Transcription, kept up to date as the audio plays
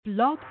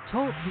Blog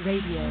Talk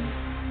Radio.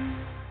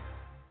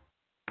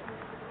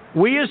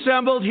 We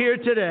assembled here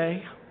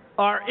today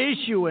are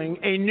issuing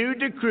a new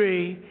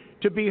decree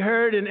to be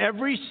heard in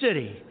every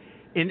city,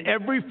 in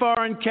every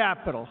foreign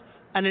capital,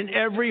 and in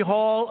every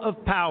hall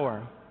of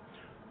power.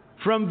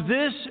 From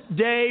this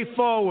day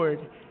forward,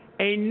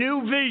 a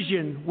new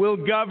vision will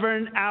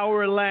govern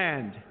our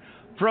land.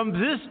 From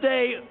this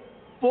day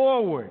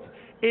forward,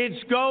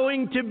 it's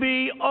going to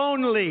be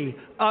only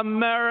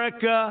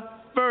America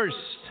first.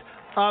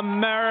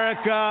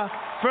 America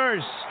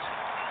first.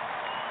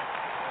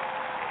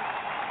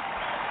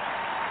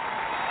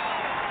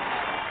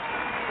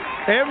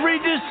 Every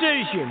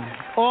decision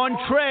on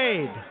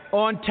trade,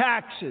 on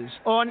taxes,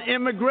 on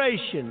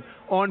immigration,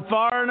 on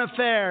foreign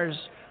affairs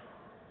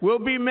will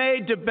be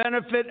made to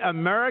benefit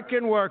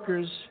American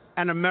workers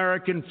and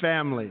American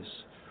families.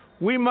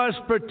 We must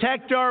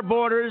protect our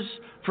borders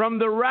from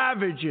the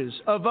ravages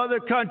of other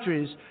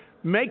countries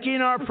making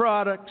our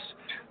products,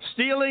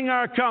 stealing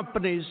our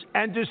companies,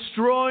 and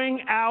destroying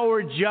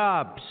our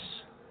jobs.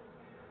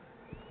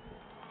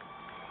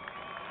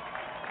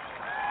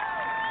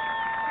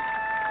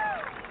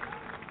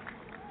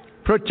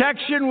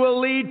 Protection will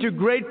lead to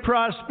great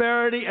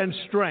prosperity and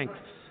strength.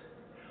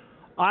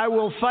 I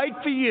will fight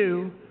for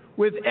you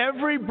with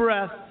every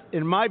breath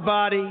in my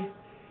body,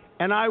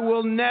 and I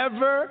will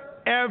never,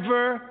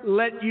 ever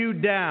let you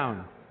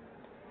down.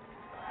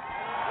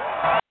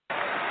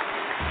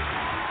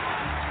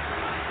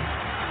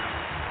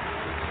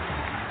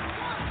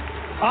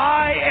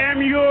 I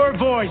am your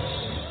voice.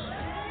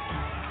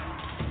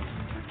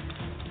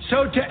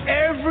 So to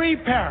every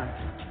parent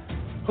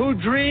who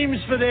dreams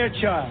for their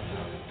child,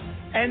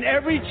 and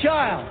every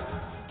child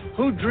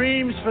who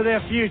dreams for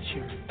their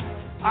future,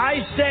 I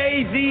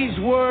say these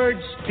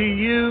words to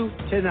you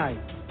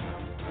tonight.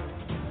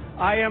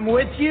 I am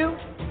with you,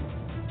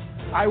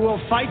 I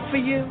will fight for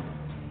you,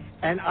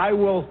 and I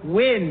will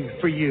win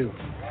for you.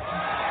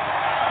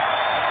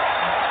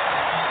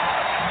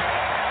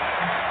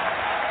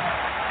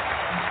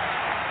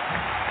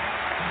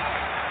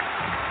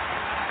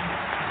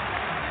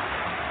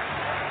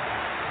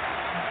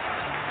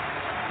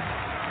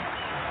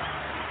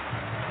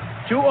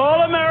 To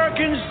all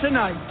Americans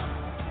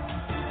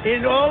tonight,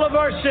 in all of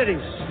our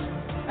cities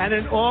and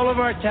in all of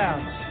our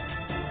towns,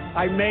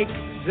 I make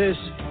this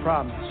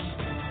promise.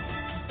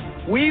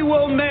 We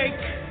will make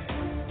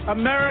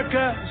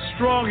America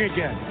strong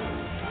again.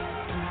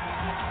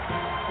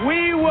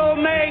 We will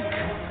make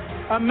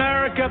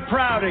America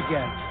proud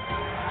again.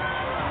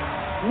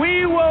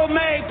 We will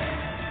make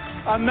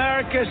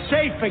America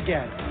safe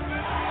again.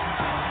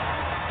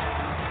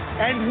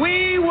 And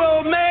we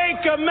will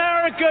make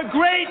America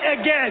great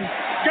again.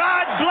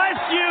 God bless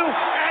you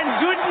and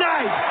good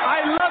night. I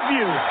love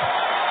you.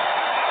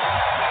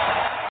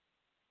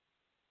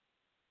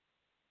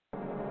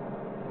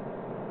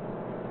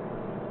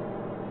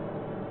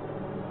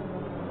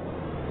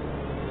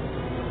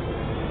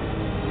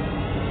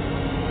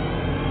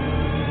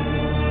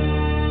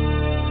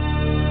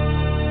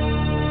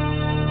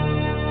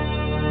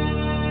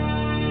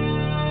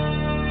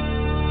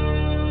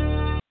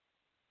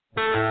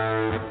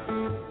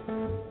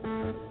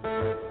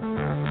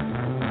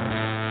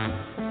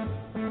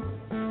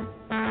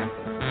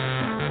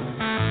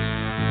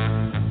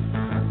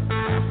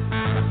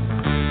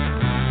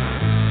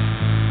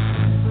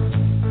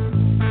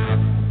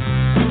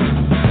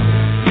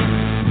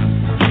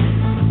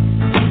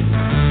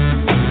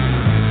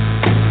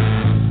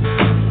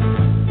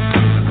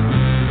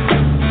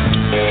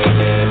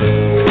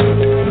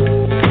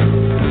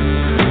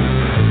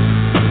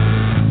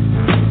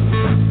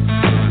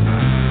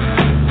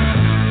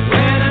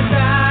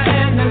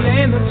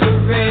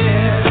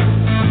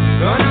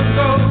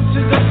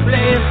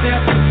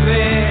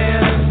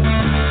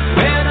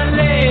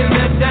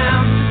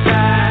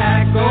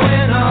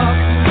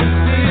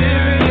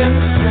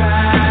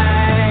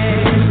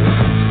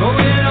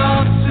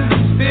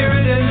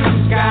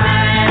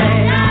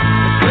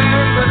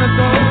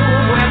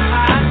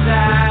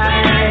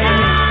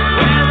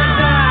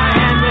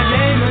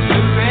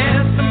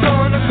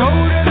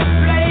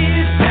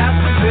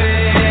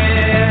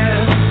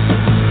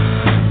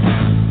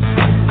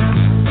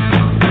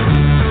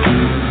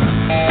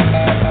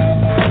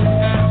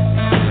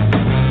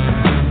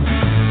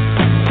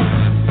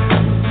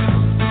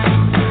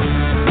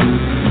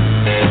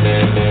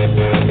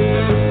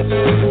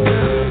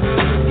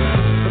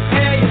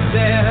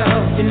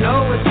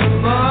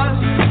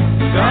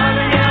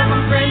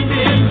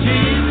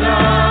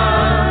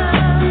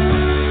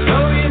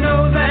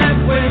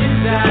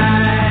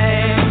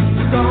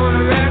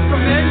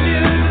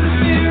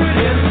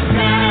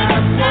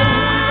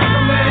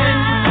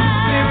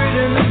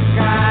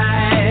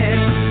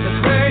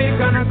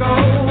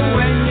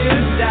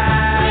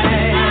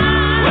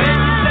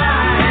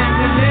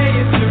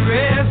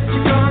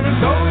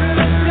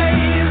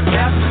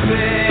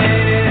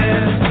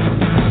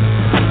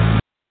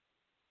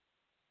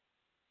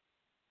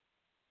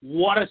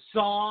 What a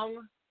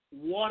song.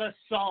 What a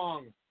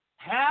song.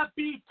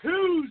 Happy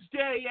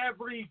Tuesday,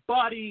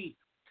 everybody.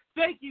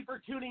 Thank you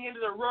for tuning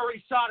into the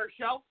Rory Sauter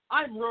Show.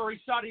 I'm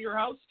Rory Sauter, your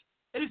host.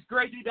 It is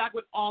great to be back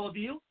with all of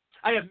you.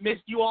 I have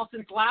missed you all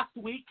since last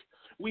week.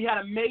 We had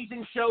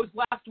amazing shows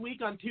last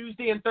week on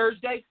Tuesday and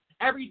Thursday.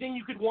 Everything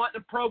you could want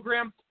in a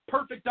program,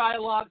 perfect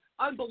dialogue,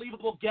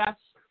 unbelievable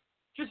guests.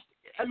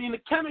 The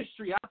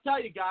chemistry, I'll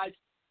tell you guys,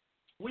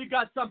 we've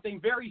got something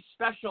very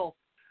special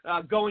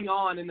going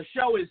on, and the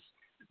show is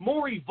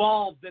more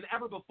evolved than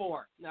ever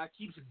before. Now, it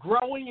keeps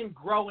growing and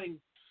growing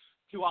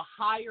to a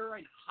higher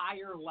and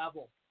higher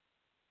level.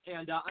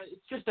 And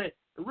it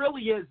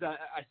really is a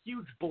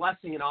huge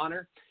blessing and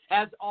honor.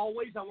 As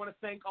always, I want to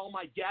thank all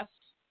my guests,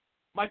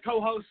 my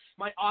co-hosts,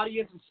 my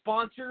audience, and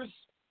sponsors.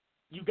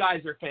 You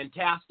guys are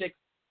fantastic.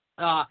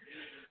 The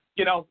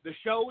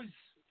show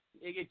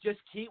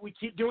we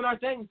keep doing our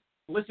thing.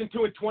 Listen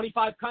to it in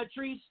 25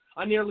 countries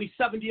on nearly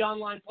 70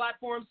 online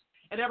platforms.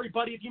 And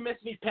everybody, if you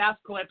missed any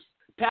past clips,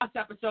 past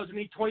episodes, and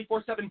need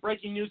 24/7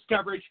 breaking news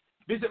coverage,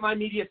 visit my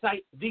media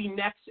site,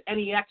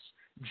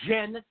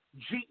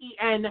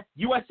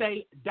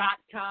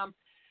 thenextgenusa.com.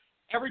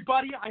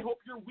 Everybody, I hope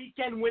your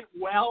weekend went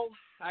well.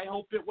 I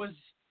hope it was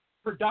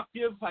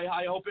productive.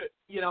 I hope it,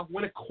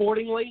 went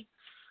accordingly.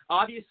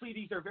 Obviously,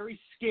 these are very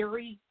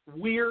scary,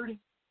 weird,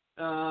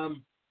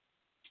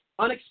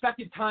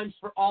 unexpected times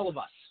for all of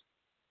us.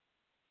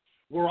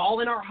 We're all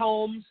in our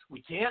homes.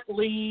 We can't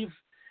leave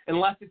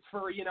unless it's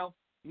for,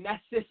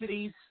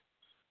 necessities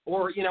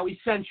or,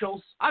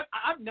 essentials.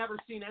 I've never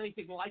seen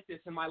anything like this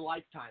in my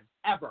lifetime,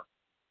 ever.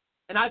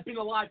 And I've been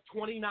alive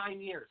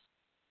 29 years,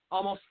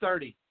 almost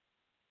 30.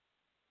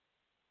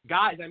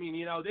 Guys,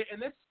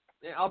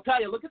 I'll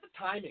tell you, look at the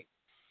timing.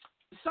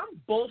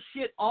 Some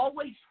bullshit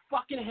always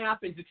fucking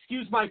happens,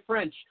 excuse my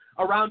French,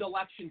 around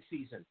election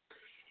season.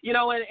 We're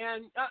going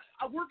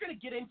to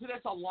get into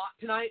this a lot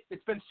tonight.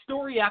 It's been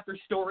story after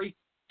story,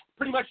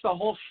 pretty much the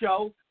whole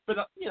show for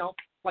the,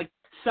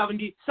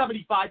 70,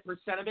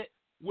 75% of it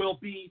will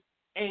be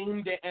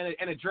aimed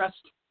and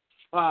addressed,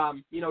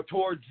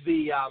 towards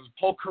the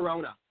whole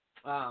corona.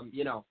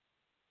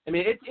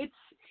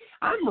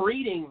 I'm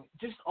reading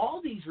just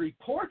all these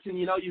reports, and,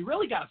 you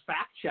really got to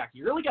fact check.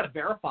 You really got to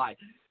verify,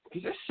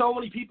 because there's so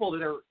many people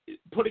that are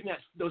putting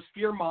those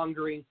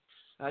fear-mongering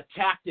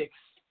tactics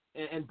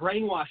and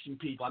brainwashing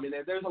people.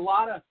 There's a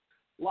lot of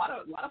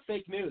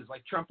fake news,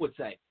 like Trump would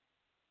say,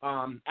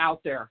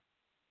 out there,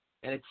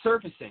 and it's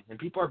surfacing, and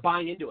people are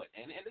buying into it.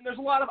 And there's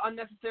a lot of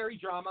unnecessary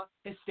drama,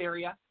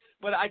 hysteria,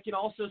 but I can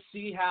also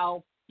see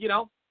how,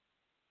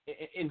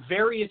 in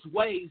various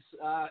ways,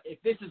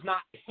 if this is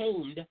not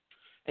tamed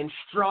and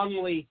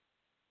strongly,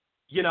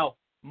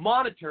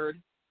 monitored,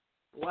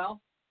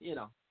 well,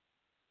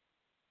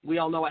 we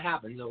all know what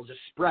happens. It'll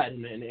just spread,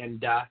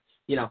 and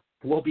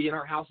we'll be in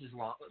our houses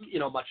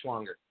much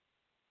longer.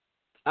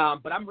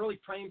 But I'm really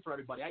praying for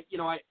everybody.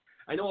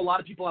 I know a lot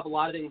of people have a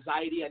lot of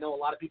anxiety. I know a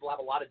lot of people have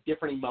a lot of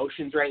different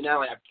emotions right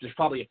now. There's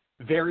probably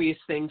various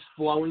things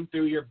flowing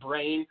through your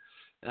brain.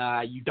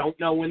 You don't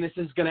know when this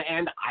is going to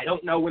end. I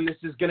don't know when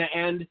this is going to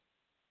end.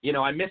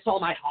 I miss all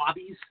my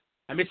hobbies.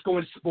 I miss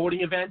going to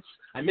sporting events.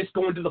 I miss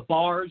going to the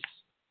bars.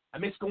 I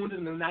miss going to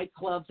the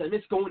nightclubs. I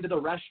miss going to the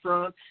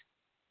restaurants.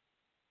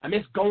 I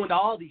miss going to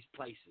all these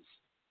places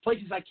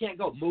I can't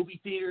go, movie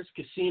theaters,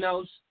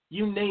 casinos,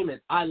 you name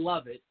it. I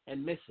love it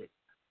and miss it.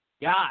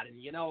 God,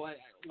 and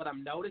what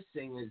I'm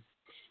noticing is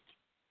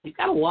you've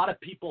got a lot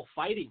of people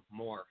fighting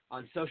more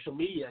on social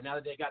media now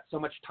that they got so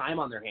much time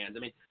on their hands.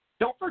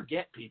 Don't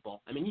forget,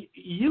 people.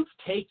 You've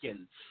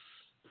taken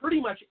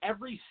pretty much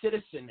every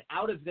citizen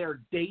out of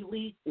their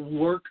daily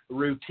work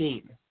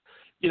routine.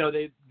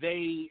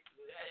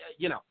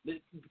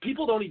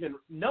 People don't even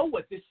know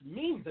what this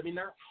means.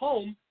 They're at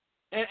home,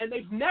 and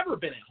they've never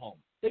been at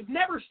home. They've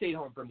never stayed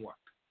home from work.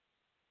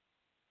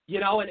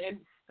 And I'll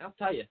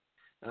tell you,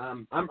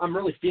 I'm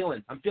really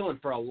feeling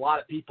for a lot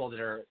of people that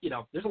are,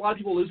 there's a lot of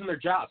people losing their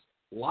jobs,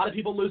 a lot of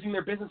people losing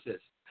their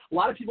businesses, a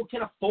lot of people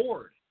can't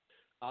afford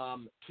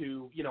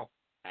to,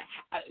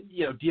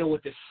 deal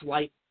with this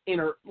slight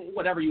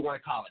whatever you want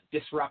to call it,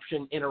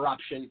 disruption,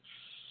 interruption.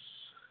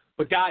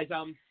 But guys,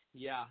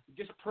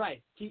 just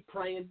pray, keep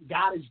praying.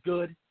 God is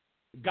good.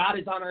 God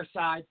is on our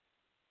side.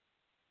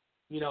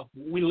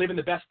 We live in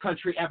the best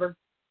country ever.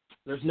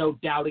 There's no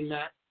doubting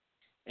that.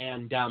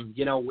 And,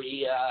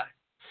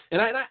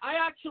 I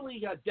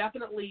actually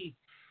definitely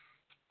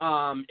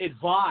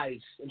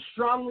advise and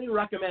strongly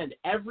recommend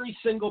every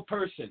single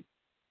person,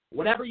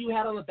 whatever you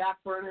had on the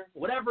back burner,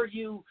 whatever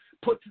you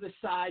put to the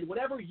side,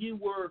 whatever you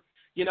were,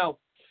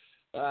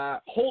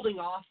 holding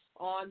off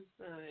on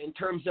in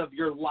terms of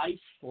your life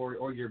or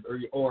an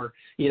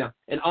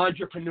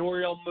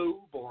entrepreneurial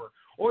move or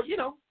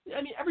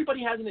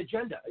everybody has an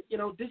agenda.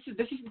 This is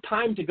the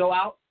time to go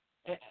out.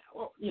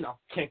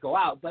 Can't go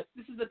out, but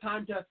this is the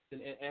time to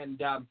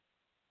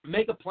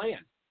make a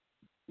plan.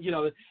 And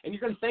you're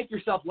going to thank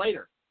yourself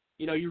later.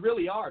 You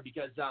really are,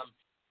 because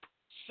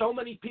so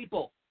many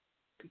people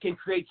can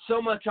create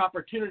so much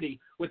opportunity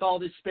with all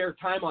this spare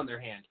time on their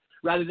hand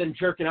rather than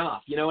jerking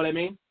off. You know what I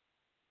mean?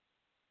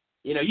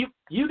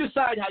 You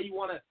decide how you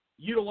want to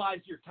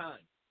utilize your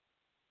time.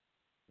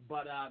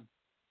 But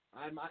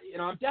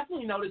I'm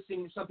definitely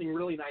noticing something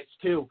really nice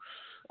too.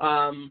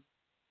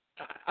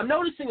 I'm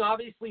noticing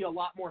obviously a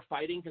lot more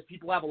fighting because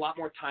people have a lot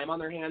more time on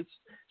their hands,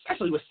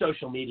 especially with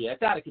social media.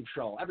 It's out of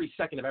control every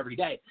second of every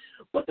day.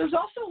 But there's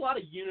also a lot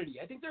of unity.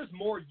 I think there's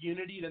more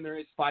unity than there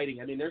is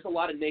fighting. I mean, there's a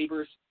lot of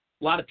neighbors,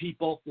 a lot of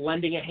people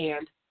lending a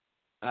hand,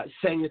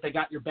 saying that they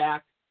got your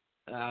back.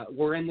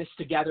 We're in this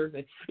together.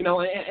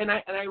 And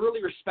I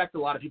really respect a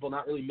lot of people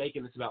not really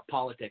making this about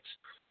politics.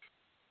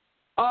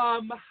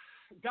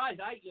 Guys,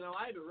 I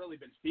haven't really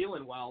been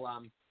feeling well.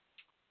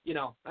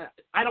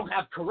 I don't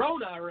have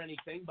corona or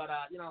anything, but,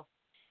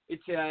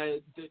 it's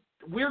the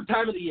weird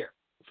time of the year.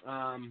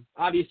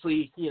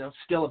 Obviously,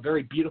 still a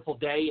very beautiful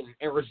day in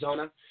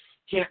Arizona.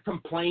 Can't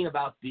complain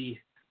about the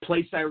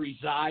place I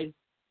reside.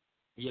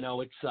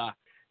 It's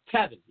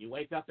heaven. You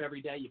wake up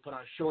every day, you put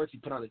on shorts, you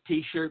put on a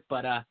T-shirt,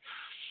 but,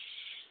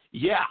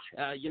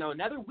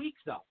 another week,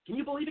 though. Can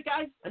you believe it,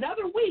 guys?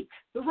 Another week.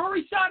 The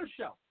Rory Sauter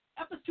Show,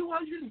 episode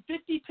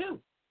 252.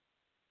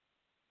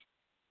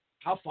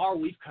 How far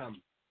we've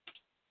come.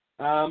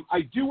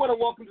 I do want to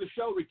welcome to the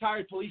show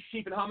retired police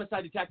chief and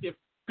homicide detective,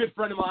 good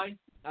friend of mine,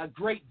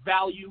 great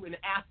value and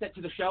asset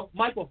to the show,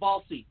 Michael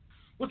Valsi.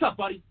 What's up,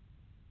 buddy?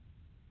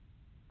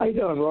 How you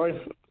doing, Roy?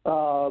 A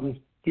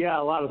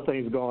lot of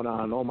things going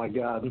on. Oh, my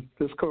God.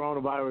 This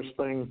coronavirus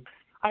thing,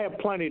 I have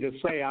plenty to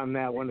say on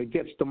that when it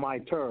gets to my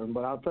turn,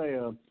 but I'll tell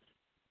you,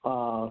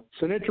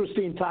 it's an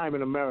interesting time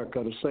in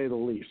America, to say the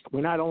least.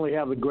 We not only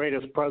have the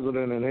greatest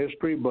president in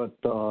history, but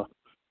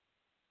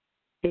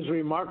his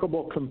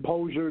remarkable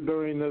composure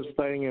during this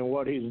thing and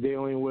what he's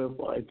dealing with,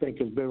 I think,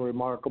 has been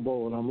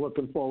remarkable, and I'm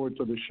looking forward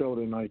to the show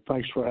tonight.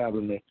 Thanks for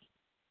having me.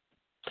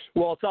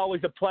 Well, it's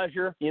always a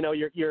pleasure.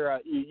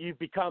 You've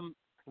become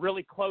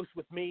really close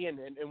with me, and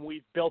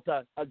we've built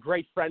a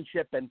great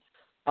friendship. And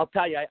I'll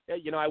tell you,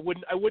 I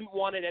wouldn't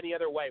want it any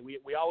other way.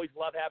 We always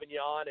love having you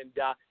on, and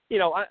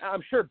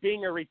I'm sure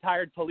being a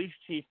retired police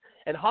chief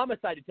and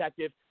homicide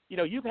detective,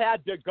 you've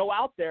had to go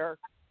out there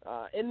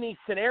in these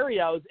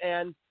scenarios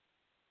and.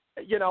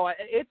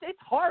 It's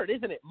hard,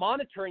 isn't it?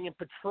 Monitoring and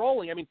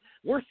patrolling. I mean,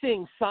 we're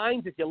seeing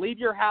signs if you leave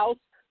your house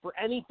for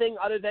anything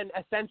other than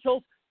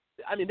essentials.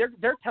 I mean,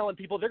 they're telling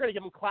people they're going to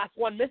give them class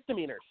 1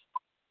 misdemeanors.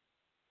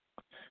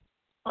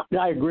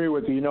 I agree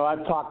with you.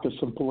 I've talked to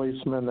some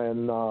policemen,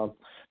 and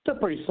they're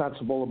pretty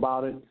sensible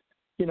about it.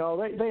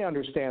 They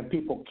understand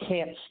people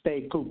can't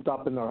stay cooped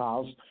up in their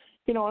house.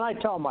 And I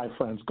tell my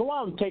friends, go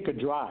out and take a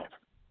drive.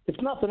 If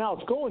nothing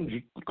else, go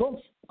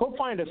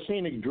find a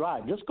scenic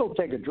drive. Just go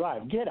take a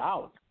drive. Get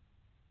out.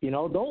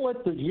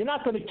 You're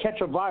not going to catch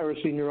a virus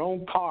in your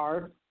own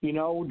car,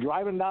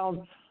 driving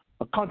down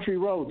a country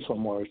road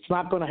somewhere. It's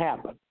not going to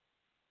happen,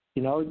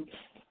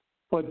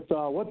 But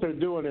what they're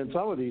doing in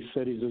some of these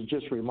cities is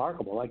just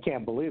remarkable. I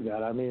can't believe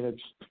that. I mean,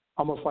 it's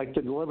almost like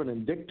they're living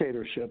in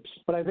dictatorships.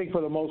 But I think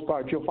for the most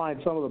part, you'll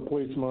find some of the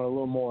policemen are a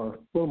little more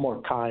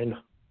kind.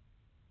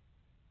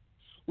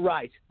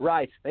 Right.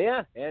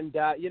 Yeah, and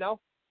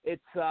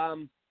it's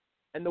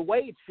and the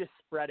way it's just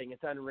spreading,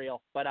 it's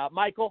unreal. But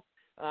Michael.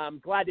 I'm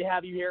glad to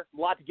have you here. A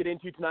lot to get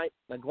into tonight.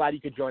 I'm glad you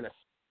could join us.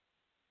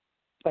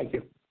 Thank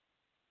you.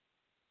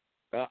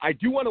 I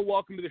do want to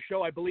welcome to the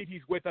show, I believe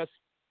he's with us,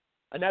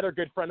 another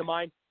good friend of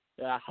mine,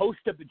 host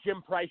of the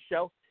Jim Price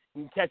Show.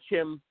 You can catch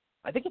him,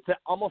 I think it's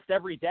almost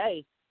every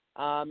day,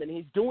 and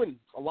he's doing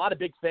a lot of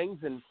big things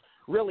and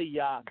really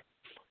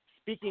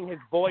speaking his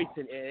voice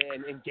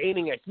and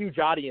gaining a huge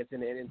audience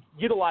and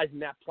utilizing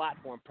that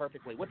platform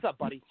perfectly. What's up,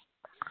 buddy?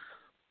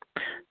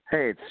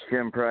 Hey, it's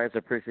Jim Price. I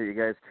appreciate you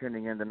guys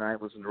tuning in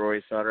tonight. Listen to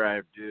Rory Sauter.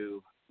 I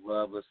do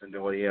love listening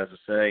to what he has to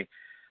say.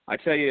 I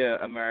tell you,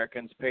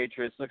 Americans,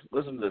 patriots,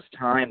 listen to this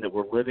time that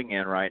we're living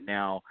in right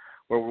now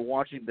where we're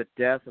watching the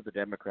death of the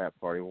Democrat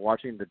Party. We're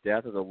watching the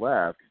death of the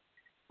left,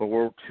 but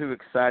we're too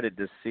excited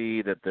to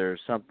see that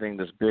there's something,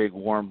 this big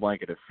warm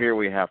blanket of fear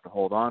we have to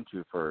hold on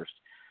to first.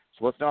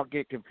 So let's not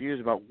get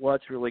confused about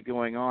what's really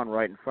going on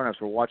right in front of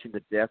us. We're watching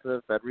the death of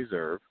the Fed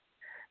Reserve.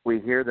 We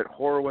hear that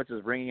Horowitz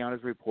is bringing out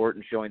his report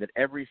and showing that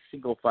every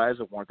single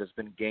FISA warrant that's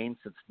been gained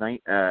since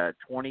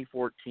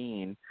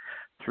 2014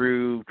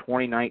 through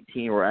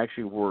 2019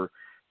 were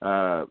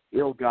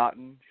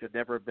ill-gotten, should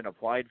never have been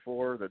applied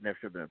for, that never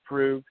should have been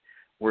approved.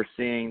 We're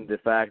seeing the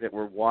fact that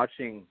we're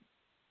watching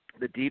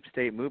the deep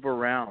state move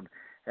around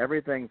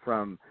everything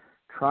from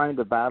trying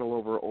to battle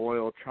over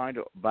oil, trying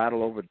to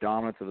battle over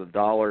dominance of the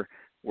dollar.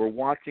 We're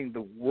watching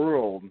the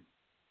world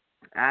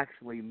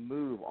actually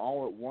move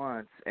all at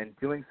once and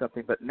doing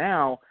something. But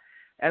now,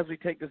 as we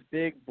take this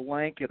big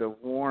blanket of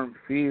warm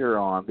fear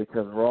on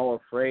because we're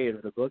all afraid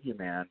of the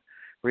boogeyman,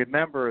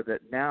 remember that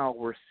now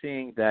we're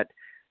seeing that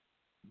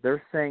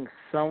they're saying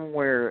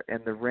somewhere in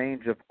the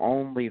range of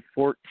only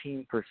 14%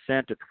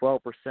 to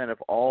 12%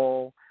 of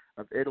all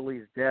of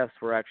Italy's deaths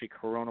were actually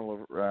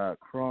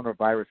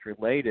coronavirus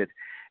related,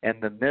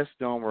 and the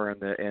misnomer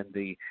and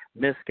the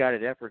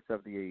misguided efforts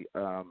of the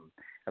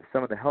of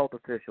some of the health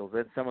officials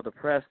and some of the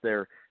press,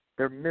 they're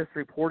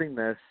misreporting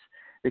this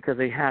because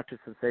they have to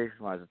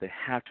sensationalize it. They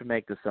have to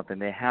make this something.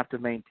 They have to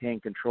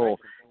maintain control.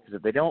 Because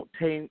if they don't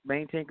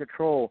maintain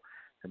control,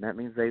 then that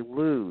means they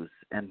lose.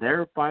 And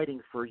they're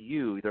fighting for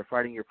you. They're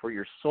fighting for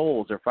your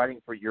souls. They're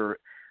fighting for your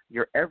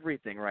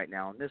everything right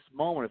now. In this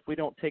moment, if we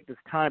don't take this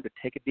time to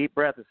take a deep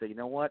breath and say, you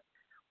know what,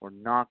 we're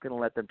not going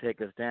to let them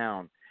take us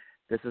down.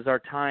 This is our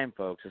time,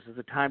 folks. This is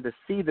the time to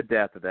see the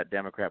death of that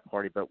Democrat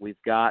Party, but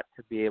we've got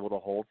to be able to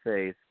hold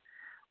faith.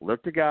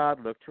 Look to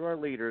God, look to our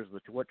leaders,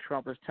 look to what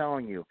Trump is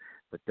telling you,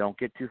 but don't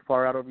get too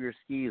far out over your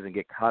skis and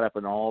get caught up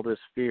in all this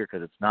fear,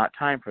 because it's not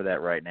time for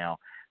that right now.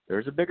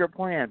 There's a bigger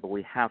plan, but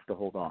we have to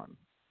hold on.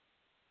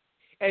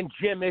 And,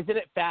 Jim, isn't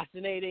it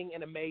fascinating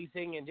and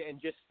amazing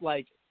and just,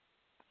 like,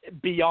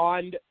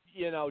 beyond,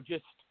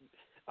 just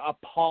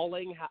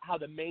appalling how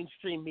the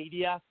mainstream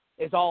media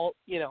is all,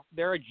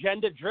 they're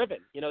agenda-driven.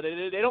 They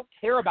don't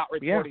care about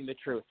reporting the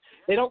truth.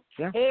 They don't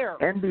care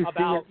NBC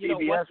about,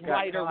 CBS what's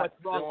right or what's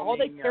wrong. All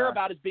they care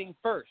about is being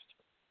first.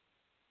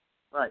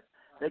 Right.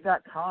 They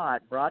got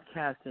caught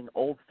broadcasting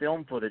old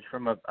film footage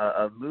from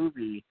a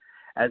movie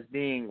as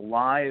being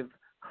live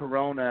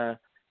Corona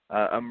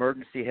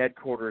emergency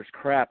headquarters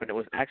crap, and it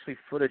was actually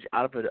footage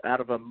out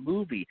of a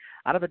movie,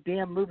 out of a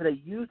damn movie.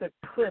 They used a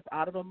clip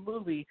out of a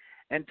movie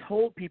and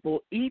told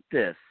people, eat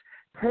this,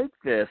 take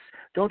this,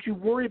 don't you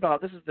worry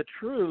about it. This is the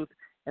truth.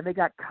 And they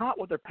got caught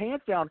with their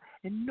pants down,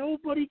 and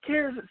nobody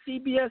cares that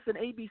CBS and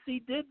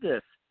ABC did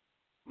this.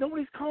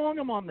 Nobody's calling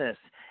them on this.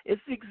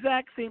 It's the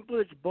exact same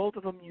footage. Both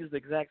of them used the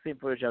exact same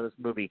footage out of this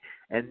movie,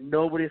 and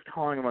nobody's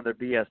calling them on their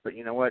BS. But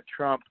you know what,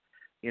 Trump,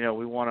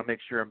 we want to make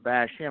sure and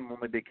bash him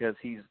only because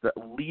he's the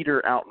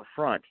leader out in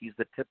front. He's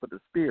the tip of the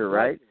spear,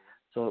 right?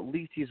 So at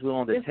least he's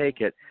willing to take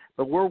it.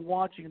 But we're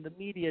watching the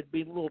media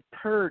be little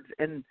turds,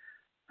 and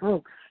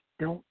folks,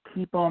 don't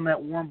keep on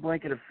that warm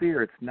blanket of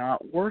fear. It's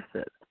not worth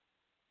it.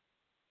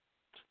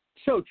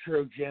 So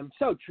true, Jim.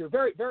 So true.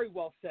 Very, very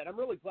well said. I'm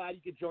really glad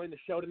you could join the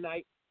show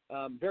tonight.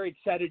 Very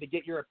excited to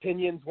get your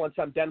opinions once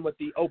I'm done with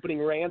the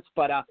opening rants.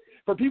 But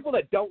for people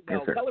that don't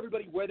know, tell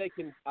everybody where they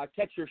can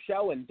catch your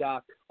show and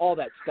all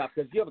that stuff,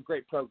 because you have a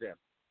great program.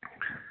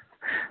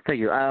 Thank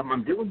you.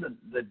 I'm doing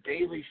the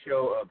daily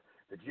show of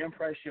the Jim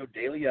Price Show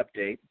Daily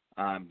Update.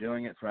 I'm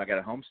doing it I got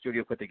a home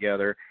studio put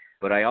together,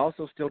 but I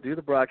also still do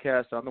the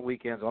broadcast on the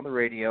weekends on the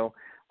radio.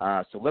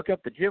 So look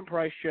up the Jim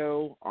Price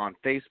Show on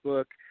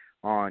Facebook,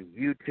 on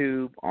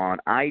YouTube, on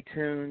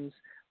iTunes,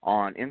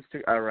 on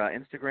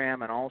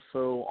Instagram, and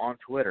also on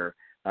Twitter.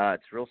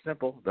 It's real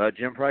simple, The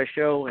Jim Price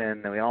Show,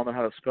 and we all know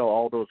how to spell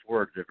all those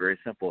words. They're very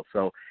simple.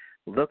 So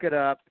look it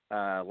up,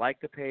 like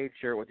the page,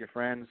 share it with your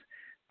friends.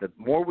 The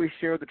more we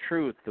share the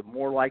truth, the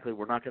more likely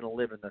we're not going to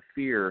live in the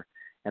fear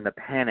and the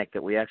panic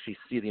that we actually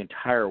see the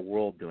entire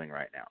world doing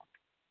right now.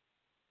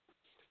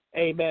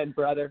 Amen,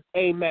 brother.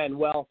 Amen.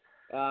 Well,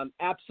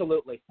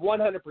 absolutely,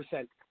 100%,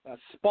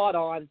 spot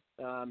on.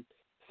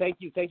 Thank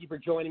you for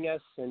joining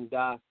us, and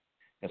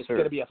it's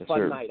going to be a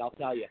fun night, I'll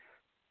tell you.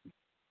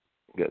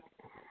 Good.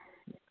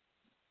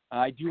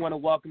 I do want to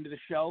welcome to the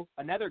show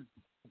another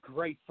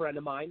great friend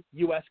of mine,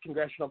 U.S.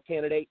 congressional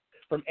candidate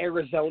from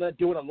Arizona,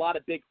 doing a lot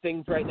of big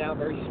things right now,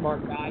 very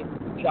smart guy,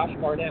 Josh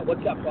Barnett.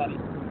 What's up, buddy?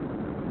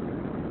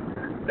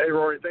 Hey,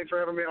 Rory, thanks for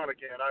having me on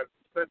again. I've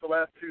spent the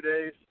last 2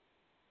 days,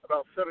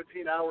 about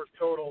 17 hours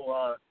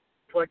total,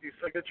 collecting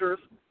signatures.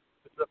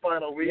 It's the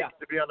final week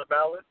to be on the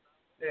ballot,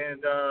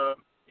 and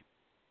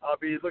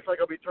looks like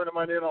I'll be turning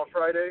mine in on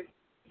Friday,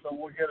 so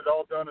we'll get it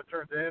all done and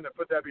turned in and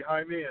put that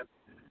behind me, and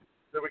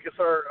then we can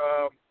start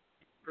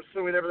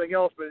pursuing everything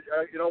else. But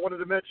I wanted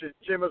to mention,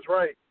 Jim is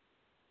right.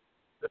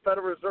 The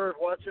Federal Reserve,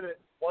 watching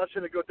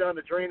it go down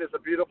the drain is a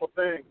beautiful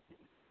thing.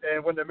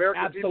 And when the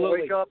American people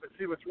wake up and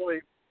see what's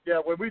really,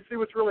 when we see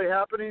what's really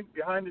happening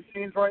behind the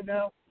scenes right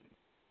now,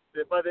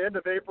 that by the end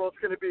of April,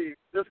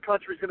 this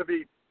country's going to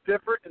be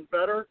different and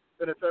better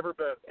than it's ever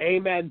been.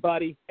 Amen,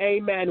 buddy.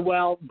 Amen.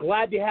 Well,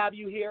 glad to have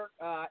you here.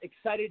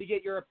 Excited to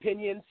get your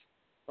opinions.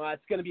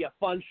 It's going to be a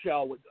fun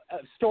show with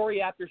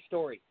story after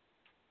story.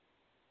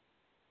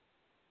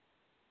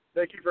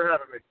 Thank you for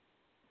having me.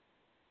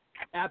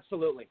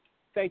 Absolutely.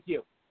 Thank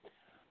you.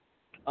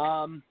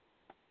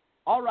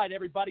 All right,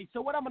 everybody.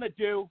 So what I'm going to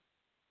do,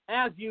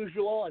 as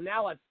usual, and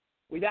now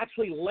we've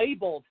actually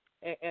labeled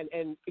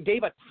and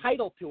gave a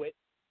title to it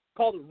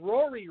called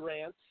Rory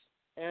Rants.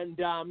 And,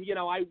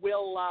 I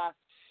will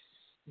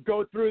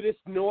go through this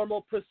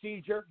normal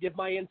procedure, give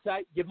my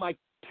insight, give my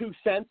 2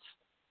 cents,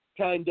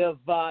 kind of,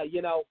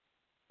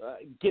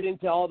 get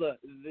into all the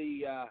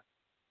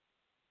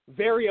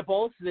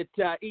variables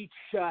that each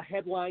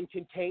headline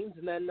contains.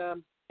 And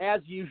then,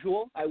 as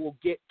usual, I will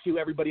get to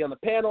everybody on the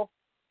panel,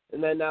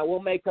 and then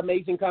we'll make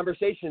amazing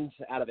conversations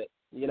out of it.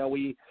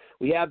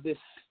 We have this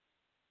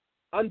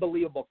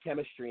unbelievable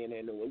chemistry,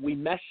 and we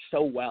mesh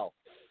so well.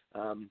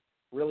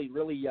 Really,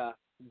 really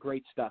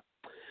great stuff.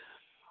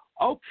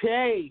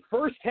 Okay,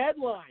 first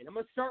headline. I'm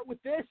going to start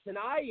with this, and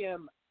I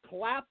am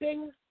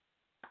clapping,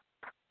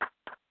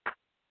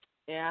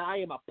 and I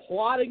am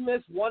applauding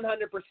this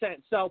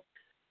 100%. So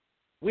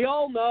we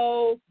all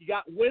know you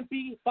got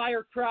Wimpy,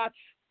 Firecrotch,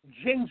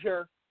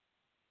 Ginger,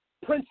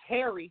 Prince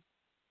Harry,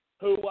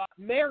 who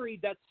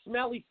married that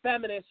smelly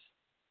feminist.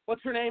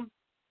 What's her name?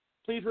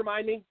 Please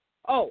remind me.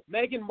 Oh,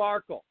 Meghan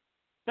Markle.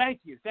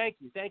 Thank you.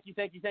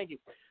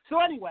 So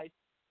anyway,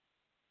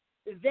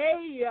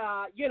 they,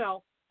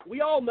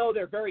 we all know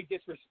they're very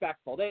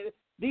disrespectful.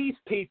 These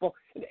people,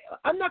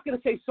 I'm not going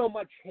to say so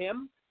much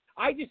him.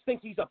 I just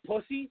think he's a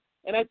pussy,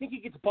 and I think he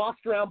gets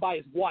bossed around by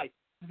his wife.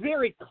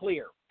 Very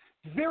clear.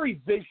 It's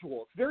very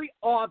visual. It's very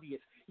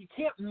obvious. You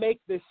can't make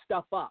this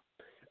stuff up.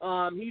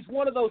 He's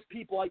one of those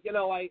people, like,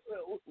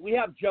 we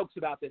have jokes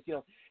about this,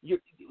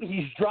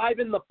 he's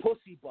driving the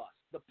pussy bus,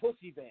 the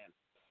pussy van.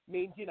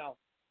 Means,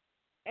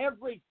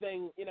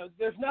 everything,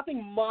 there's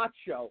nothing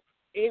macho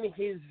in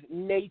his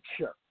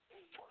nature.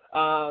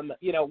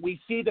 We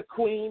see the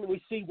Queen,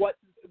 we see what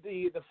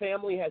the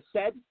family has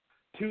said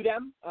to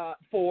them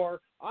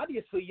for,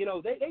 obviously,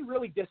 they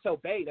really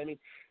disobeyed. I mean,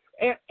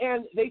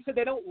 and they said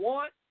they don't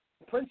want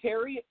Prince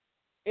Harry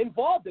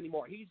involved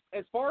anymore. He's,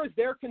 as far as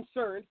they're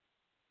concerned,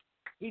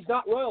 he's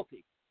not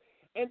royalty.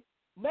 And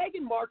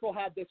Meghan Markle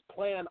had this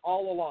plan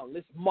all along,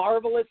 this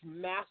marvelous,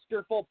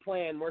 masterful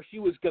plan where she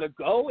was going to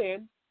go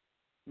in,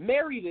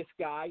 marry this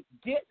guy,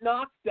 get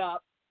knocked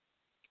up,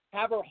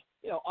 have her,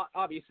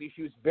 obviously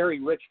she was very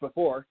rich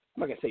before.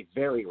 I'm not going to say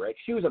very rich.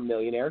 She was a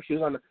millionaire. She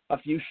was on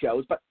a few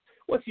shows. But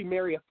once you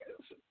marry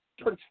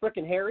Prince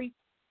frickin' Harry,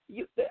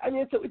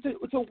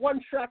 it's a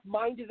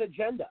one-track-minded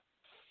agenda.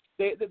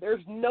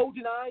 There's no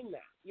denying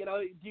that.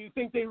 Do you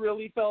think they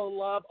really fell in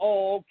love?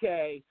 Oh,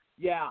 okay.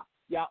 Yeah,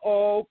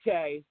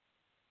 okay.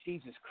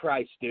 Jesus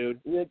Christ, dude.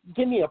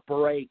 Give me a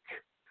break.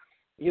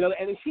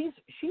 And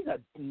she's a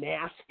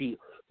nasty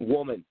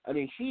woman. I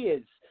mean, she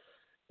is,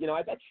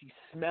 I bet she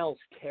smells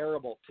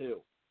terrible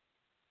too.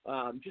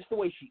 Just the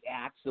way she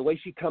acts, the way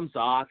she comes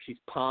off, she's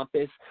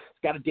pompous,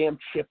 got a damn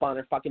chip on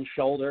her fucking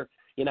shoulder,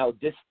 and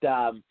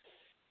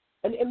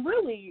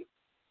really,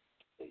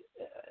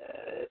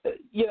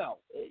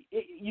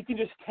 you can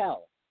just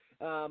tell.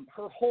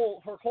 Her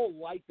whole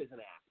life is an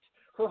act.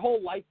 Her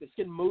whole life is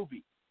in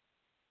movie.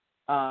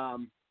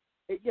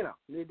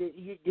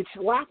 It's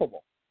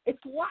laughable.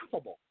 It's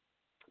laughable.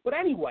 But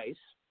anyways,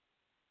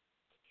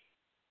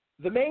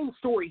 the main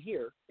story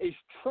here is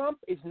Trump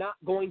is not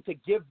going to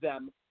give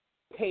them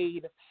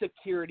paid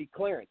security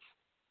clearance.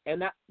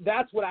 And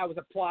that's what I was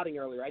applauding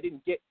earlier. I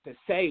didn't get to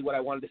say what I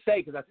wanted to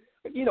say because,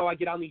 I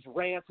get on these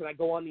rants and I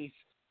go on these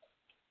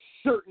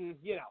certain,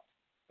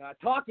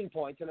 talking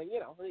points, and,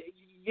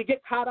 you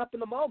get caught up in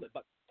the moment.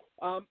 But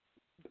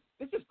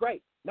this is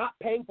great. Not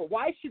paying for.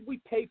 Why should we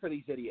pay for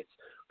these idiots?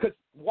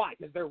 Why?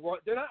 Because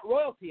they're not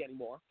royalty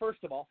anymore,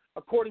 first of all,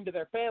 according to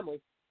their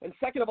family. And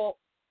second of all,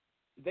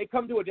 they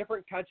come to a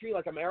different country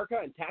like America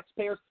and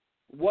taxpayers.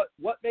 What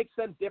makes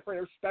them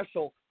different or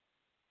special,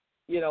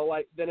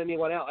 than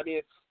anyone else? I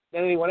mean,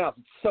 than anyone else.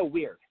 It's so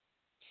weird.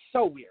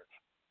 So weird.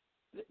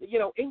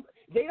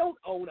 They don't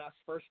own us,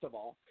 first of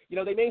all.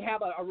 They may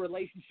have a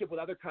relationship with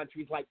other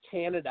countries like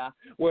Canada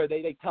where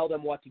they tell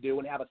them what to do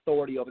and have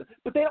authority over them.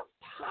 But they're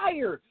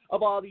tired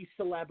of all these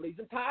celebrities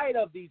and tired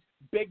of these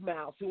big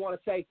mouths who want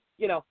to say,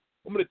 we're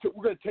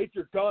going to take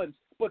your guns.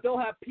 But they'll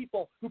have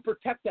people who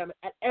protect them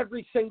at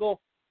every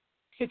single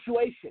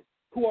situation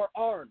who are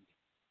armed.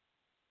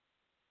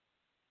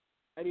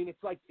 I mean,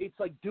 it's like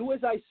do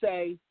as I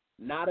say,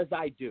 not as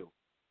I do.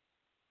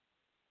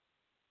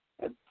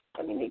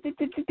 I mean,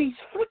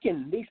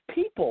 these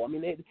people. I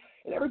mean,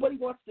 and everybody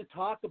wants to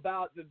talk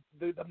about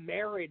the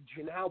marriage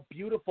and how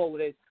beautiful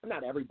it is.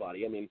 Not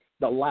everybody. I mean,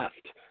 the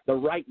left, the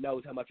right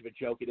knows how much of a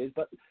joke it is,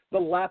 but the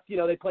left,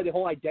 they play the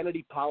whole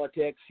identity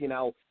politics,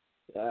 and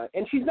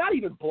she's not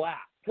even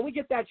black. Can we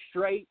get that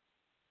straight?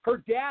 Her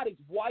dad is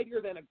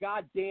whiter than a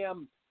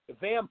goddamn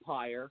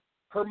vampire.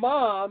 Her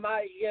mom,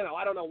 I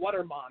don't know what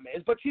her mom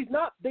is, but she's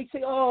not. They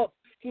say, oh,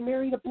 she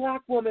married a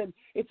black woman.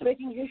 It's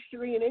making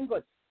history in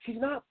England. She's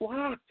not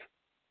black.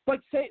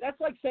 That's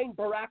like saying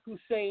Barack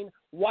Hussein,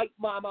 white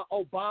mama,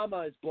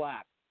 Obama is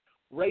black.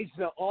 Raised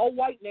in an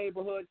all-white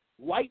neighborhood,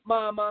 white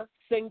mama,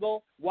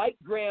 single, white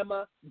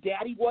grandma,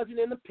 daddy wasn't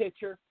in the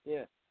picture.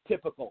 Yeah,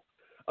 typical.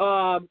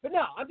 But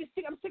no, I'm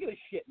sick of this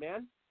shit,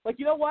 man. Like,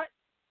 you know what?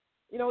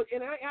 And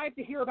I have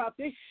to hear about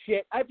this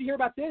shit. I have to hear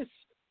about this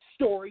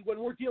story when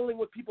we're dealing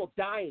with people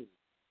dying.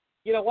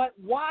 You know what?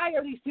 Why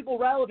are these people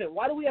relevant?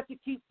 Why do we have to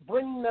keep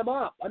bringing them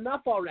up?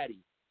 Enough already.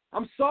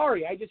 I'm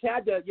sorry. I just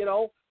had to,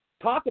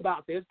 talk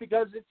about this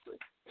because it's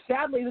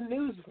sadly the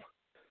news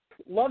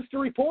loves to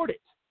report it.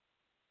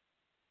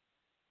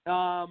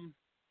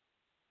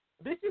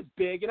 This is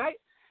big, and I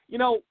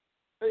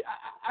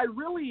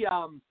really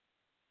am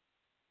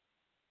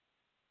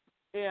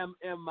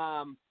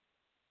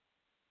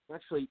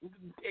actually,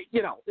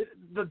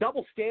 the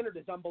double standard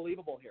is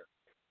unbelievable here.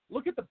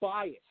 Look at the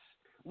bias.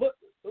 Look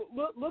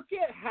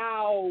at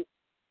how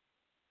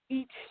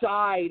each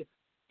side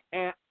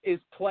is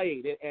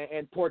played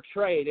and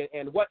portrayed,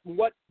 and what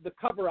the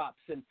cover-ups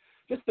and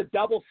just the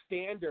double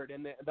standard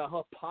and the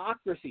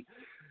hypocrisy.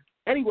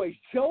 Anyways,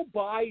 Joe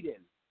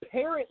Biden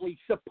apparently,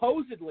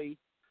 supposedly,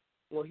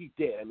 well, he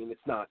did. I mean,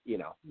 it's not,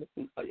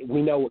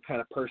 we know what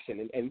kind of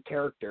person and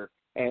character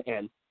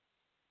and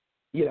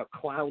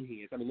clown he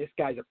is. I mean, this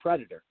guy's a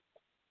predator.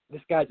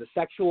 This guy's a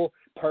sexual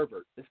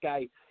pervert. This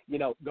guy,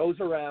 goes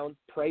around,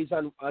 preys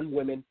on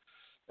women,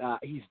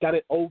 He's done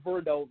it over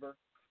and over.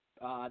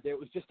 It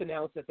was just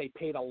announced that they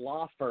paid a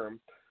law firm.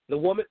 The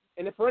woman,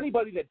 and for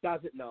anybody that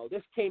doesn't know,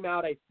 this came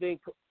out, I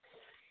think,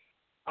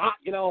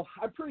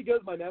 I'm pretty good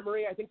with my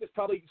memory. I think this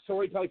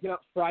story probably came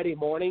out Friday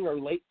morning or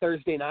late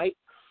Thursday night.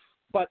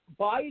 But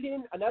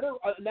Biden,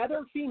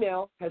 another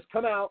female, has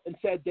come out and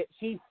said that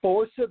he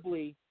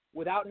forcibly,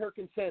 without her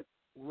consent,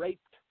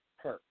 raped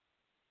her.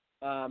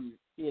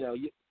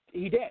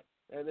 He did,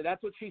 and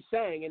that's what she's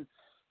saying.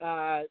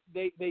 And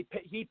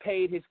he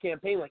paid his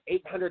campaign like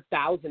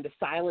 $800,000 to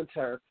silence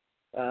her.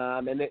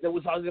 And there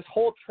was this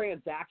whole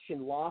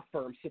transaction law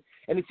firm,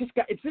 and it's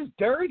just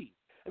dirty.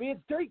 I mean,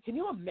 it's dirty. Can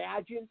you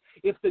imagine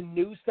if the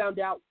news found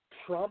out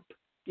Trump,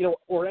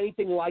 or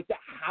anything like that,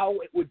 how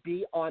it would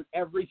be on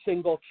every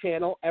single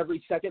channel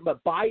every second?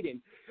 But Biden,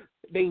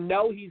 they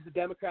know he's the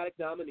Democratic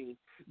nominee.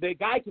 The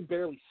guy can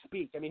barely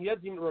speak. I mean, he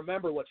doesn't even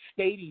remember what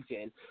state he's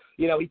in.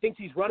 He thinks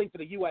he's running for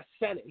the U.S.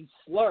 Senate. He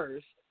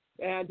slurs,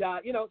 and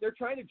they're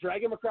trying to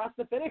drag him across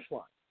the finish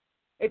line.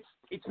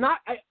 It's not.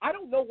 I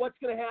don't know what's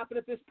going to happen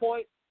at this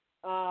point.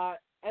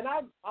 And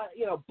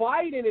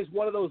Biden is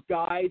one of those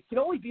guys, can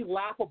only be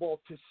laughable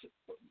to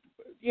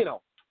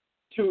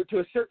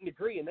a certain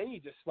degree, and then you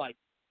just like,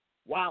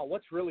 wow,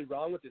 what's really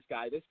wrong with this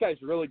guy? This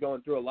guy's really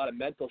going through a lot of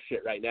mental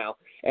shit right now,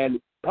 and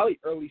probably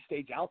early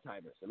stage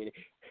Alzheimer's. I mean,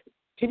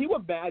 can you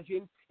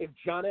imagine if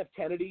John F.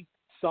 Kennedy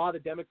saw the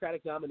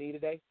Democratic nominee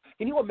today?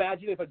 Can you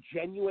imagine if a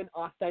genuine,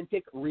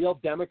 authentic, real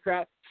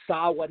Democrat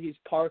saw what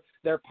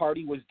their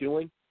party was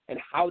doing and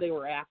how they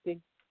were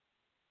acting?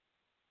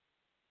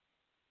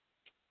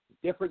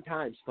 Different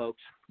times,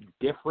 folks.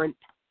 Different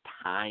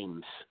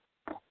times.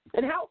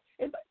 And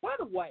by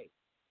the way,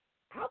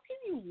 how can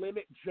you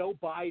limit Joe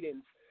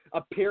Biden's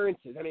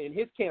appearances? I mean, in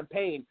his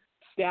campaign,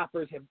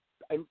 staffers have,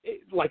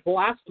 like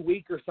last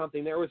week or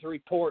something, there was a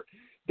report.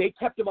 They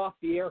kept him off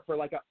the air for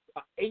like a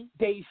 8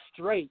 days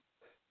straight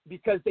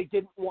because they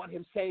didn't want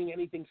him saying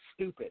anything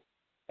stupid.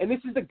 And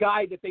this is the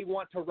guy that they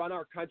want to run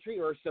our country,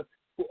 or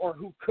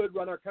who could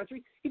run our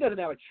country. He doesn't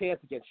have a chance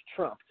against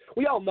Trump.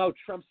 We all know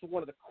Trump's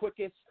one of the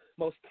quickest,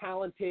 most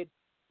talented,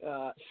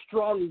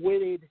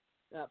 strong-witted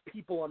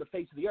people on the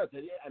face of the earth.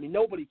 I mean,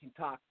 nobody can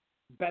talk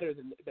better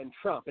than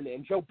Trump.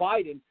 And Joe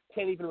Biden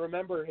can't even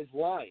remember his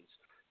lines.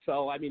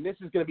 So, I mean, this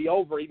is going to be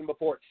over even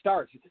before it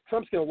starts.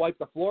 Trump's going to wipe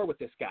the floor with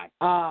this guy.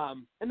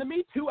 And the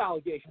Me Too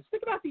allegations.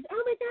 Think about these.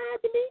 Oh, my God,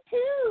 the Me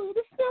Too.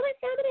 This is not my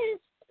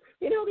feminists.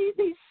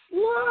 These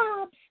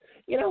slobs.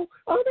 Oh,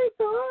 my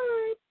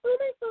God. Oh,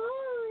 my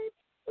God.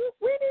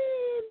 Women.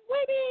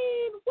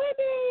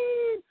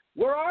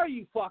 Where are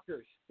you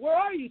fuckers? Where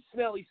are you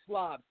smelly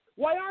slobs?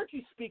 Why aren't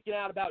you speaking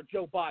out about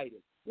Joe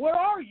Biden? Where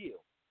are you?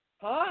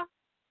 Huh?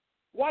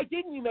 Why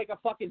didn't you make a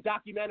fucking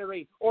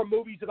documentary or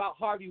movies about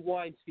Harvey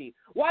Weinstein?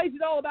 Why is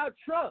it all about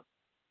Trump?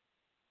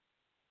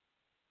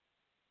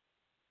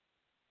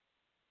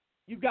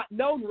 You've got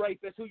known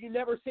rapists who you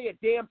never say a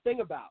damn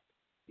thing about.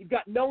 You've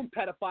got known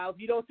pedophiles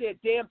you don't say a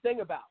damn thing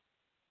about.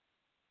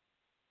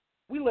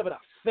 We live in a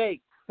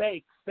fake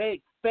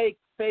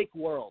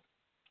world.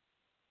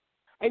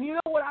 And you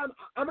know what?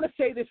 I'm going to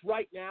say this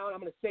right now, and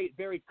I'm going to say it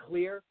very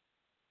clear.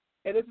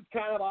 And this is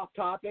kind of off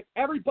topic.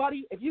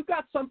 Everybody, if you've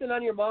got something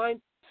on your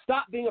mind,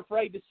 stop being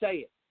afraid to say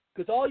it.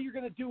 Because all you're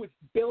going to do is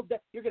build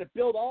that. You're going to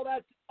build all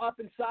that up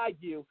inside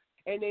you,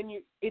 and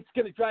then it's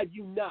going to drive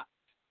you nuts.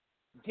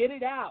 Get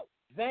it out.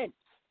 Vent.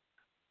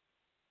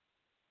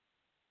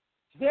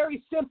 It's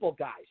very simple,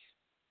 guys.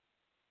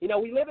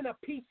 We live in a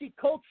PC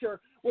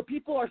culture where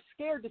people are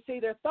scared to say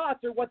their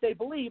thoughts or what they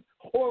believe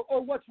or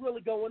what's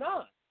really going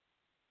on.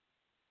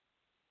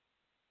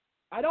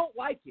 I don't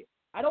like it.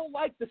 I don't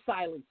like the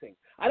silencing.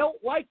 I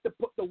don't like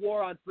the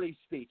war on free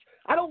speech.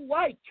 I don't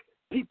like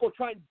people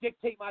trying to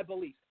dictate my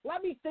beliefs.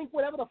 Let me think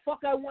whatever the fuck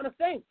I want to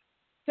think.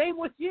 Same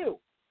with you.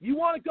 You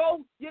want to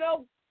go,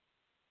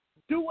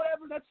 do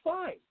whatever, that's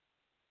fine.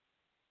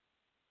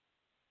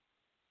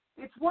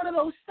 It's one of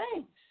those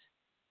things.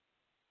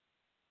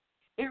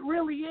 It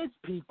really is,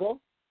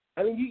 people.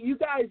 I mean, you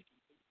guys,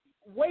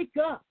 wake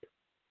up.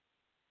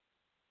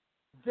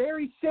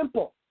 Very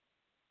simple.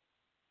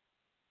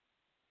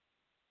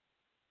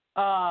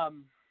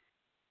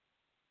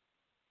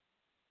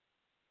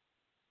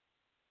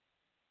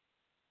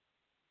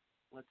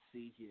 Let's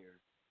see here.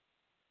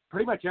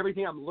 Pretty much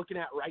everything I'm looking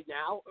at right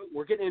now,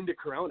 we're getting into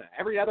Corona.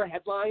 Every other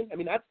headline, I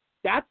mean,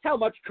 that's how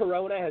much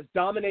Corona has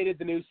dominated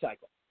the news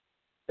cycle.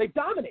 They've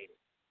dominated.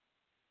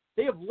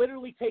 They have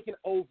literally taken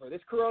over.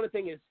 This Corona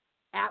thing is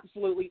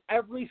absolutely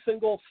every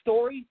single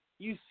story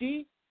you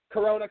see,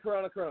 Corona.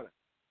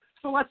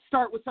 So let's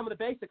start with some of the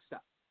basic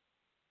stuff.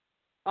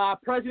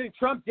 President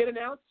Trump did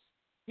announce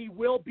he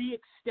will be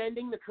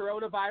extending the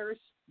coronavirus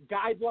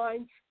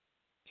guidelines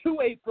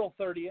to April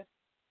 30th.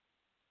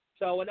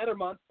 So another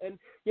month. And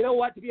you know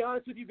what? To be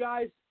honest with you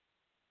guys,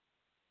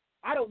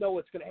 I don't know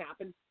what's going to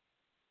happen.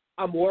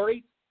 I'm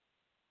worried.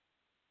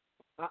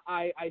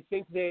 I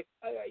think that,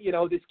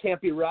 this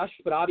can't be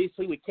rushed, but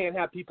obviously we can't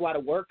have people out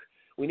of work.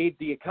 We need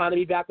the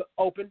economy back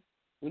open.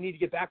 We need to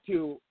get back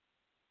to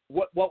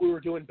what we were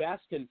doing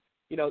best and,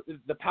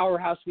 the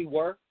powerhouse we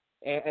were.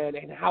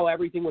 and how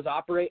everything was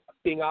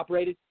being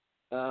operated.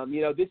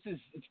 This is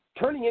it's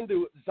turning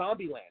into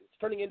zombie land. It's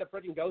turning into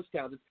freaking ghost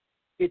towns.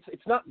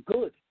 It's not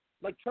good.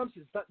 Like Trump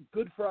says, it's not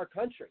good for our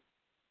country.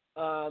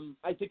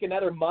 I think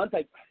another month.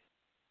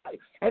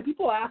 And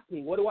people ask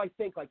me, what do I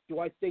think? Like, do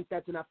I think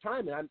that's enough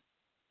time? And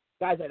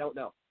guys, I don't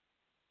know.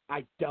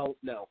 I don't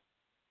know.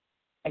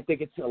 I think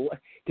it's, to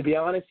be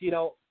honest,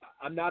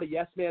 I'm not a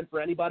yes man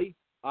for anybody.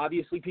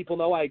 Obviously, people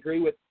know I agree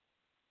with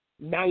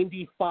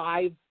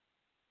 95%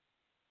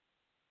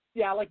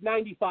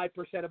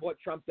 of what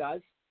Trump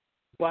does.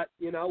 But,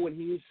 when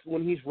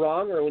he's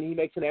wrong or when he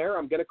makes an error,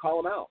 I'm going to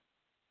call him out.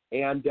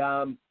 And,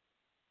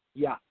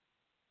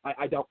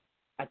 I don't.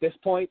 At this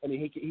point, I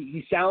mean,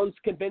 he sounds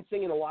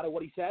convincing in a lot of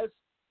what he says,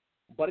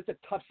 but it's a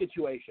tough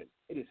situation.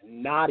 It is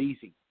not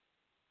easy.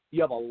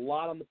 You have a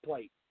lot on the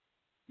plate.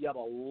 You have a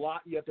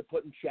lot you have to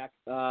put in check.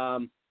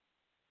 And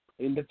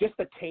just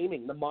the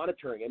taming, the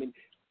monitoring. I mean,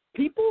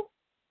 people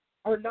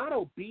are not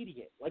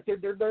obedient. Like they're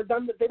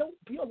done. They don't.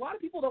 A lot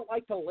of people don't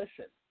like to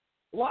listen.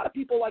 A lot of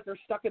people are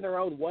stuck in their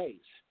own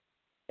ways,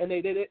 and they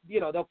did it.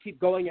 They'll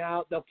keep going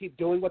out. They'll keep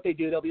doing what they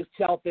do. They'll be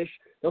selfish.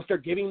 They'll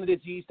start giving the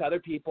disease to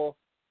other people.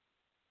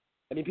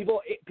 I mean,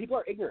 people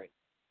are ignorant.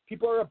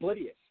 People are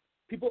oblivious.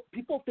 A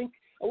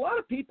lot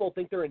of people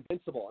think they're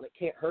invincible and it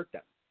can't hurt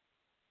them.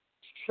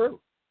 It's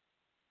true.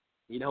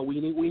 We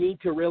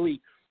need to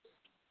really,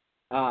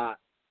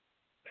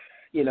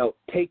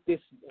 take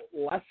this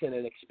lesson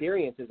and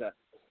experience as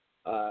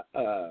a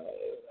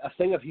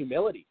thing of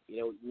humility.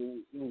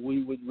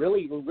 We would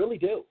really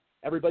do.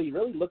 Everybody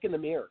really look in the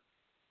mirror.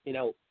 And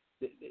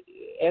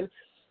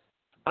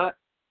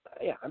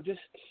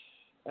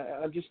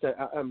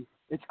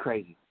it's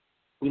crazy.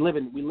 We live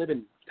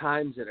in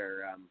times that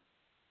are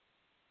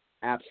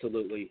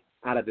absolutely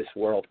out of this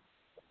world.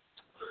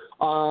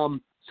 So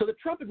the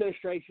Trump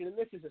administration, and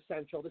this is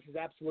essential, this is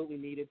absolutely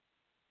needed,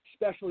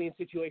 especially in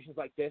situations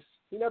like this.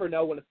 You never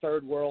know when a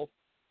third world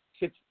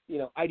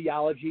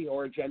ideology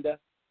or agenda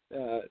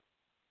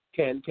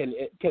can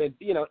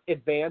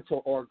advance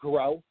or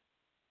grow.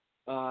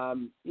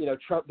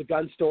 Trump, the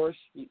gun stores,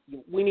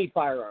 we need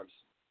firearms.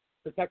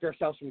 Protect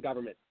ourselves from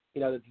government.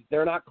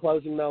 They're not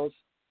closing those.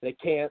 They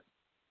can't.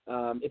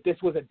 If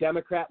this was a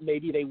Democrat,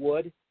 maybe they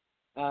would.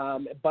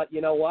 But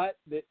you know what?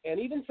 And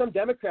even some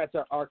Democrats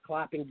are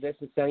clapping this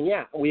and saying,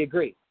 yeah, we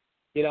agree.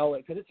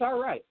 Because it's our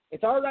right.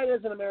 It's our right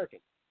as an American.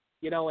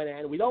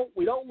 And we don't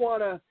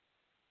want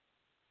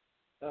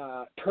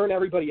to turn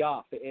everybody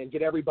off and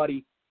get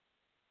everybody,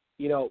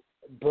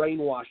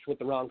 brainwashed with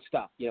the wrong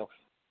stuff.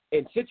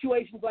 In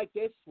situations like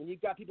this, when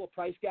you've got people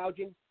price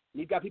gouging, and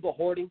you've got people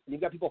hoarding, and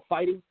you've got people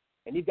fighting,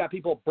 and you've got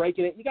people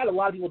breaking it, you got a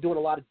lot of people doing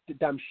a lot of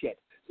dumb shit.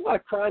 There's a lot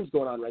of crimes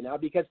going on right now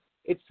because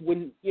it's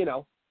when,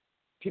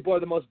 people are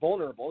the most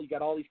vulnerable. You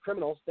got all these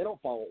criminals. They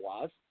don't follow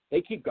laws.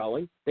 They keep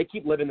going. They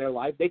keep living their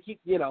life. They keep,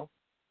 and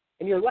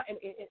you're and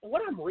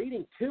what I'm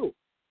reading too,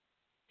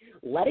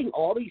 letting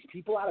all these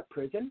people out of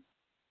prison.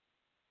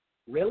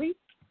 Really?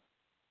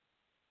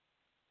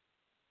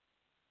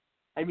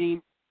 I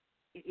mean,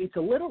 it's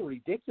a little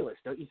ridiculous,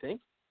 don't you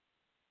think?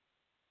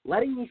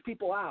 Letting these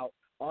people out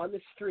on the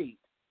street,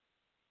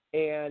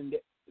 and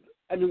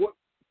I mean,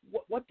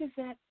 what does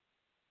that?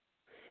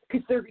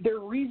 Because their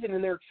reason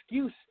and their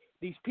excuse,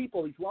 these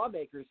people, these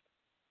lawmakers,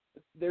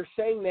 they're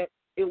saying that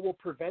it will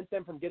prevent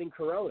them from getting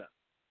corona.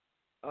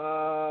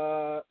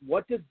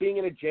 What does being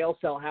in a jail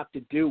cell have to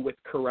do with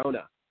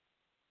corona?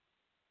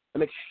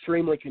 I'm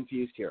extremely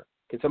confused here.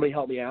 Can somebody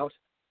help me out?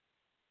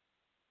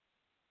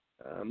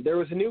 There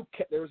was a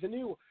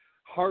new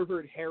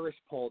Harvard Harris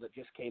poll that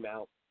just came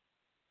out.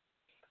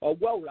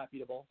 Well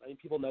reputable. I mean,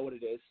 people know what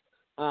it is.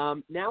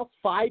 Now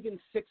 5 in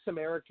 6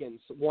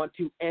 Americans want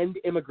to end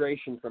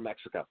immigration from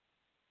Mexico.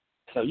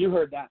 So you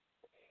heard that.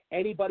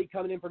 Anybody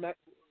coming in from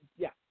Mexico,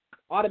 yeah,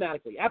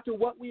 automatically. After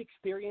what we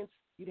experienced,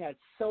 you'd had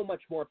so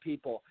much more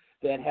people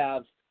that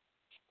have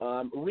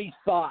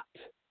rethought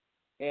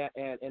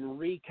and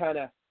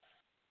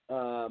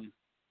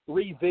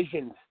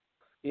revisioned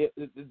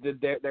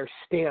their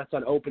stance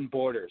on open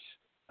borders.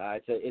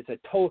 It's a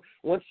total.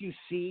 Once you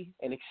see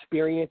and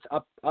experience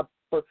up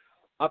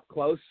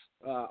close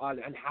on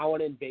how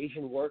an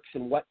invasion works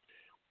and what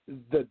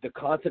the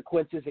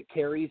consequences it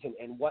carries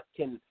and what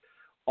can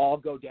all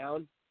go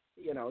down,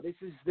 this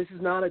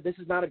is not a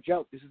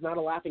joke. This is not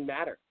a laughing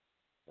matter.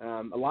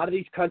 A lot of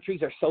these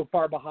countries are so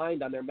far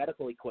behind on their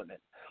medical equipment,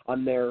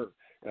 on their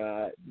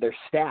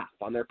staff,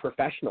 on their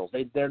professionals.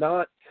 They're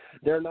not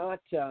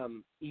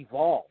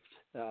evolved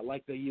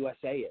like the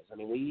USA is. I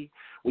mean,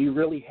 we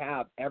really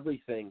have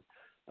everything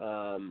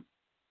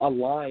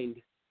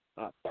aligned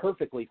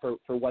perfectly for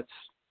what's,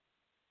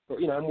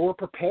 and we're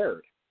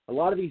prepared. A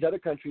lot of these other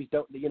countries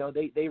don't.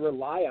 They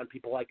rely on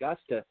people like us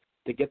to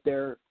get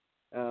their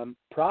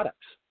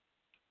products.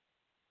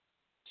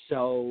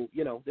 So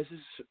this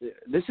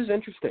is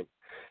interesting.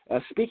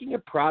 Speaking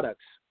of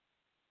products,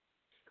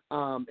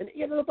 and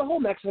the whole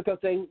Mexico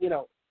thing.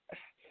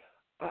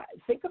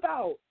 Think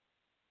about.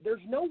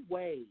 There's no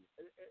way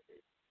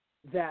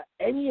that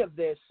any of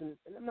this, and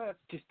I'm not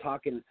just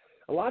talking.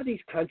 A lot of these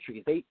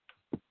countries,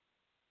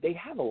 they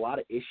have a lot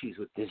of issues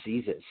with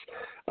diseases.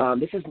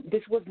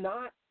 This was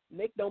not,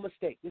 make no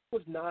mistake, this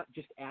was not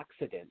just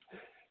accident.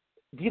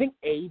 Do you think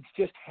AIDS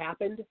just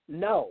happened?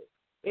 No.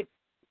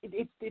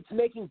 It's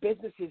making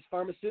businesses,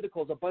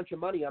 pharmaceuticals, a bunch of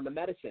money on the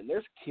medicine.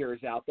 There's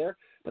cures out there,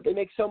 but they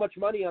make so much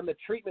money on the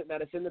treatment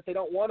medicine that they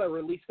don't want to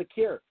release the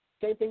cure.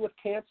 Same thing with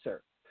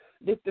cancer.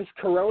 This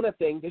corona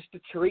thing, just to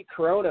treat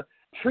corona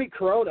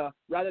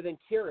rather than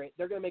cure it,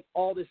 they're going to make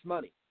all this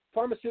money.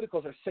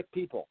 Pharmaceuticals are sick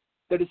people.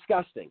 They're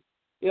disgusting.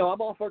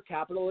 I'm all for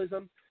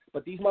capitalism,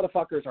 but these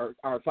motherfuckers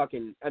are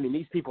fucking,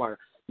 these people are,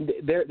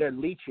 they're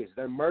leeches.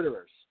 They're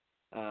murderers.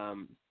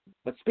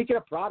 But speaking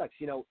of products,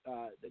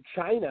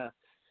 China,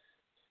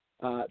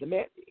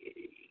 the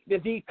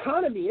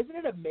economy, isn't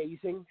it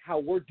amazing how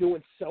we're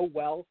doing so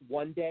well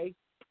one day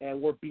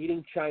and we're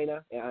beating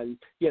China, and,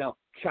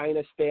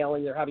 China's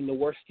failing. They're having the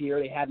worst year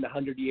they had in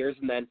 100 years.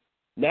 And then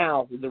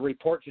now the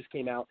report just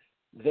came out.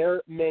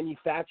 Their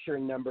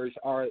manufacturing numbers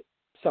are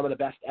some of the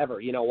best ever.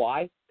 You know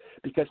why?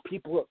 Because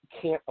people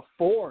can't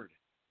afford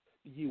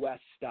U.S.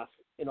 stuff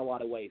in a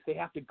lot of ways. They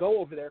have to go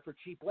over there for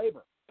cheap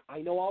labor.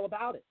 I know all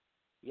about it.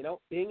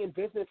 Being in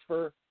business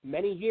for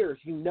many years,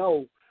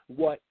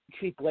 what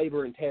cheap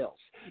labor entails.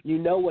 You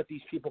know what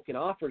these people can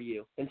offer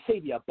you and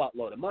save you a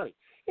buttload of money.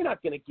 You're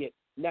not going to get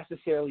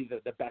necessarily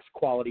the best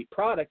quality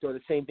product or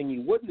the same thing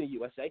you would in the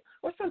USA,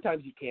 or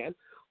sometimes you can.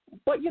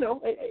 But,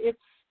 it's,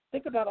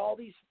 think about all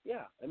these,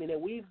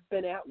 we've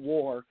been at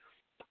war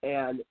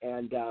and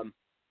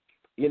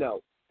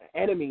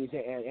enemies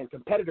and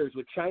competitors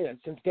with China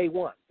since day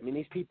one.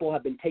 These people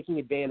have been taking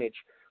advantage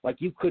like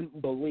you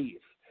couldn't believe.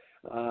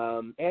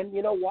 And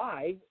you know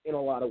why, in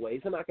a lot of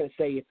ways. I'm not going to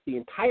say it's the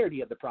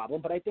entirety of the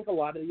problem, but I think a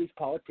lot of these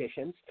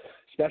politicians,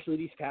 especially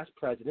these past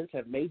presidents,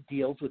 have made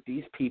deals with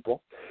these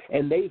people,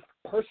 and they've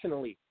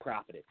personally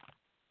profited.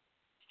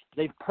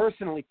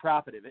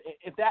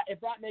 If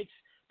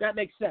that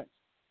makes sense.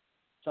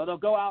 So they'll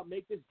go out and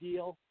make this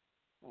deal,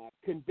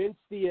 convince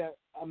the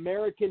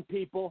American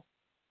people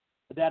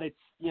that it's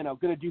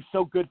going to do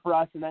so good for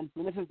us, and then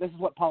this is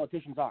what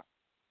politicians are.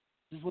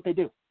 This is what they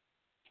do.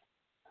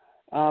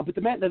 But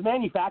the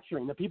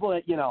manufacturing, the people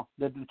that,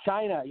 the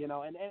China,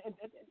 and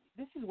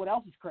this is what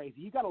else is crazy.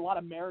 You got a lot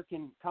of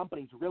American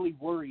companies really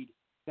worried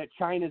that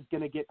China's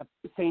going to get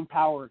the same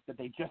power that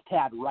they just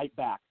had right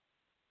back.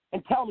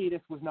 And tell me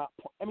this was not,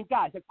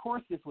 guys, of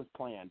course this was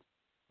planned.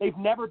 They've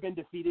never been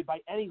defeated by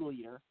any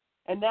leader.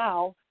 And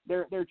now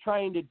they're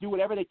trying to do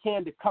whatever they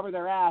can to cover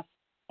their ass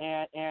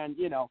and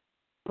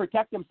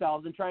protect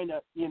themselves and trying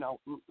to,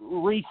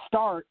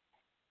 restart,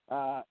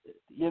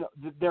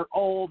 their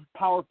old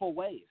powerful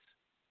ways.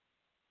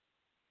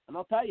 And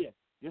I'll tell you,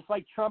 just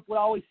like Trump would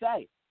always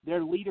say,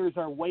 their leaders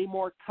are way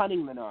more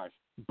cunning than ours.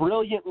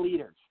 Brilliant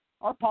leaders.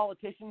 Our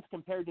politicians,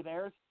 compared to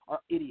theirs, are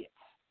idiots.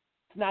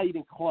 It's not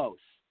even close.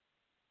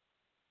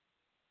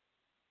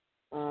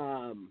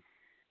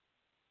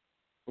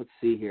 Let's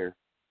see here.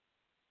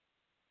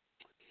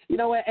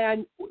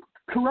 And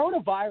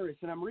coronavirus,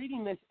 and I'm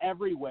reading this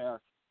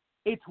everywhere,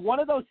 it's one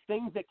of those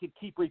things that could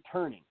keep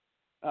returning.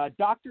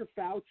 Dr.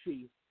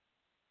 Fauci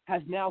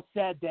has now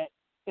said that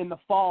in the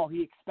fall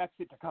he expects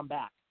it to come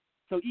back.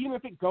 So even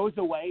if it goes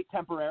away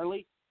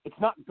temporarily, it's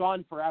not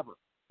gone forever.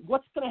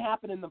 What's going to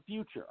happen in the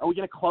future? Are we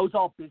going to close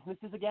all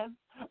businesses again?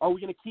 Are we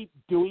going to keep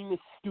doing this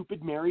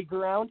stupid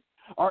merry-go-round?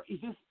 Or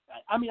is this?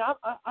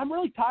 I'm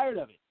really tired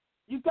of it.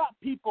 You've got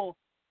people,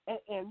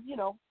 and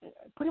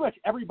pretty much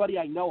everybody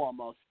I know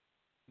almost,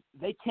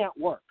 they can't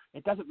work.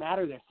 It doesn't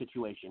matter their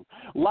situation.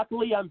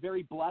 Luckily, I'm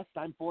very blessed.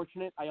 I'm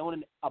fortunate. I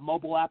own a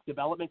mobile app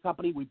development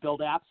company. We build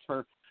apps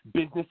for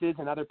businesses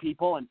and other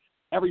people, and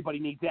everybody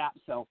needs apps.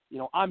 So,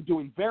 I'm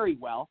doing very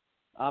well.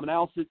 And I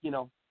also,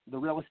 the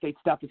real estate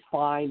stuff is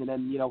fine. And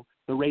then,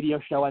 the radio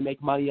show I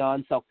make money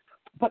on. So,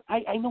 but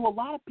I know a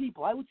lot of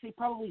people, I would say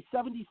probably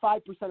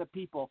 75% of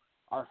people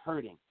are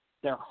hurting.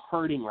 They're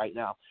hurting right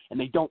now, and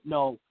they don't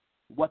know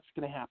what's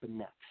going to happen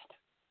next.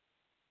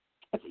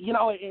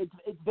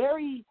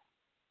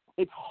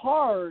 It's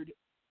hard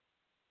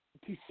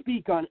to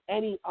speak on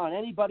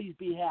anybody's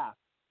behalf.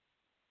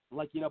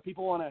 Like,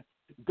 people want to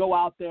go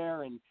out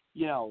there and,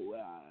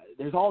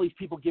 there's all these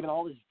people giving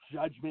all this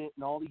judgment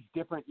and all these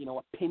different,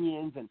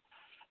 opinions, and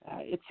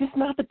it's just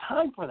not the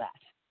time for that.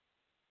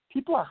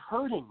 People are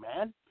hurting,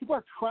 man. People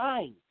are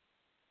crying.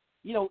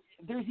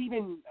 There's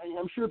even,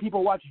 I'm sure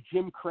people watch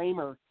Jim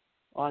Cramer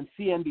on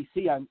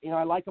CNBC.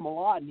 I like him a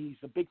lot, and he's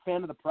a big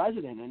fan of the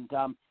president. And,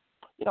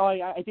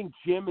 I think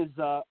Jim is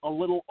a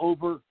little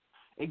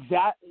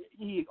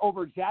he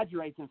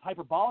over-exaggerates and is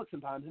hyperbolic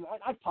sometimes. And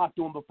I've talked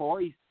to him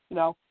before. He's been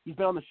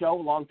on the show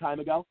a long time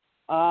ago.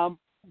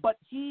 But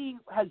he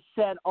has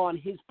said on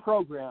his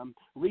program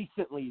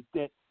recently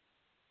that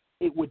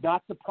it would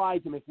not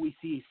surprise him if we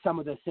see some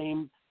of the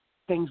same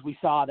things we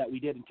saw that we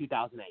did in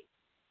 2008.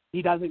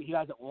 He doesn't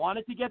want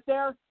it to get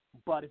there,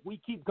 but if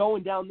we keep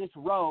going down this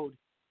road,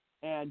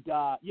 and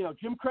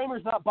Jim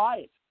Cramer's not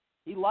biased.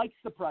 He likes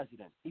the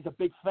president. He's a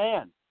big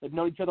fan. They've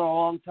known each other a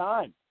long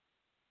time.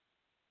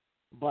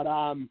 But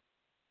I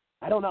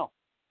don't know,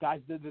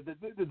 guys.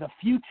 The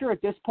future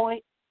at this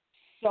point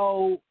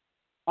so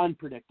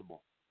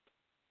unpredictable.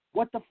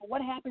 What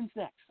happens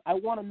next? I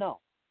want to know.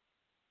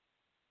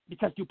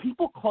 Because do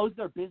people close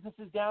their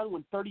businesses down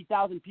when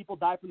 30,000 people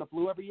die from the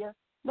flu every year?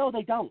 No,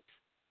 they don't.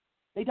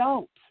 They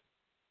don't.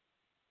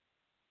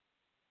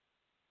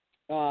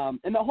 And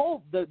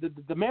the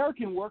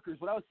American workers,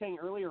 what I was saying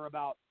earlier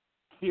about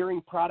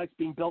fearing products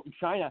being built in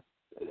China,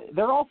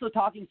 they're also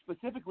talking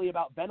specifically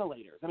about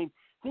ventilators. I mean,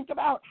 think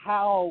about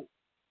how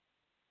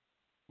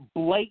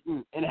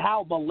blatant and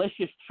how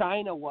malicious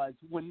China was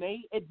when they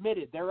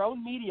admitted, their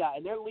own media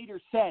and their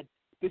leaders said,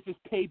 this is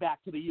payback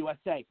to the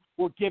USA.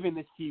 We're giving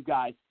this to you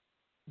guys.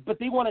 But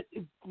they want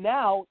to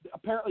now,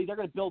 apparently they're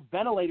going to build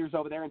ventilators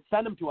over there and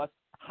send them to us.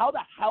 How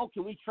the hell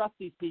can we trust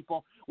these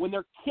people when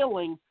they're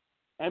killing?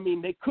 I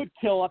mean, they could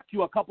kill up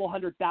to a couple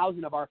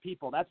 100,000 of our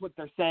people. That's what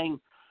they're saying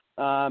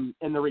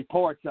in the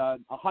reports,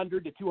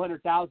 100 to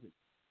 200,000.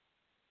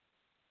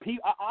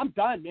 I'm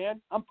done,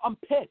 man. I'm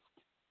pissed.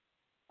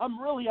 I'm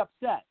really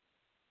upset.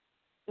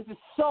 This is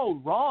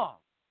so wrong.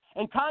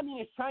 And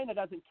communist China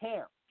doesn't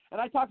care. And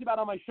I talked about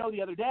on my show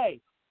the other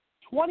day,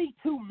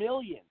 22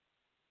 million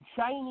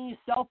Chinese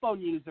cell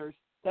phone users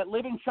that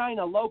live in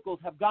China, locals,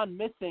 have gone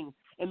missing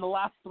in the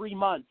last 3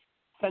 months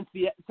since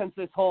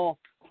this whole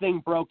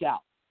thing broke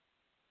out.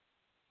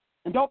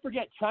 And don't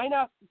forget,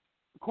 China,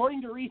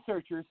 according to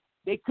researchers,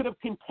 they could have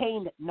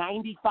contained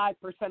 95%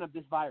 of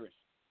this virus.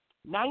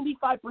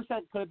 95%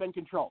 could have been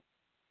controlled.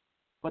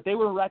 But they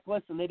were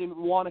reckless and they didn't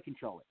want to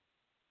control it.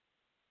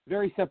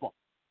 Very simple.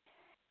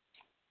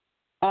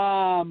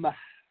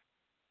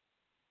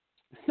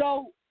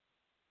 So,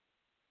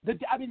 the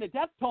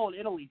death toll in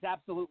Italy is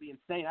absolutely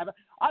insane.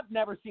 I've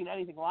never seen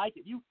anything like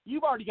it.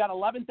 You've already got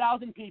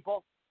 11,000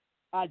 people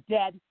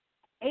dead.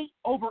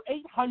 Over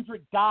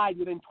 800 died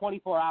within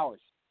 24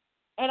 hours.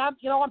 And I'm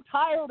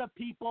tired of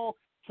people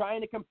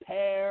trying to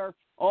compare.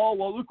 Oh,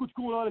 well, look what's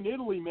going on in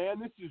Italy, man.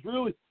 This is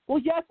really well.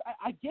 Yes,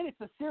 I get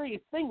it's a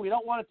serious thing. We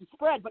don't want it to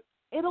spread, but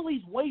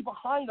Italy's way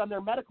behind on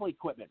their medical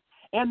equipment,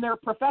 and their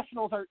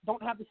professionals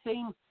don't have the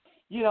same,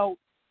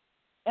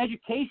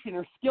 education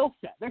or skill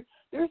set.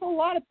 There's a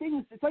lot of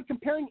things. It's like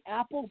comparing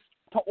apples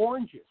to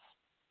oranges.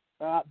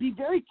 Be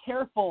very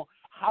careful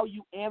how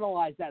you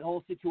analyze that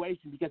whole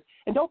situation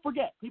and don't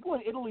forget, people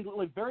in Italy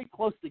live very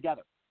close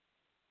together.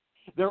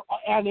 There's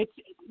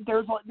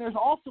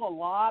also a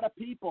lot of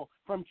people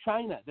from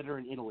China that are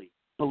in Italy,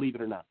 believe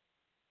it or not.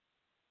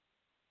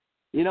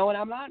 And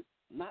I'm not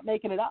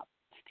making it up.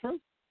 It's true.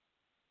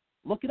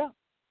 Look it up.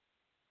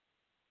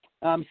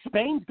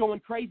 Spain's going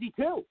crazy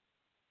too.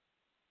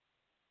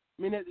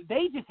 I mean,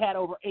 they just had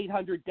over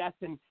 800 deaths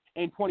in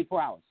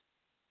 24 hours.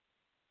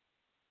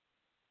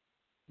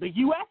 The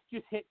U.S.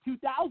 just hit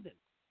 2,000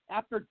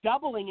 after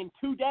doubling in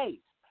 2 days.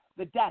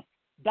 The deaths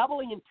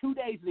doubling in 2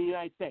 days in the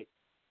United States.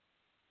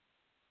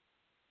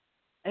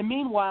 And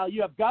meanwhile,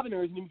 you have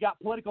governors and you've got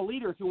political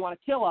leaders who want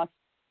to kill us,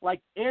 like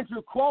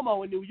Andrew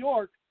Cuomo in New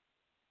York,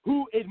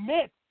 who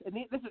admits, and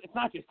it's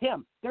not just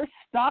him, there's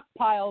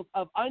stockpiles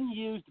of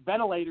unused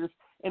ventilators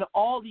in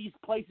all these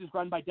places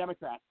run by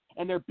Democrats,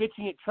 and they're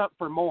bitching at Trump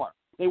for more.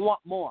 They want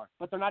more,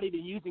 but they're not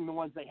even using the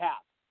ones they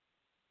have.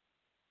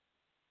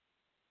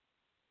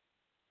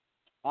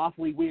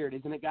 Awfully weird,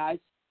 isn't it, guys?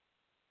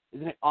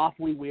 Isn't it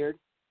awfully weird?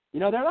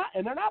 They're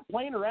not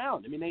playing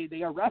around. I mean,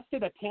 they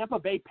arrested a Tampa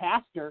Bay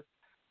pastor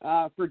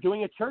for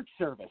doing a church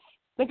service.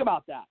 Think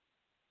about that.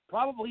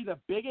 Probably the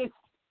biggest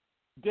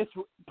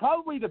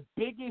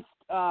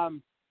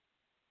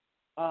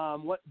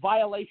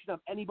violation of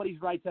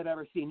anybody's rights I've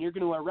ever seen. You're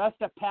going to arrest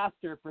a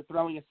pastor for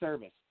throwing a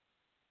service.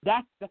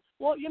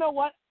 Well, you know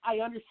what? I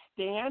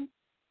understand.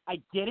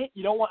 I get it.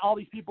 You don't want all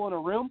these people in a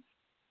room,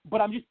 but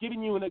I'm just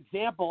giving you an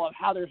example of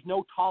how there's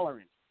no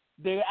tolerance.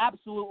 They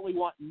absolutely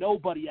want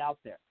nobody out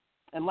there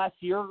unless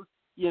you're,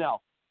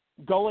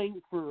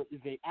 going for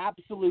the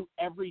absolute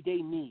everyday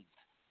needs.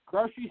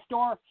 Grocery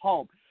store,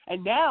 home.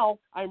 And now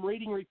I'm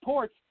reading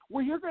reports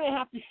where you're going to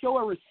have to show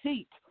a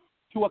receipt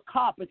to a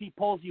cop if he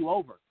pulls you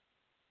over,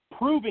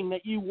 proving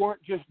that you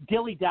weren't just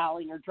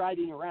dilly-dallying or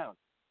driving around.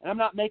 And I'm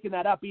not making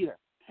that up either.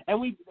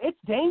 And it's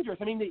dangerous.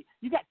 I mean,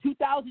 you got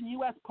 2,000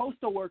 U.S.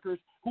 postal workers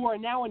who are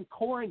now in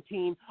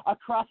quarantine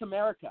across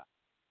America.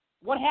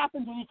 What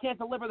happens when you can't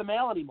deliver the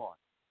mail anymore?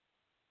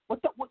 What,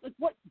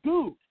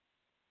 dude?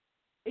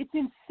 It's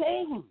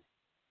insane.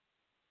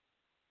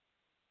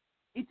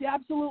 It's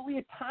absolutely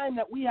a time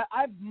that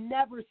I've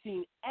never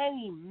seen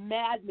any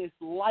madness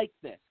like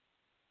this.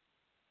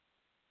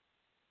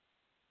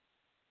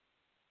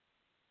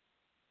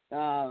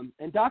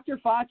 And Dr.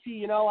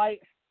 Fauci,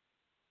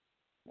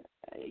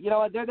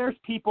 there's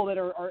people that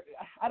are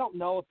I don't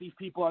know if these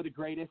people are the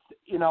greatest,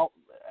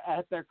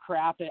 at their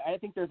craft. I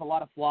think there's a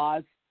lot of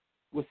flaws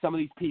with some of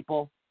these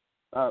people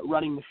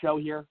running the show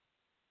here.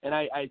 And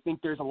I think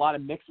there's a lot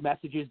of mixed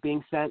messages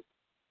being sent.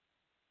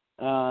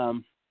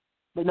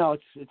 But no,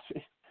 it's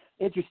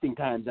interesting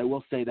times. I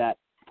will say that.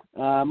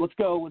 Let's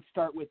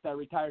start with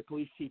retired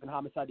police chief and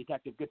homicide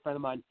detective, good friend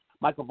of mine,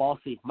 Michael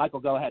Valsi. Michael,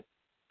 go ahead.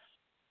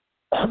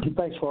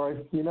 Thanks, Rory.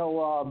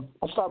 I'll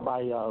start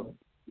by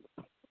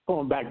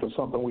going back to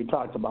something we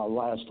talked about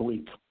last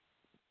week.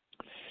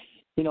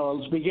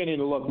 It's beginning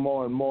to look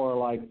more and more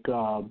like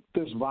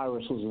this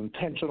virus was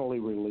intentionally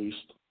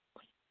released,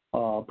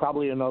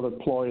 probably another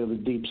ploy of the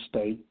deep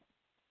state.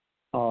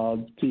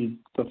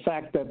 The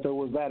fact that there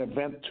was that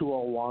event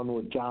 201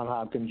 with Johns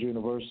Hopkins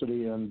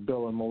University and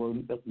Bill and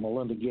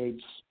Melinda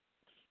Gates,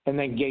 and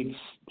then Gates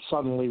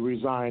suddenly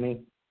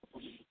resigning.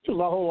 There's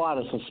a whole lot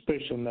of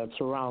suspicion that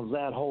surrounds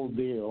that whole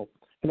deal.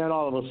 And then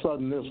all of a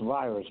sudden this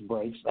virus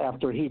breaks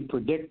after he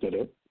predicted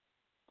it.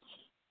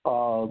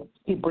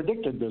 He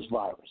predicted this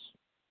virus.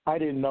 I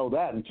didn't know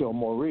that until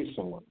more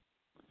recently.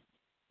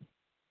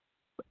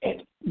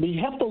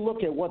 You have to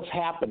look at what's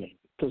happening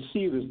to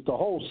see this, the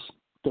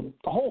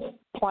whole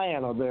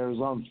plan of theirs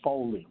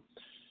unfolding.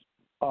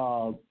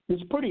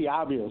 It's pretty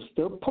obvious.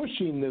 They're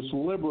pushing this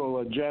liberal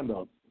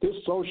agenda, this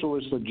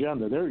socialist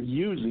agenda. They're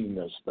using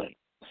this thing.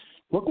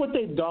 Look what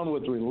they've done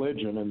with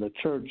religion and the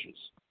churches.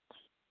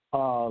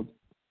 And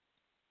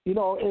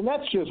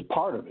that's just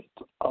part of it.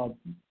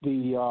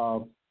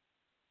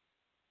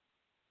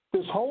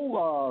 This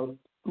whole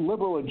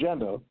liberal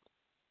agenda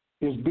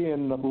is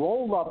being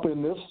rolled up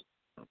in this.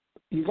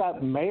 You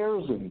got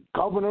mayors and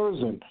governors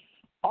and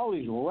all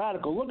these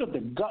radical. Look at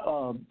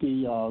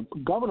the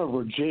governor of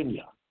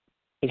Virginia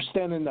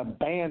extending the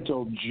ban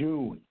till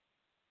June.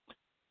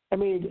 I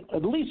mean,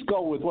 at least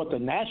go with what the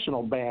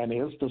national ban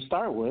is to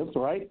start with,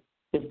 right?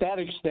 If that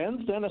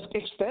extends, then it's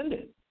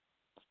extended.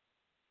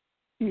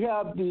 You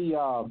have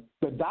the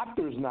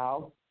doctors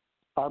now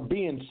are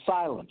being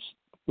silenced,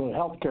 the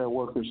healthcare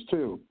workers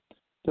too.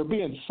 They're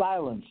being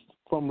silenced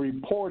from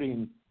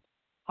reporting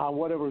on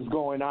whatever's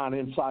going on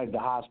inside the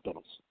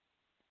hospitals.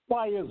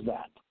 Why is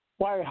that?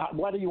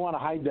 Why do you want to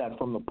hide that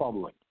from the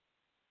public?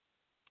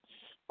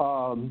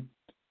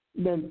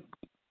 Then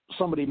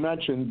somebody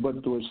mentioned,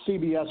 but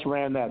CBS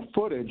ran that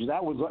footage.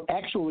 That was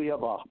actually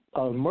of an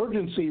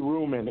emergency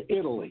room in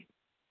Italy.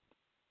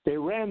 They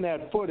ran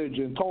that footage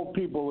and told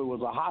people it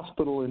was a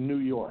hospital in New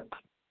York.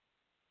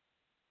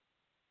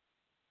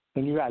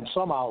 And you had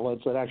some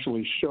outlets that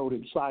actually showed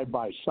it side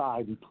by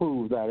side and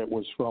proved that it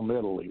was from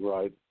Italy,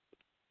 right?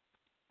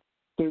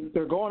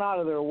 They're going out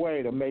of their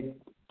way to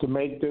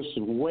make this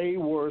way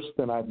worse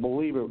than I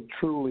believe it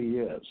truly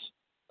is.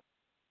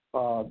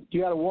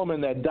 You had a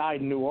woman that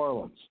died in New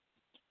Orleans,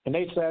 and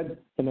they said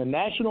in the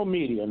national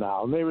media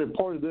now, and they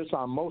reported this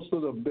on most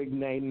of the big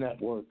name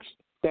networks,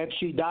 that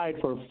she died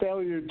for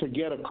failure to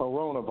get a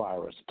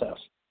coronavirus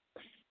test.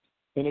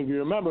 And if you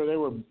remember,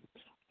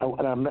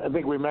 I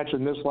think we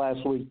mentioned this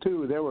last week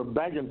too, they were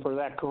begging for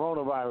that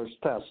coronavirus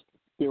test,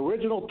 the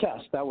original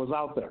test that was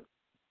out there.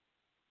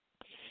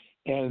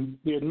 And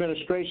the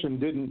administration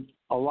didn't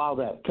allow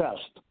that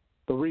test.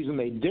 The reason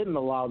they didn't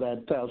allow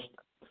that test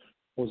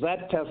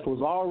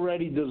was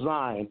already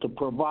designed to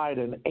provide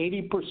an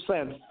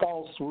 80%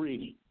 false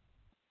reading.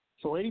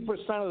 So 80%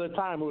 of the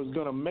time it was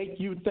going to make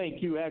you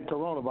think you had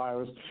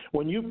coronavirus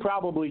when you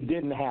probably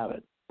didn't have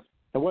it.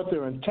 And what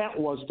their intent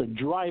was to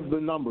drive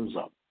the numbers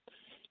up.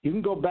 You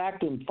can go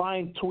back and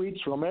find tweets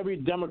from every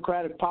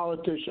Democratic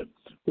politician.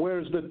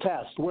 Where's the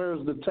test?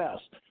 Where's the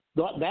test?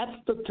 That's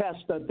the test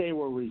that they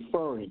were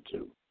referring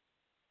to.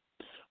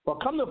 Well,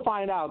 come to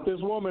find out, this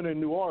woman in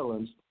New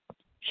Orleans,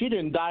 she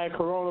didn't die of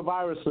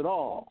coronavirus at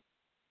all.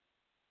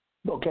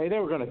 Okay, they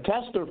were going to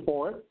test her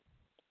for it,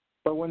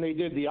 but when they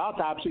did the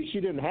autopsy, she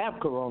didn't have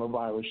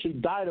coronavirus. She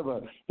died of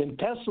an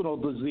intestinal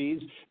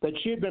disease that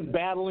she had been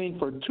battling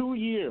for 2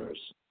 years.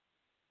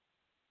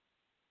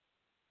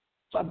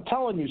 So I'm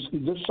telling you,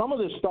 some of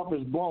this stuff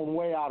is blown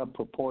way out of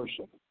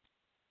proportion.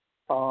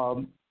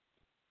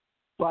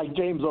 Like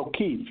James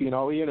O'Keefe, he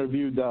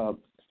interviewed the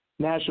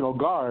National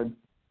Guard,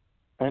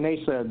 and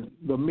they said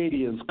the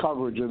media's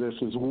coverage of this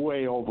is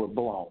way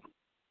overblown.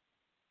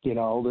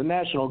 The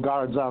National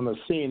Guard's on the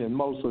scene in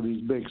most of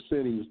these big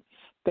cities.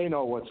 They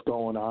know what's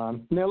going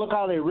on. And then look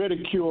how they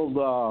ridiculed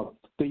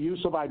the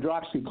use of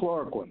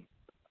hydroxychloroquine,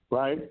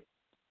 right?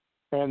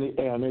 And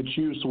its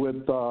use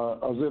with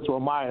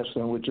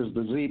azithromycin, which is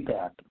the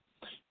Z-Pack.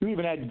 You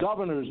even had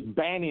governors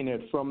banning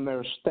it from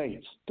their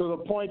states to the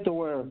point to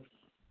where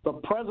the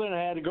president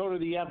had to go to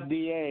the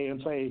FDA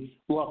and say,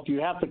 look, you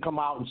have to come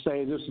out and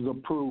say this is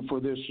approved for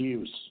this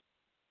use.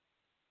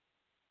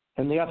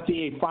 And the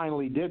FDA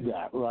finally did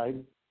that, right?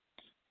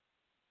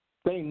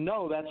 They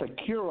know that's a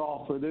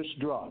cure-all for this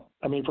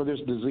for this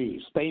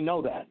disease. They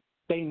know that.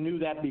 They knew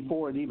that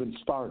before it even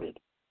started.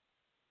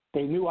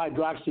 They knew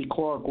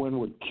hydroxychloroquine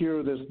would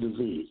cure this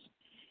disease.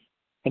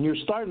 And you're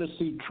starting to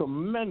see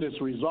tremendous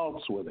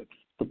results with it.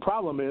 The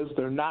problem is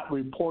they're not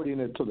reporting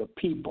it to the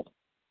people.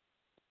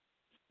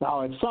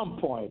 Now, at some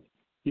point,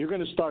 you're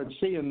going to start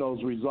seeing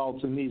those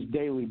results in these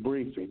daily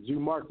briefings. You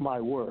mark my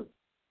word.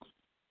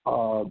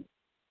 That's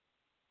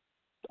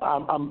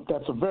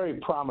a very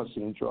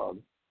promising drug.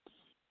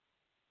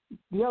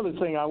 The other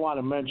thing I want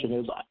to mention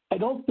is I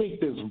don't think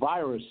this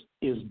virus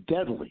is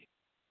deadly.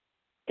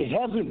 It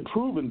hasn't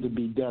proven to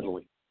be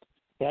deadly.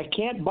 I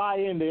can't buy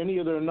into any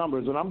of their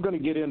numbers, and I'm going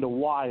to get into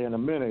why in a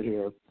minute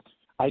here.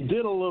 I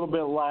did a little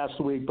bit last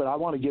week, but I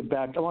want to get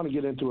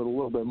into it a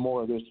little bit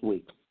more this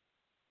week.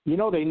 You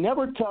know, they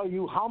never tell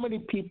you how many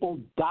people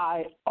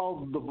die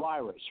of the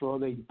virus, or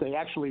they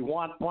actually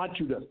want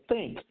you to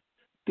think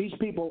these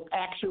people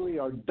actually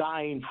are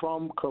dying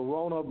from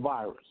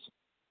coronavirus.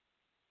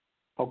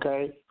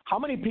 Okay? How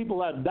many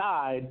people have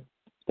died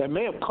that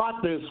may have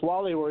caught this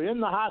while they were in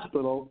the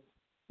hospital,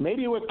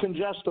 maybe with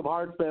congestive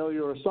heart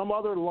failure or some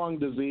other lung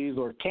disease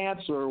or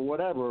cancer or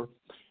whatever,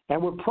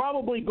 and were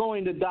probably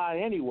going to die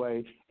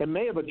anyway, and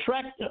may have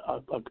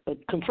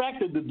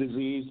contracted the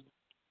disease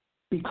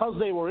because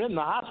they were in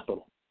the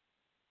hospital.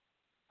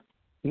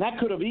 And that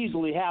could have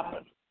easily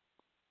happened.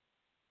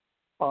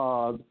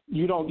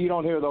 You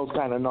don't hear those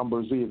kind of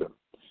numbers either.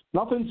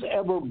 Nothing's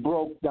ever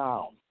broke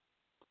down.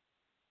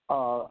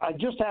 I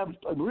just have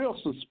a real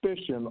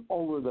suspicion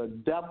over the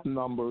death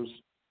numbers,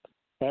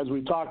 as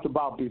we talked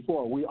about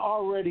before. We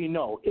already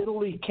know.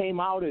 Italy came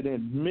out and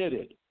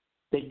admitted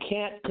they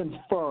can't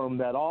confirm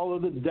that all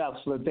of the deaths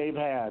that they've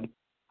had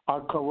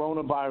are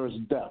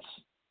coronavirus deaths.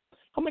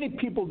 How many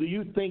people do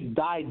you think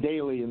die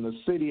daily in the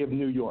city of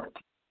New York?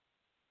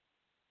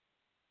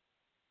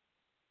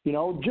 You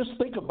know, just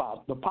think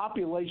about the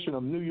population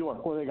of New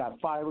York, where they got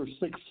 5 or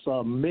 6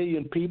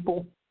 million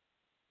people.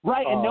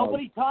 Right, and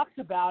nobody talks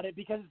about it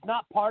because it's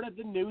not part of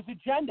the news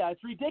agenda.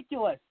 It's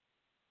ridiculous.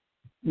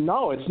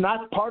 No, it's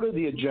not part of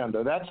the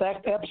agenda. That's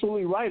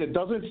absolutely right. It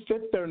doesn't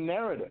fit their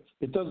narrative.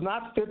 It does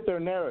not fit their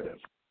narrative.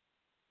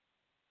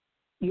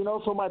 You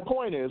know, so my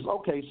point is,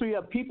 okay, so you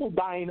have people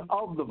dying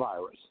of the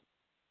virus.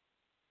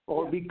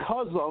 Or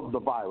because of the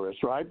virus,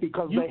 right?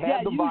 Because they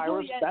had the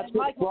virus. That's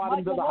what brought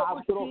them to the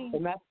hospital.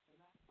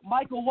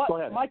 Michael,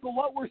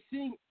 what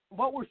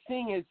we're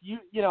seeing is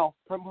you know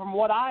from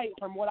what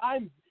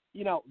I'm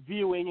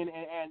viewing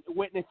and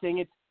witnessing,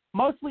 it's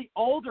mostly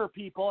older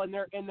people in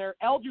their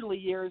elderly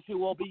years who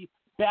will be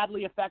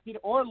badly affected,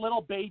 or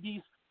little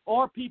babies,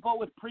 or people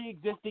with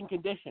pre-existing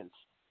conditions.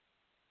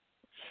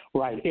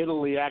 Right.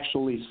 Italy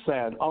actually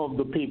said of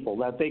the people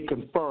that they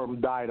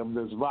confirmed died of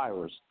this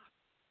virus,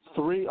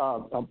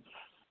 the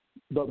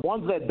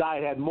ones that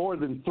died had more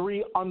than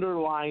 3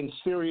 underlying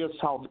serious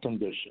health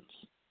conditions.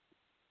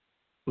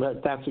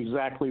 That's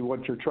exactly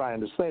what you're trying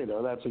to say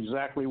there. That's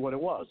exactly what it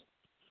was.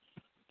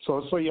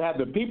 So you have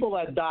the people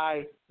that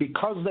die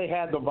because they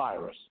had the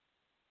virus.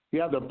 You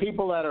have the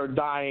people that are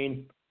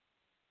dying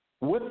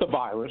with the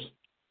virus.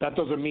 That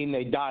doesn't mean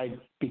they died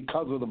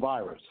because of the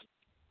virus.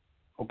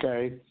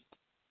 Okay?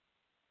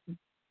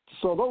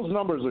 So those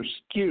numbers are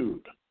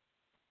skewed.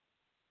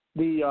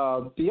 The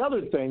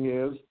other thing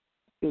is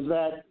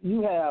that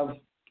you have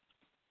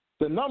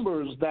the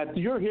numbers that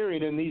you're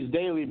hearing in these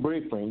daily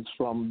briefings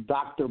from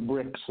Dr.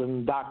 Bricks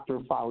and Dr.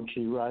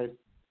 Fauci, right,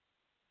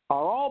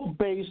 are all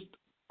based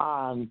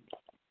on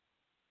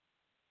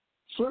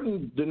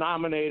certain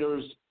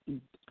denominators,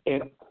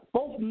 and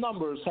both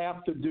numbers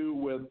have to do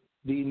with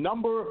the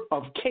number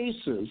of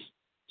cases,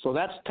 so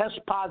that's test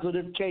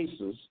positive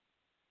cases,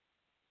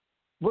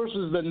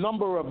 versus the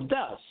number of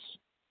deaths.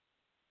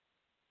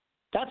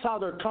 That's how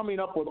they're coming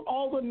up with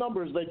all the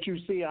numbers that you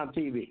see on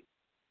TV.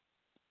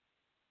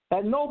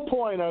 At no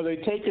point are they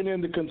taking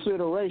into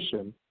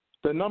consideration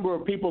the number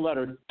of people that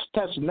are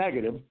test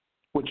negative,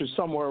 which is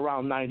somewhere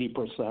around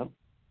 90%.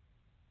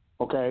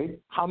 Okay?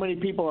 How many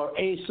people are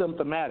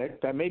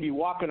asymptomatic, that may be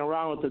walking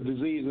around with the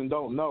disease and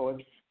don't know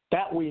it?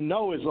 That we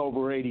know is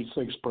over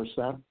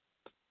 86%.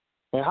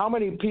 And how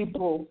many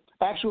people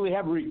actually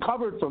have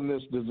recovered from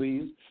this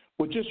disease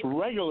with just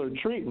regular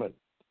treatment?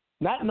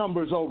 That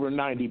number is over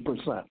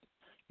 90%.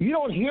 You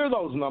don't hear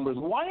those numbers.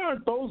 Why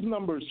aren't those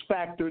numbers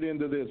factored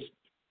into this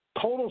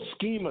total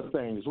scheme of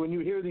things when you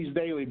hear these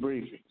daily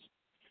briefings?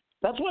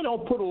 That's why I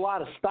don't put a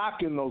lot of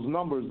stock in those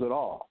numbers at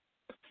all.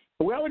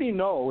 We already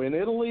know in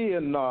Italy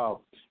and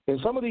in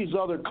some of these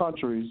other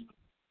countries,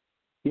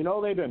 you know,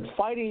 they've been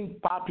fighting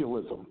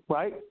populism,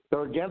 right?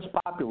 They're against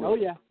populism. Oh,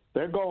 yeah.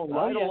 They're going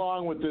right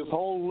along with this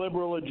whole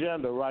liberal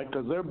agenda, right,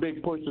 because their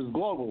big push is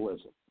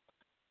globalism,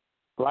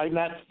 right?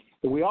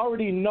 And we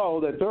already know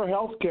that their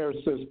healthcare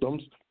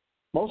systems,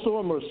 most of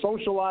them are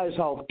socialized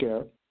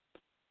healthcare.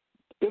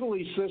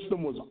 Italy's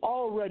system was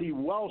already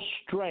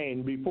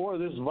well-strained before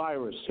this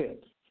virus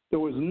hit. There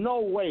was no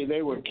way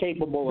they were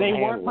capable of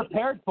handling it. They weren't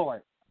prepared for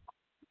it.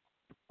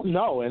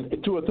 No, and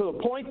to the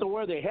point to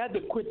where they had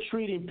to quit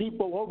treating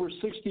people over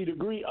 60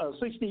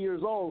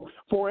 years old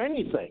for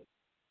anything.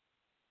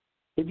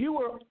 If you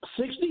were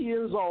 60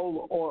 years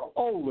old or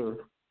older,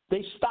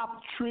 they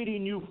stopped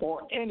treating you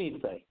for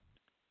anything.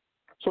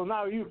 So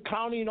now are you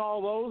counting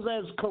all those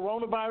as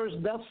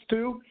coronavirus deaths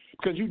too?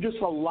 Because you just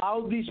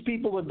allowed these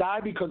people to die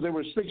because they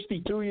were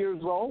 62 years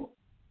old?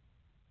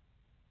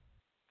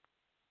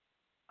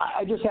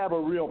 I just have a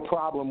real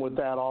problem with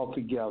that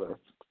altogether.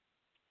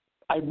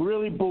 I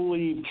really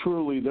believe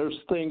truly there's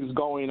things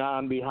going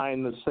on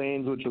behind the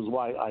scenes, which is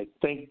why I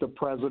think the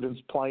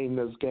president's playing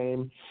this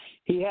game.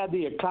 He had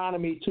the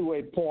economy to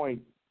a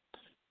point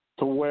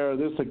to where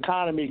this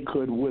economy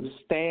could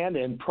withstand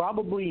and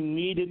probably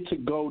needed to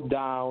go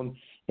down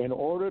in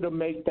order to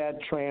make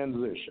that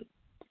transition.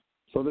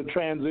 So the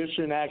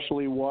transition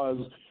actually was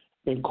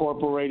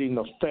incorporating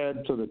the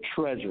Fed to the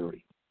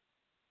Treasury,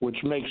 which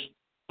makes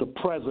the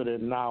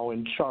president now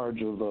in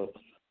charge of the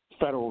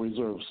Federal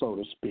Reserve, so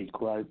to speak,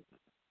 right?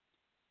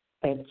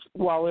 And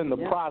while in the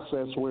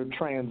process, we're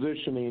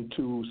transitioning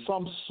to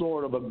some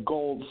sort of a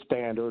gold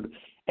standard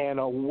and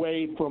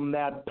away from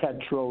that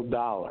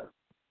petrodollar,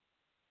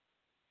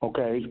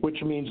 okay,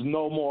 which means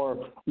no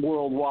more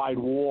worldwide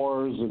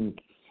wars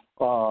and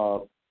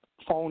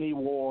phony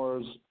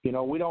wars. You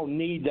know, we don't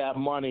need that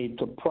money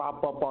to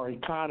prop up our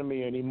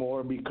economy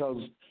anymore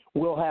because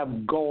we'll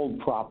have gold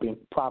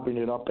propping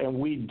it up, and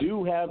we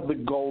do have the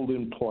gold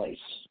in place.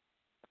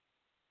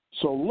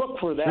 So look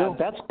for that. Sure.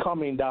 That's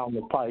coming down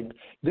the pike.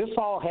 This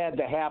all had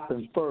to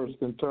happen first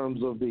in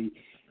terms of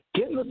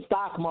getting the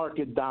stock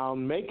market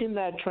down, making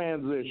that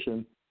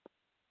transition,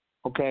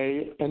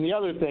 okay? And the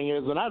other thing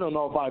is, and I don't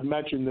know if I've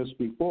mentioned this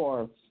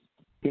before,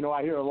 you know,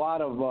 I hear a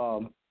lot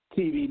of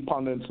TV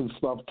pundits and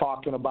stuff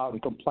talking about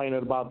and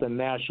complaining about the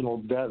national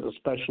debt,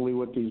 especially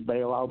with these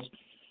bailouts.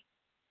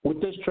 With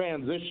this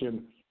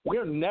transition,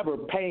 we're never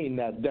paying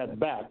that debt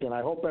back, and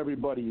I hope I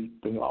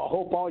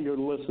hope all your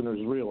listeners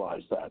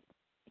realize that.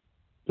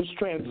 This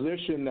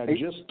transition that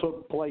just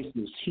took place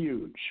is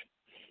huge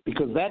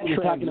because that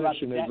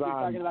transition is on. You're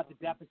talking about the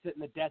deficit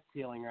and the debt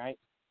ceiling, right?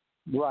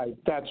 Right,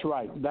 that's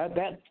right.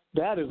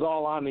 That is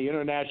all on the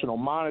International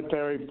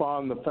Monetary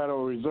Fund, the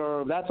Federal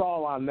Reserve. That's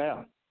all on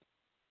them.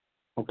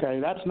 Okay,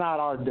 that's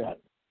not our debt.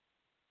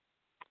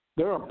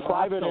 They're a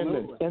private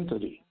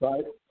entity,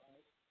 right?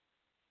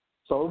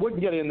 So we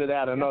wouldn't get into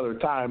that another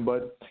time,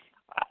 but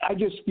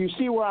you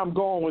see where I'm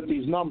going with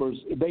these numbers.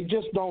 They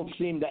just don't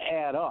seem to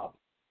add up.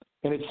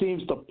 And it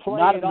seems to play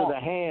into the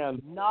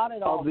hand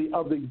of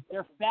the.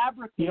 They're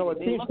fabricated. You know,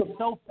 they look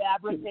so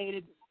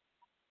fabricated.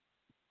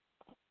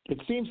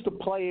 It seems to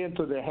play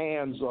into the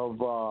hands of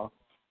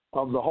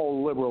the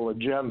whole liberal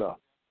agenda,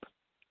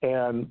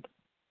 and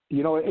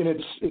you know, and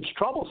it's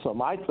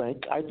troublesome. I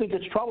think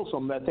it's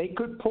troublesome that they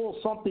could pull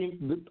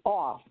something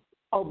off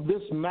of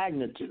this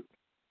magnitude.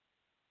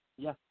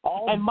 Yeah,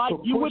 and Mike,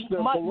 you wouldn't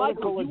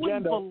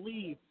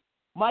believe.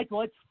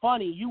 Michael, it's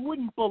funny. You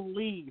wouldn't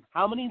believe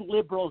how many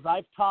liberals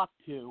I've talked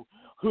to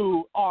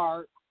who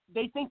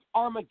they think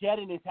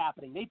Armageddon is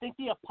happening. They think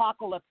the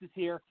apocalypse is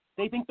here.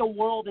 They think the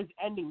world is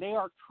ending. They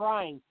are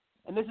trying.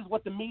 And this is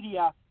what the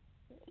media,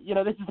 you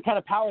know, this is the kind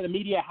of power the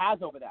media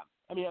has over them.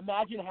 I mean,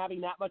 imagine having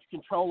that much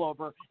control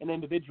over an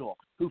individual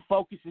who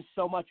focuses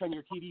so much on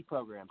your TV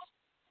programs.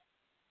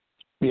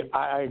 Yeah,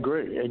 I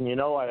agree. And, you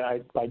know,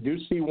 I do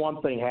see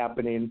one thing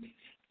happening.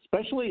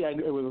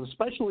 It was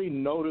especially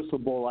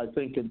noticeable, I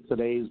think, in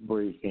today's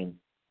briefing.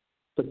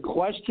 The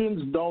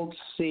questions don't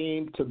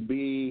seem to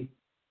be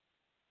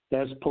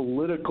as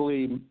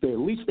politically, at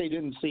least they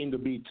didn't seem to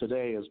be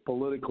today, as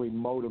politically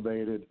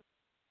motivated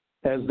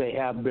as they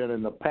have been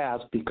in the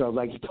past, because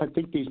I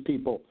think these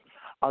people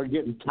are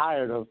getting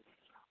tired of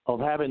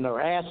having their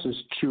asses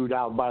chewed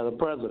out by the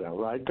president,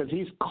 right? Because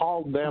he's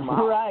called them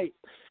out. Right.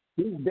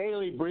 These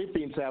daily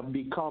briefings have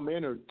become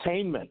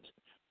entertainment.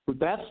 But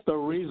that's the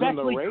reason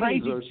the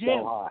ratings are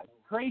so high.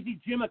 Crazy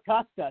Jim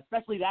Acosta,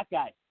 especially that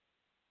guy.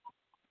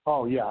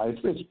 Oh, yeah,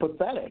 it's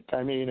pathetic.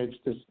 I mean, it's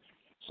just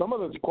some of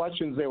those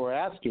questions they were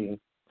asking.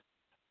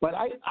 But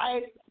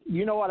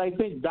you know what, I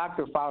think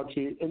Dr.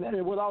 Fauci,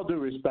 and with all due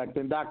respect,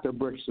 and Dr.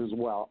 Bricks as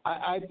well,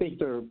 I think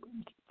they're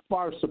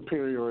far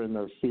superior in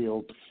their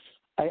field.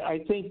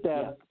 I think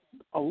that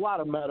a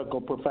lot of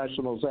medical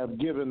professionals have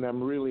given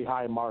them really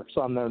high marks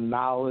on their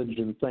knowledge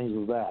and things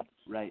of that.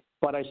 Right.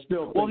 But I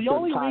still think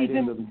they're tied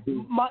into the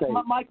deep state.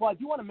 Michael, I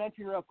do want to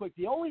mention real quick,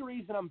 the only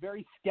reason I'm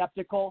very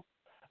skeptical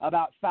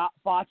about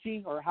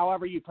Fauci, or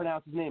however you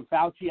pronounce his name,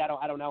 Fauci, I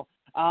don't know.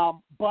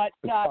 But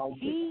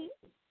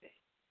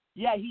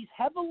he's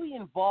heavily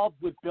involved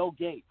with Bill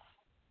Gates.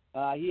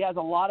 He has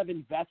a lot of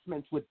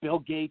investments with Bill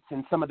Gates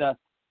and some of the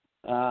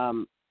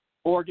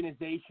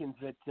organizations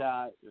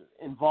that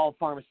involve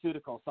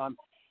pharmaceuticals. So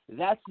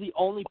that's the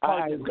only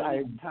part that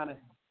really kind of.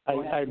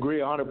 I agree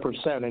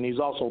 100%, and he's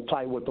also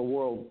tied with the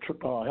World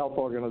Health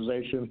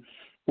Organization,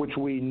 which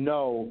we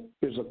know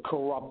is a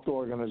corrupt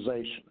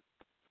organization,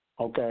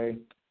 okay?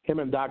 Him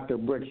and Dr.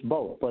 Bricks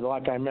both, but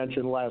like I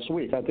mentioned last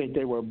week, I think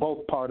they were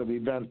both part of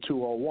Event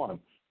 201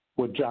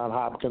 with John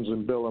Hopkins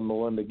and Bill and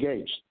Melinda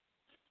Gates.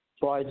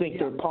 So I think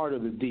they're part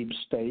of the deep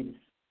state,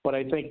 but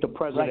I think the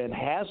president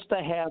has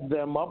to have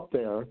them up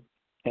there,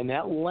 and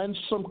that lends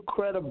some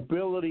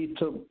credibility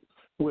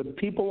with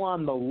people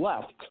on the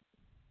left.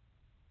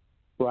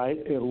 Right?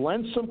 It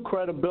lends some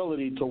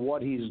credibility to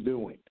what he's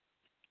doing.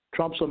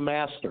 Trump's a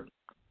master.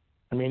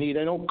 I mean,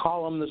 they don't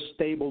call him the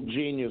stable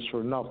genius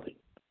for nothing.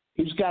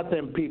 He's got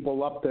them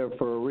people up there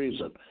for a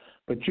reason.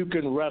 But you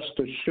can rest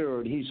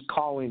assured he's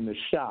calling the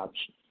shots,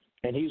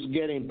 and he's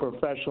getting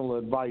professional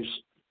advice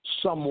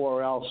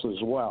somewhere else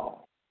as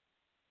well.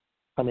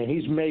 I mean,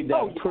 he's made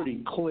that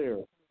pretty clear.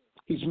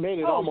 He's made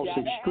it almost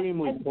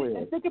extremely clear.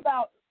 And think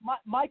about,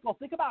 Michael,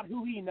 think about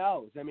who he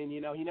knows. I mean, you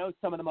know, he knows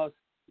some of the most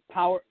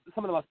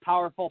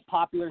powerful,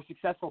 popular,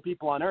 successful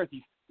people on earth.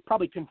 He's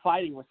probably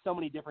confiding with so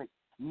many different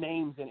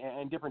names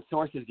and different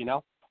sources, you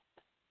know?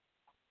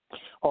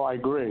 Oh, I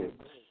agree.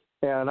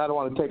 and I don't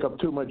want to take up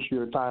too much of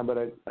your time, but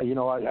I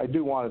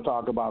do want to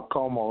talk about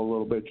Como a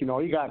little bit. You know,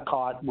 he got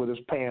caught with his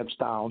pants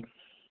down,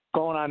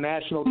 going on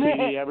national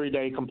TV every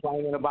day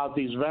complaining about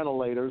these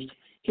ventilators.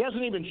 He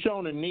hasn't even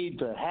shown a need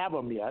to have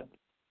them yet,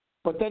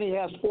 but then he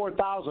has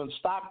 4,000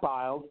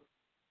 stockpiled,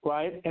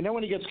 right? And then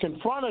when he gets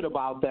confronted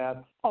about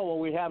that, oh, well,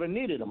 we haven't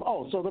needed them.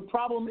 Oh, so the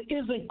problem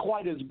isn't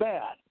quite as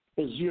bad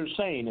as you're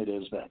saying it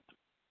is then.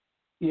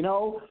 You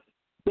know,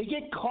 they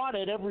get caught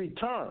at every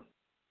turn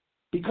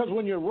because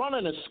when you're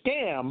running a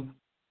scam,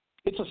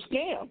 it's a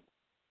scam.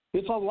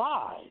 It's a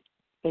lie.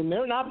 And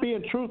they're not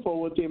being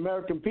truthful with the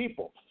American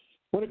people.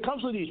 When it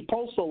comes to these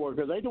postal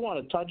workers, I do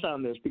want to touch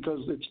on this because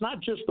it's not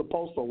just the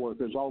postal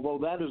workers, although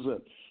that is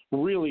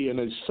really an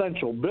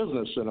essential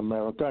business in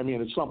America. I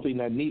mean, it's something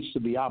that needs to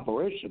be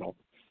operational.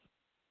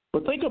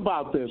 But think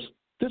about this.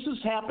 This is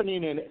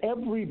happening in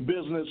every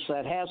business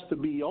that has to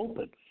be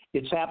open.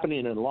 It's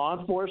happening in law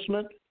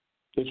enforcement.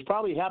 It's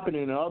probably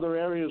happening in other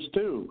areas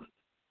too.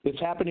 It's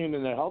happening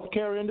in the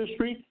healthcare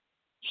industry.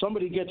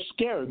 Somebody gets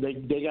scared.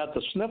 They got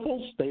the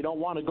sniffles. They don't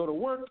want to go to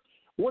work.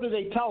 What do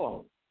they tell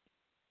them?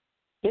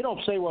 They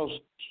don't say, well,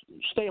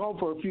 stay home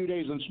for a few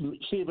days and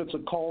see if it's a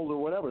cold or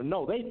whatever.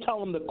 No, they tell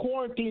them to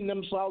quarantine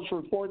themselves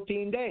for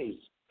 14 days.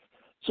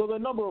 So the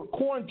number of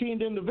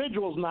quarantined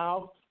individuals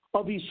now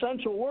of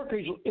essential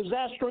workers is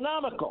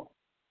astronomical.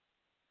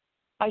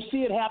 I see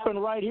it happen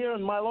right here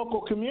in my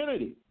local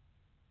community,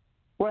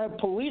 where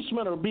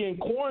policemen are being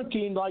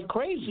quarantined like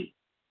crazy.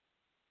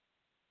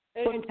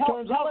 But it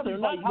turns out they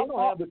don't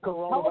have the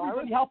coronavirus. Tell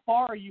everybody how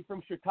far are you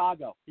from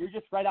Chicago? You're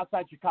just right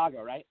outside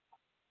Chicago, right?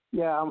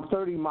 Yeah, I'm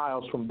 30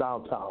 miles from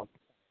downtown.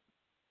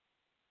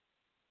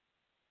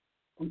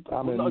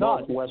 I'm in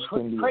northwest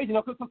India. Crazy.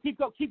 No,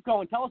 keep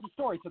going. Tell us a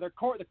story. So the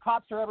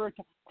cops are ever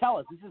tell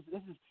us. This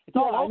is it's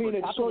all over. I mean,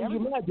 it's so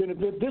you imagine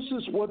if this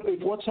is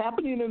what's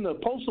happening in the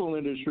postal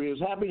industry is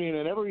happening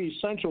in every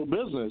essential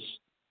business.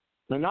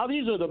 And now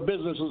these are the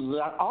businesses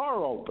that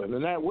are open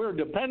and that we're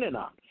dependent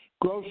on: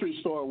 grocery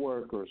store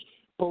workers,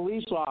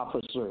 police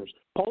officers,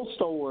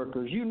 postal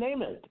workers, you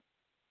name it.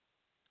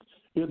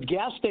 The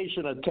gas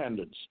station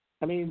attendants.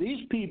 I mean,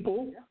 these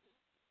people,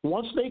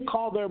 once they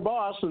call their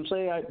boss and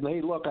say,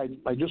 hey, look,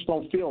 I just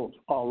don't feel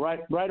all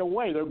right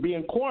away, they're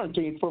being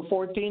quarantined for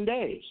 14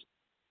 days.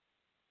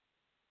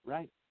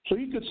 Right. So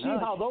you could see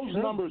how those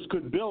numbers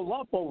could build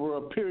up over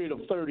a period of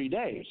 30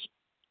 days.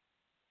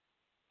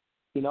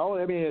 You know,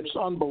 I mean, it's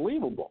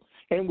unbelievable.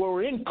 And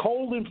we're in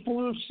cold and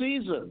flu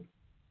season.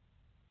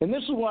 And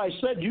this is why I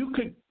said you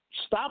could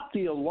stop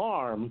the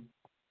alarm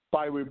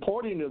by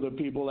reporting to the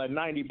people that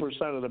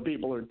 90% of the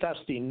people are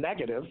testing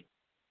negative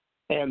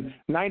and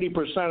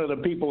 90% of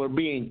the people are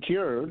being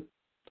cured.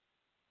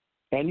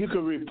 And you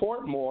could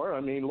report more. I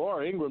mean,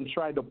 Laura Ingraham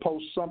tried to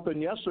post something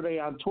yesterday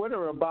on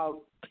Twitter about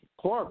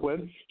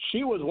chloroquine.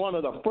 She was one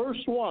of the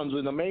first ones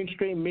in the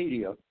mainstream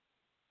media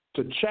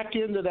to check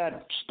into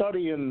that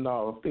study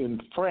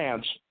in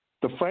France.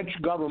 The French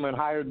government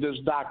hired this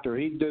doctor.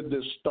 He did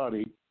this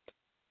study.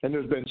 And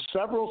there's been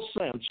several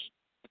since.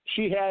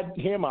 She had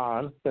him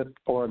on,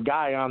 or a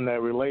guy on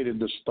that related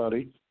the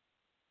study.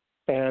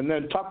 And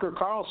then Tucker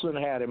Carlson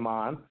had him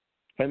on.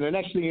 And the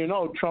next thing you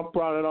know, Trump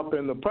brought it up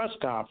in the press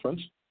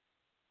conference.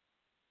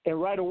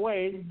 And right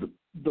away,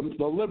 the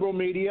liberal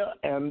media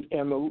and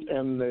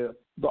the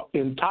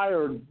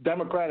entire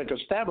Democratic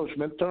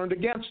establishment turned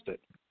against it.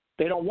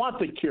 They don't want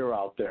the cure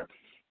out there.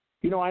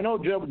 You know, I know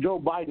Joe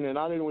Biden, and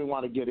I didn't even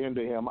want to get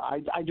into him.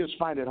 I just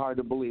find it hard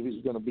to believe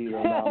he's going to be the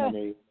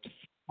nominee.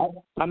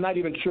 I'm not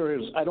even sure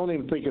I don't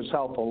even think his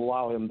health will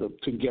allow him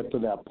to get to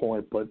that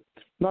point. But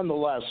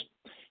nonetheless,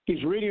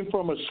 he's reading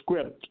from a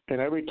script, and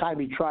every time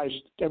he tries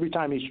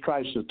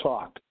to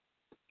talk.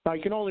 Now,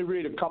 he can only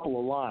read a couple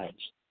of lines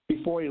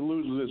before he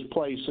loses his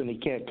place and he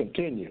can't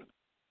continue.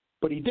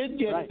 But he did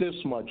get this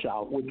much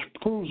out, which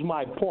proves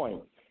my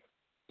point.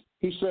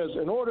 He says,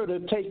 in order to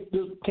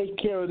take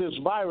care of this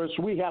virus,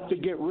 we have to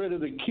get rid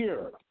of the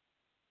cure.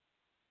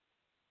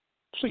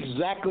 That's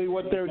exactly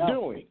what they're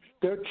doing.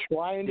 They're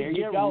trying to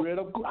get rid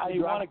of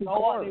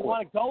hydroxychloroquine. They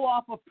want to go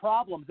off of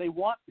problems. They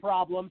want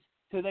problems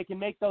so they can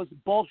make those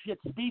bullshit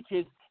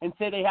speeches and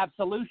say they have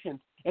solutions.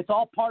 It's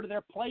all part of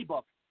their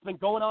playbook. It's been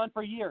going on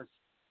for years.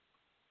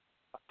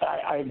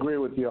 I agree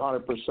with you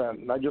 100%.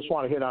 And I just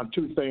want to hit on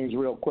two things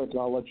real quick, and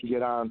I'll let you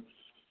get on.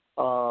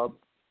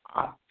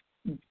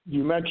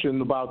 You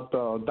mentioned about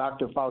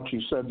Dr. Fauci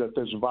said that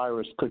this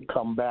virus could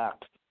come back.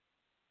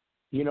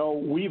 You know,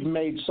 we've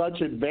made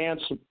such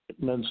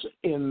advancements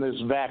in this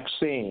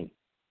vaccine.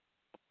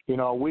 You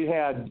know, we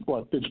had,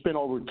 it's been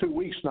over 2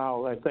 weeks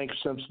now, I think,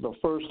 since the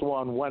first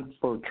one went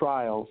for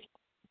trials,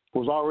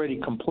 was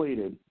already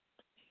completed.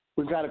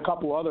 We've got a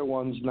couple other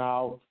ones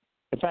now.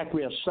 In fact,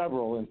 we have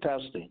several in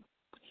testing.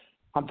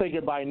 I'm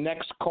thinking by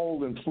next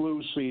cold and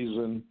flu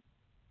season,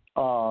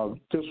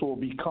 this will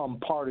become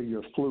part of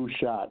your flu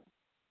shot.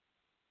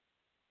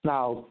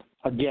 Now,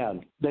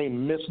 again, they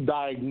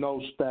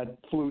misdiagnosed that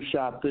flu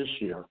shot this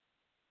year.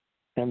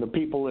 And the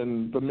people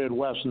in the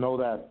Midwest know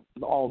that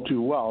all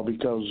too well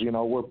because, you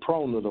know, we're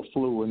prone to the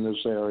flu in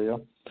this area.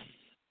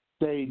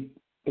 They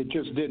it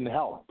just didn't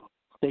help.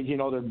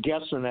 They're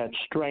guessing at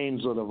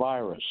strains of the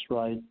virus,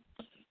 right?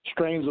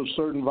 Strains of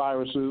certain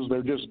viruses,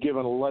 they're just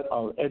given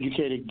an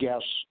educated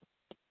guess,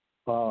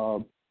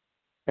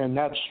 and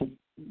that's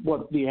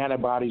what the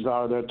antibodies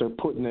are that they're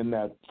putting in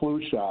that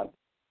flu shot.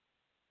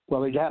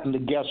 Well, they happened to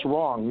guess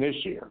wrong this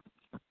year,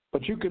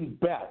 but you can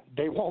bet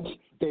they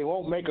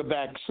won't make a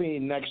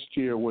vaccine next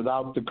year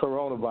without the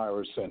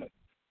coronavirus in it.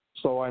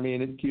 So I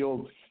mean,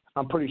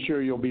 I'm pretty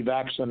sure you'll be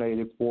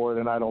vaccinated for it,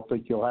 and I don't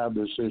think you'll have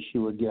this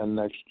issue again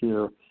next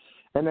year.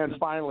 And then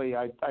finally,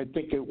 I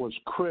think it was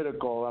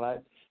critical, and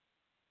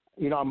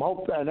I'm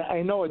hoping, and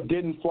I know it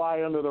didn't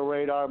fly under the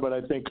radar, but I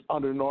think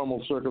under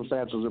normal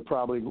circumstances it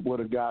probably would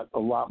have got a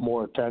lot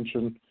more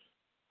attention.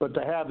 But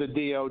to have the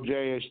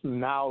DOJ is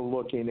now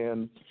looking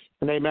in,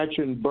 and they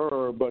mentioned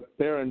Burr, but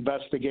they're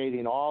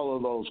investigating all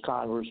of those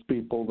Congress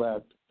people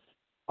that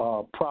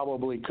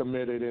probably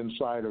committed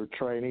insider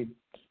trading.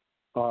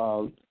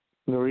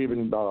 They're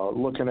even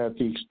looking at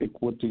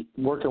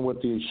working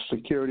with the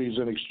Securities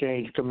and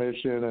Exchange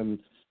Commission, and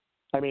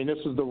I mean, this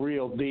is the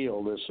real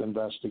deal, this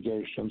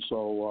investigation.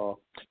 So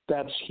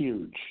that's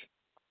huge.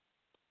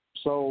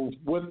 So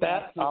with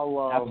that,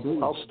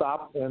 I'll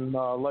stop and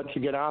let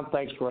you get on.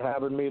 Thanks for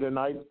having me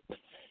tonight.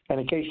 And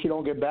in case you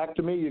don't get back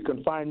to me, you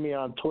can find me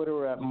on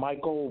Twitter at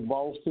Michael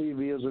Valsi,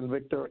 V as in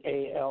Victor,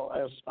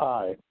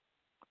 ALSI.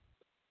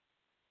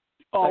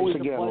 Always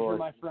Thanks again, a pleasure, Rory.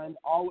 my friend.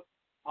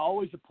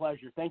 Always a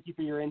pleasure. Thank you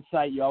for your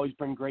insight. You always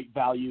bring great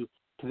value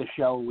to the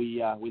show.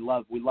 We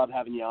love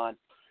having you on.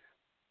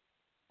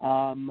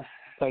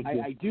 Thank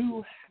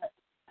you.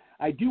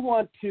 I do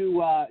want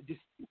to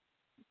just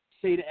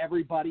say to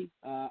everybody,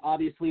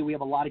 obviously we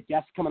have a lot of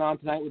guests coming on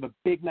tonight. We have a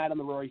big night on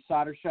the Rory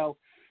Sauter Show.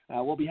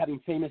 We'll be having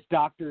famous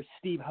doctor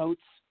Steve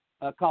Holtz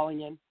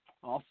calling in.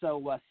 Also,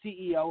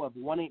 CEO of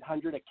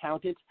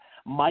 1-800-ACCOUNTANT,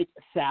 Mike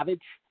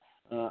Savage,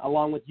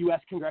 along with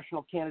U.S.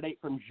 congressional candidate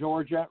from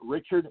Georgia,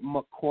 Richard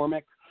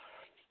McCormick.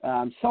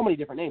 So many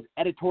different names.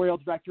 Editorial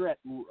director at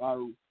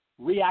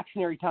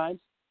Reactionary Times,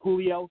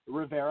 Julio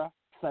Rivera.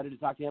 Excited to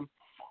talk to him.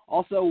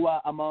 Also,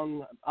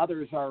 among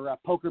others, our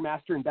poker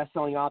master and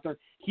best-selling author,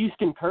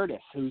 Houston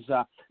Curtis, who's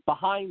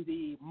behind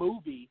the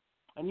movie.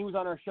 And he was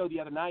on our show the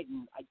other night,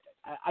 and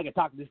I could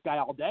talk to this guy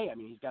all day. I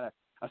mean, he's got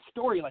a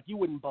story like you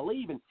wouldn't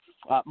believe. And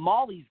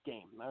Molly's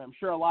Game. I'm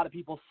sure a lot of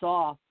people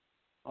saw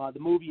the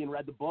movie and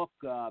read the book.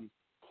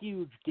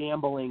 Huge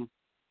gambling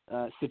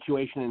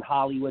situation in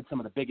Hollywood. Some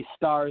of the biggest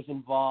stars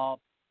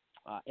involved.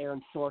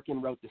 Aaron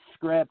Sorkin wrote the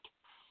script.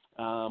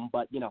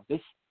 But,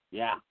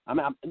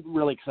 I'm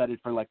really excited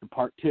for the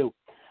part 2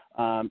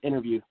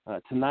 interview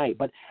tonight.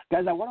 But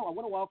guys, I want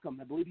to welcome.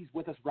 I believe he's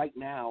with us right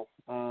now.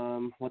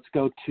 Let's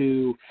go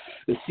to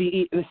the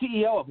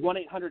CEO of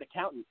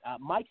 1-800-ACCOUNTANT,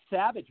 Mike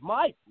Savage.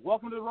 Mike,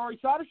 welcome to the Rory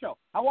Sauter Show.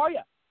 How are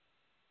you?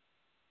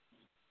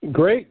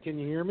 Great. Can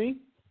you hear me?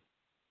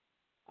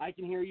 I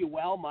can hear you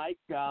well, Mike.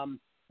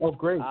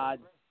 Great.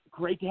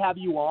 Great to have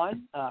you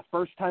on.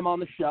 First time on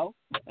the show.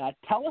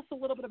 Tell us a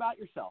little bit about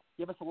yourself.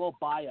 Give us a little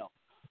bio.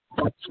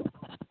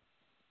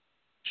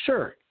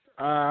 Sure.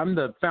 I'm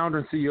the founder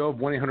and CEO of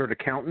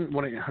 1-800-ACCOUNTANT.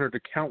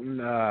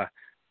 1-800-ACCOUNTANT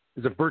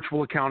is a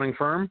virtual accounting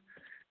firm.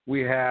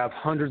 We have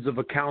hundreds of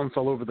accountants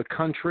all over the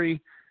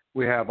country.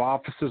 We have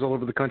offices all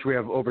over the country. We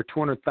have over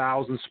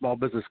 200,000 small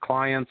business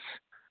clients.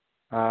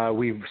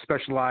 We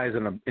specialize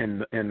in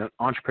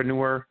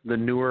entrepreneur, the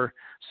newer,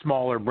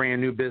 smaller,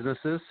 brand new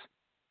businesses.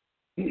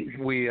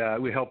 We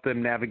help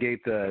them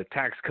navigate the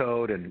tax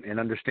code and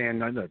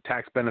understand the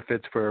tax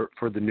benefits for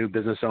the new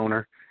business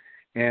owner.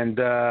 And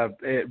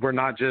we're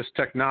not just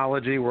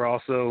technology. We are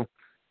also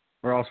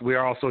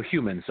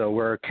human. So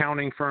we're an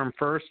accounting firm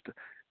first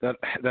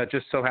that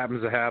just so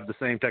happens to have the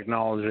same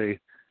technology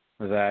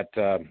that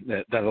a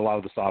lot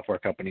of the software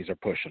companies are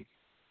pushing.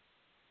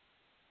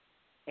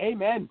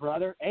 Amen,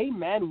 brother.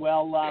 Amen.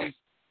 Well,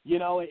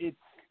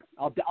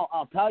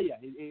 I'll tell you,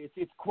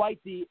 it's quite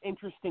the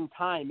interesting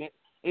time,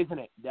 isn't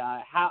it?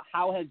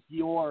 How has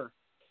your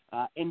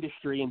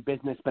industry and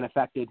business been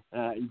affected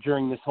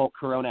during this whole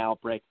corona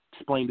outbreak?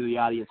 Explain to the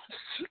audience.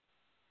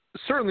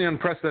 Certainly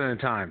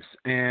unprecedented times,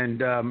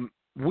 and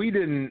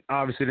we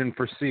obviously didn't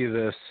foresee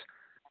this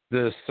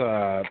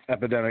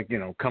epidemic,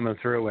 coming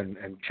through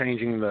and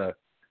changing the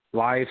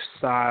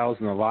lifestyles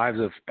and the lives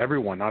of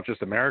everyone, not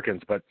just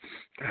Americans, but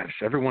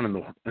everyone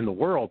in the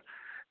world.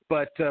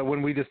 But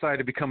when we decided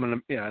to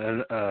become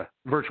a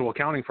virtual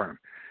accounting firm,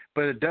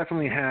 but it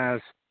definitely has,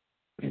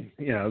 we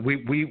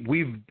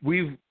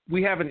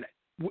haven't.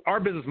 Our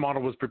business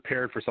model was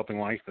prepared for something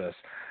like this,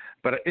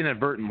 but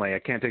inadvertently, I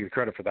can't take the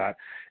credit for that.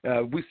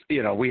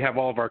 We have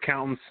all of our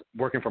accountants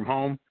working from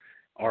home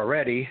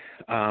already.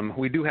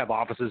 We do have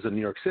offices in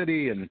New York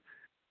City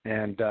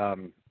and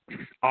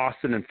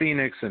Austin and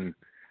Phoenix and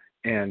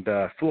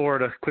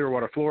Florida,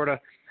 Clearwater, Florida,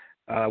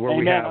 where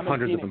we have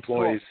hundreds of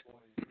employees. Cool.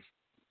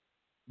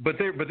 But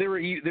they're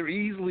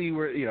easily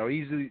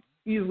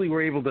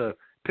were able to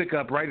pick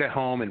up right at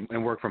home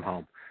and work from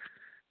home.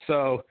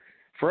 So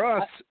for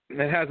us,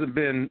 it hasn't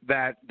been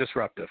that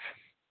disruptive.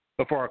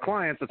 But for our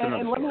clients, it's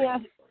another story.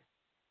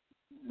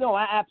 No,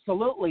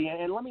 absolutely.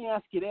 And let me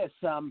ask you this: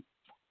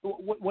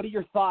 what are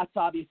your thoughts,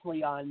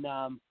 obviously,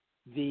 on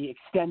the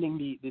extending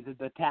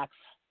the tax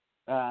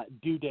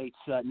due dates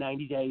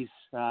 90 days?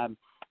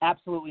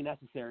 Absolutely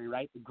necessary,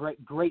 right?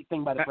 Great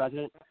thing by the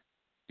president.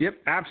 Yep,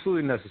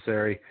 absolutely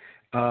necessary.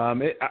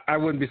 I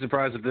wouldn't be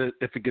surprised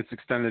if it gets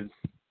extended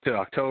to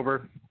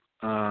October.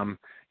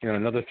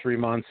 Another 3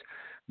 months.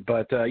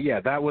 But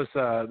that was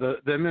the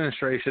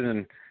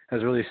administration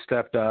has really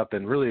stepped up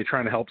and really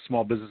trying to help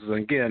small businesses. And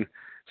again,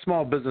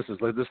 small businesses,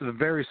 like this is the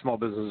very small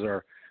businesses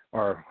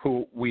are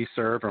who we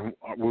serve and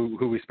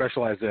who we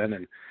specialize in.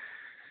 And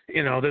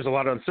there's a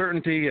lot of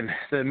uncertainty, and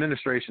the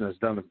administration has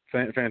done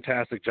a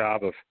fantastic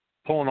job of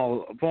pulling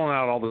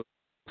out all the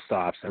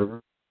stops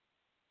and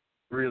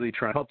really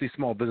trying to help these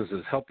small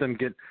businesses, help them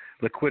get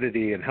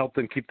liquidity and help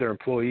them keep their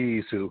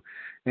employees who,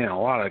 a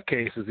lot of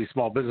cases, these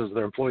small businesses,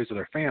 their employees are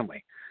their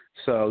family.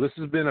 So this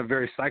has been a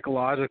very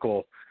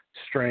psychological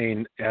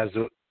strain as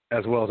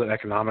well as an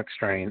economic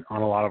strain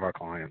on a lot of our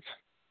clients.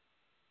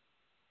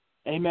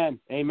 Amen.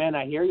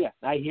 I hear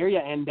you.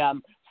 And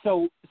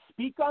so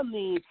speak on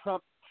the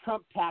Trump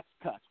tax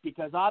cuts,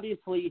 because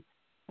obviously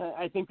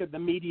I think that the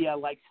media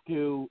likes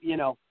to,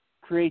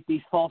 create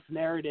these false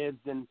narratives,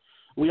 and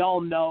we all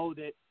know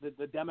that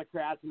the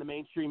Democrats and the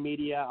mainstream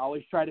media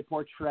always try to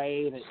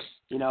portray that,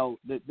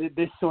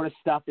 this sort of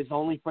stuff is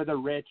only for the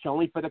rich,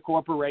 only for the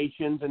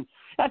corporations, and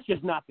that's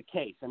just not the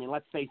case. I mean,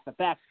 let's face the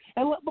facts.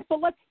 But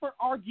let's, for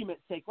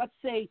argument's sake, let's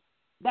say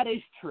that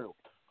is true.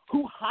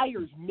 Who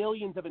hires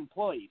millions of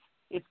employees?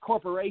 It's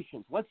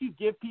corporations. Once you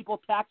give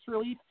people tax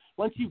relief,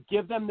 once you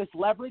give them this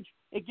leverage,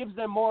 it gives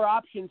them more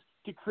options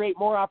to create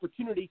more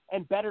opportunity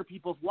and better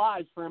people's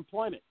lives for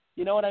employment.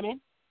 You know what I mean?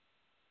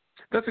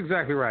 That's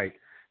exactly right.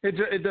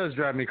 It does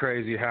drive me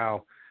crazy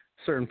how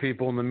certain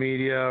people in the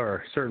media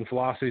or certain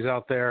philosophies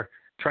out there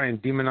try and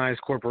demonize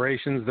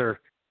corporations. They're,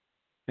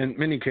 in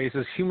many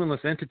cases, humanless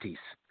entities.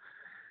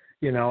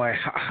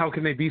 How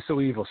can they be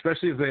so evil,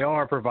 especially if they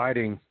are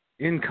providing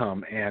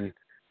income and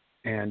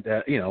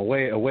a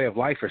way of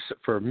life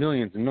for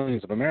millions and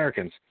millions of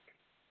Americans?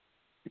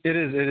 It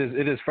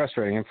is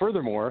frustrating. And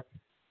furthermore,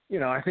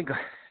 I think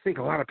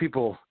a lot of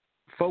people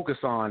focus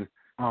on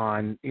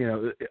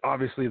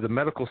obviously the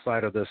medical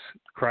side of this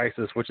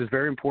crisis, which is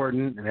very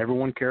important, and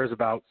everyone cares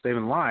about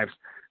saving lives.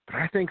 But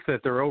I think that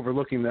they're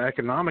overlooking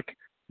the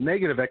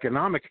negative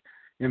economic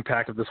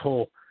impact of this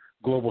whole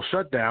global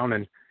shutdown,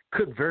 and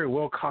could very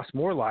well cost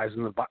more lives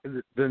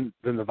than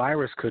the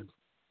virus could,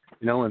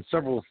 in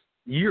several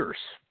years.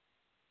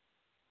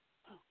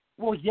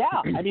 Well, yeah.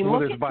 I mean,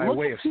 whether it's by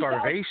way of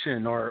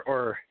starvation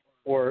or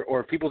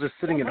people just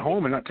sitting at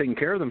home and not taking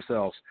care of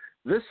themselves.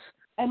 This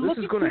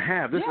is going to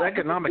have this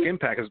economic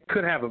impact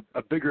could have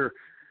a bigger,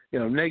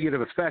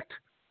 negative effect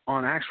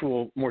on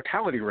actual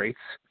mortality rates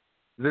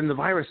than the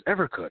virus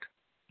ever could.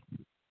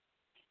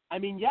 I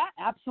mean, yeah,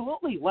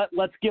 absolutely.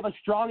 Let's give a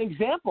strong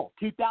example.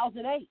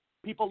 2008,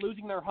 people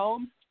losing their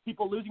homes,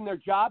 people losing their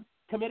jobs,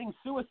 committing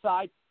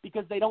suicide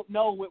because they don't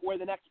know where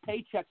the next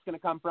paycheck's going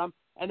to come from,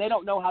 and they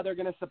don't know how they're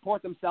going to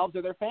support themselves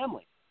or their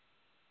family.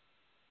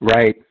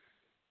 Right.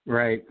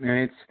 And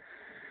it's,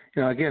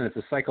 again, it's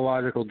a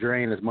psychological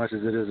drain as much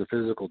as it is a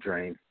physical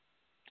drain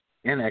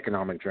and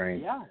economic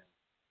drain. Yeah.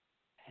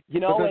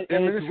 But the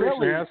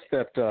administration has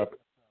stepped up.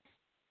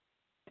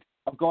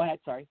 Oh, go ahead.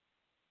 Sorry.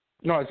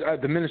 No, it's the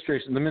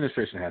administration. The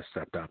administration has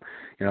stepped up.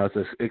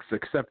 It's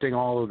accepting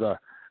all of the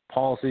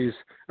policies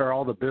or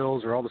all the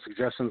bills or all the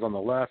suggestions on the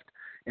left,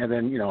 and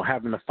then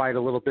having to fight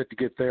a little bit to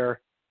get their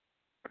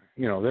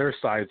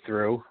side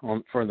through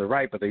for the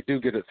right, but they do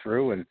get it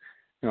through, and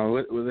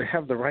they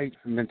have the right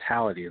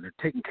mentality, and they're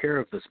taking care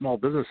of the small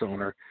business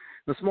owner.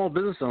 The small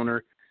business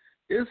owner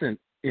isn't,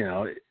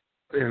 in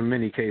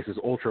many cases,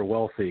 ultra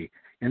wealthy,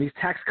 and these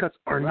tax cuts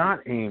are not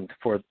aimed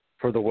for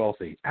the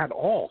wealthy at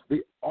all.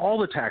 All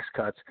the tax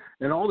cuts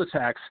and all the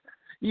tax,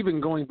 even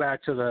going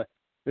back to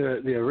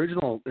the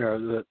original,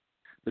 the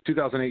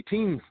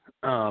 2018,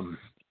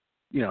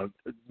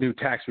 new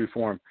tax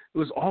reform, it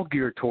was all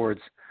geared towards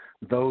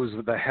those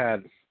that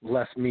had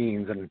less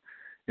means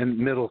and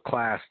middle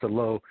class to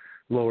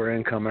lower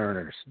income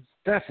earners.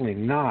 Definitely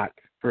not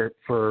for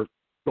the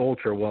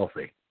ultra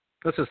wealthy.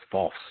 That's just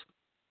false.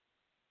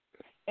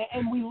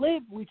 And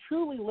we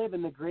truly live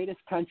in the greatest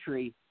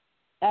country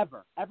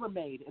ever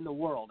made in the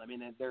world. I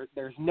mean,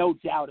 there's no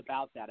doubt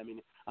about that. I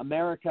mean,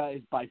 America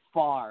is by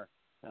far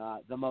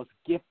the most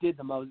gifted,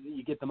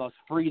 you get the most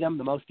freedom,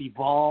 the most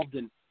evolved.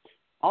 And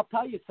I'll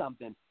tell you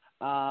something,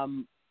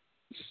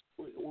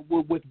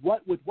 with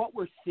what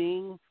we're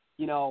seeing,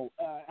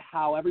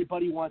 how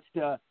everybody wants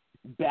to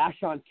bash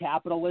on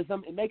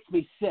capitalism, it makes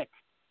me sick,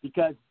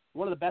 because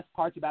one of the best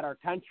parts about our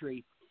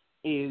country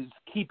is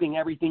keeping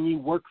everything you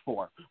work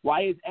for.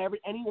 Why is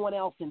anyone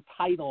else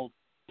entitled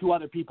to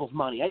other people's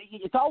money?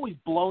 It's always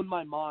blown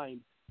my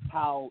mind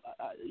how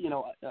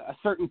a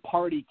certain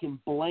party can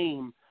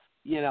blame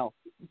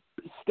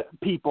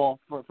people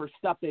for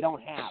stuff they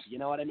don't have. You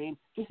know what I mean?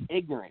 Just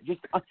ignorant.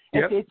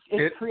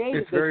 It's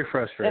created. It's very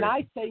frustrating. And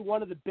I say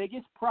one of the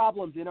biggest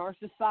problems in our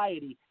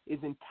society is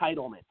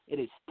entitlement. It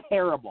is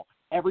terrible.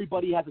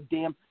 everybody has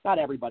not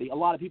everybody, a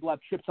lot of people have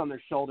chips on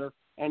their shoulder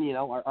and,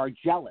 are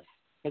jealous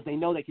because they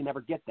know they can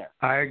never get there.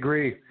 I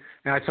agree.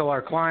 And I tell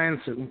our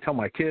clients and tell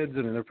my kids,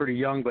 and they're pretty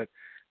young, but,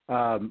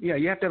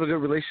 you have to have a good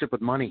relationship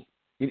with money.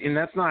 And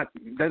that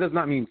does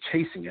not mean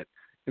chasing it.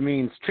 It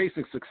means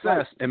chasing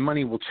success, and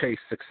money will chase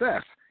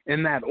success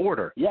in that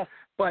order. Yes.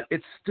 But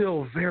it's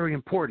still very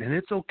important, and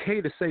it's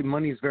okay to say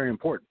money is very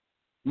important.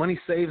 Money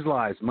saves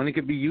lives. Money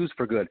can be used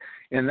for good,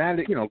 and that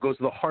goes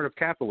to the heart of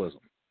capitalism.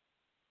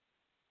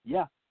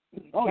 Yeah.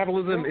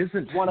 Capitalism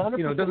isn't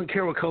 100%. Doesn't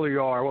care what color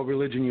you are, what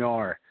religion you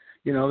are.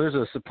 There's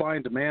a supply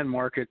and demand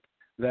market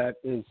that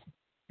is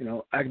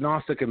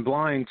agnostic and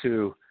blind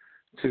to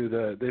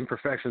the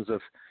imperfections of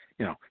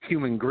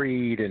human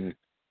greed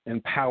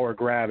and power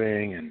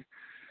grabbing, and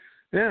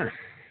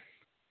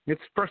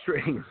it's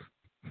frustrating.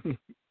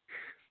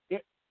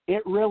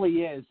 It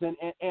really is.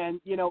 And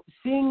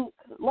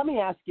let me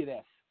ask you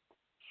this.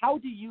 How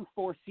do you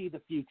foresee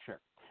the future?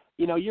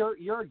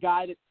 You're a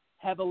guy that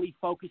heavily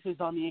focuses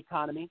on the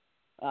economy.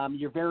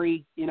 You're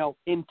very,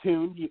 in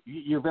tune.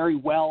 You're very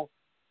well,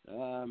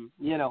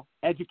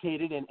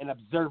 educated and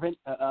observant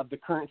of the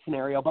current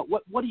scenario. But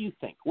what do you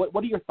think? What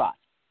are your thoughts?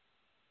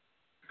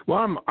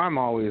 Well, I'm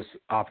always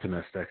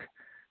optimistic.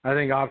 I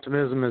think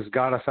optimism has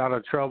got us out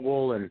of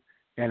trouble and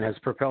has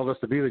propelled us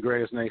to be the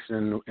greatest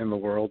nation in the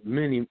world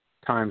many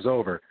times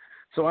over.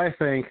 So I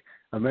think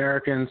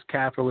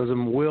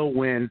capitalism will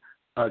win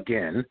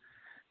again.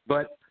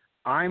 But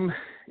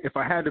if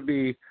I had to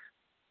be,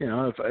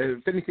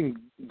 if anything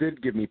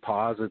did give me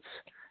pause, it's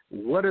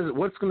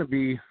what's going to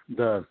be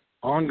the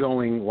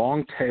ongoing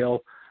long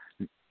tail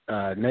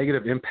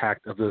negative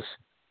impact of this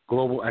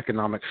global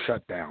economic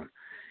shutdown.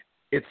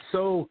 It's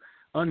so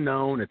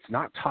unknown. It's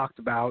not talked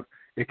about.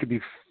 It could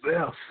be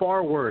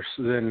far worse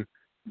than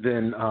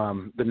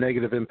the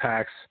negative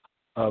impacts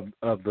of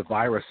the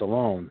virus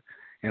alone.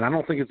 And I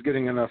don't think it's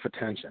getting enough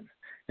attention.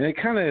 And it's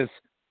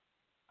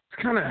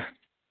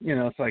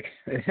like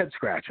a head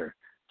scratcher.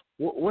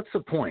 What's the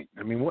point?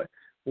 I mean,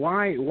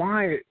 why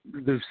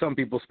do some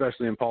people,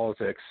 especially in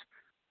politics,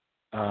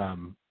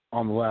 on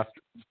the left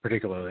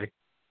particularly,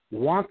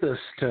 want this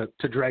to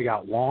drag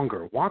out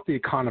longer, want the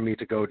economy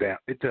to go down,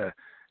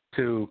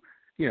 to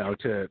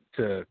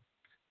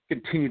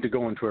continue to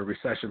go into a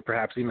recession,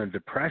 perhaps even a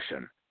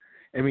depression?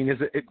 I mean,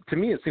 to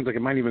me, it seems like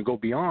it might even go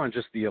beyond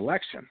just the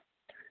election.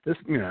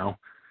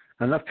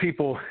 Enough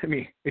people. I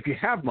mean, if you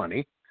have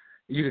money,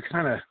 you can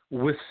kind of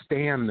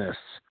withstand this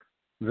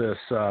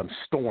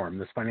storm,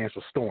 this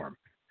financial storm.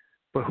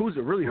 But who's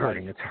it really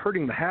hurting? It's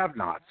hurting the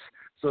have-nots.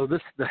 So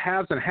the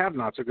haves and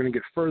have-nots are going to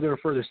get further and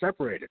further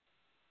separated.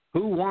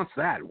 Who wants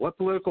that? What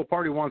political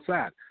party wants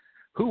that?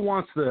 Who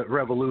wants the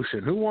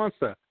revolution? Who wants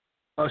to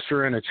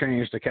usher in a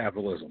change to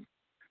capitalism?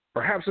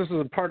 Perhaps this is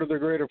a part of their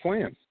greater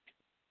plan.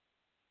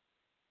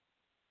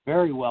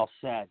 Very well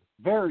said.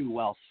 Very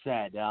well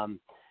said.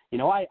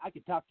 I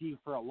could talk to you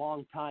for a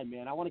long time,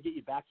 man. I want to get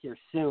you back here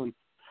soon.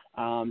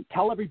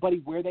 Tell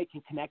everybody where they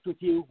can connect with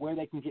you, where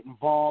they can get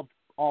involved,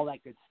 all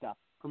that good stuff.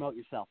 Promote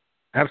yourself.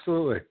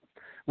 Absolutely.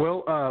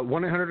 Well,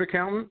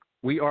 1-800-ACCOUNTANT,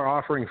 we are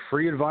offering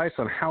free advice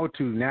on how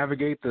to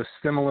navigate the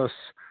stimulus,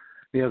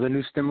 the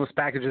new stimulus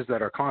packages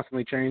that are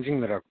constantly changing,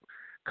 that are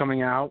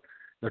coming out.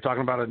 They're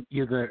talking about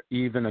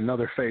even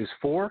another phase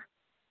 4.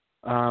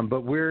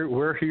 But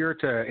we're here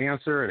to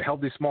answer and help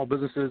these small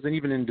businesses and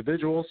even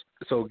individuals.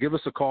 So give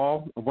us a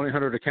call,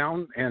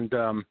 1-800-ACCOUNTANT, and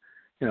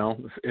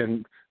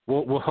and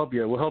we'll help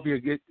you. We'll help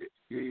you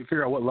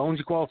figure out what loans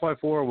you qualify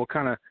for. We'll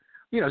kind of,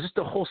 just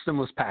the whole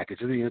stimulus package.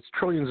 I mean, it's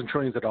trillions and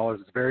trillions of dollars.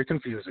 It's very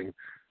confusing.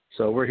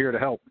 So we're here to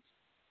help.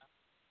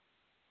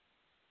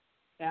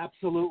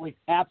 Absolutely,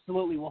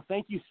 absolutely. Well,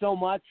 thank you so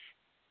much,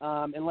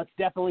 and let's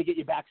definitely get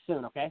you back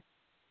soon. Okay.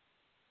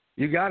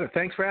 You got it.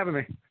 Thanks for having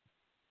me.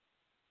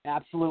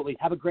 Absolutely.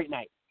 Have a great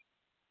night.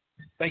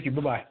 Thank you.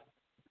 Bye-bye.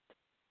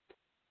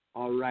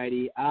 All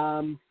righty.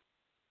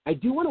 I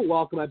do want to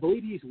welcome, I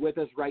believe he's with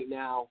us right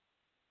now.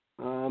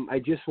 I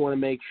just want to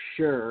make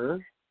sure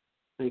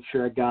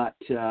I got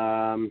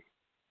him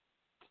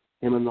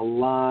on the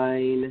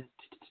line.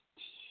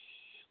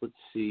 Let's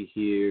see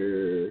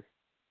here.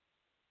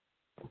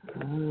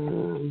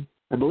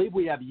 I believe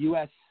we have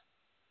U.S.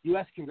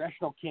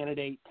 congressional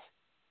candidate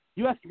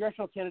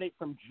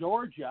from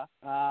Georgia.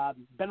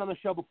 Been on the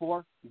show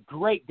before.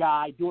 Great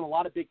guy, doing a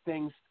lot of big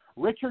things.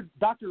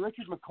 Dr.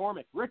 Richard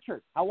McCormick.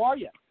 Richard, how are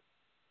you?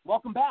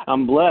 Welcome back.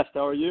 I'm blessed.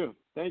 How are you?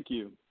 Thank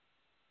you.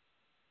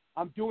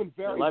 I'm doing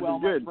very well,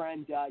 my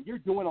friend. You're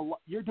doing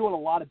a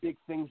lot of big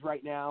things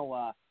right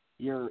now.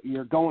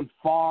 You're going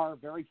far,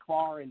 very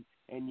far,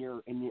 and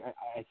you're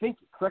I think,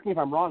 correct me if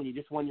I'm wrong, you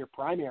just won your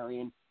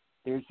primary, and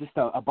there's just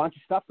a bunch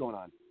of stuff going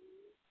on.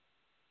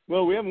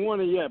 Well, we haven't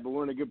won it yet, but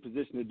we're in a good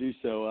position to do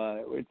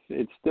so.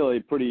 It's still a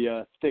pretty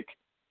thick,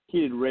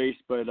 heated race,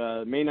 but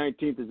May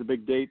 19th is a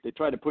big date. They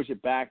tried to push it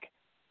back.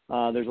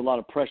 There's a lot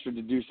of pressure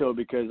to do so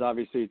because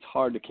obviously it's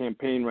hard to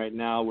campaign right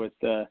now with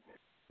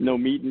no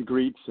meet and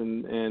greets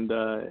and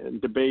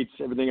debates.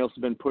 Everything else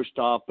has been pushed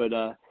off, but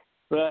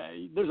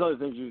there's other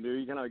things you can do.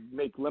 You kind of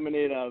make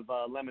lemonade out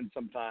of lemons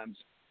sometimes.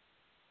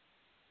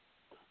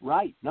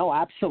 Right. No,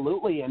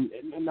 absolutely. And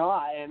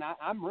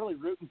I'm really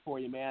rooting for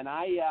you, man.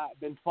 I've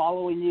been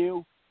following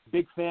you.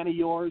 Big fan of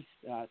yours.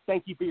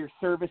 Thank you for your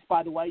service,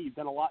 by the way. You've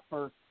done a lot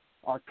for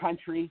our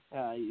country.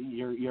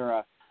 You're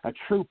a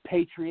true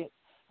patriot.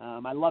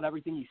 I love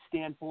everything you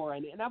stand for.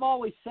 And I've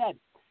always said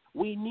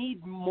we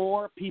need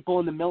more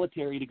people in the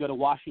military to go to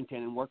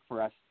Washington and work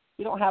for us.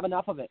 We don't have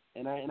enough of it.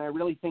 And I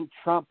really think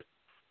Trump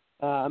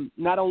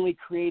not only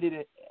created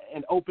it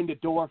and opened a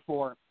door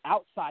for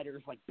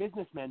outsiders like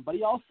businessmen, but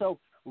he also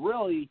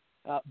really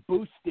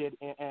boosted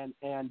and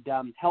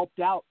helped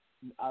out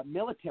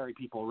military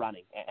people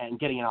running and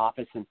getting in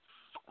office. And,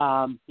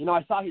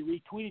 I saw he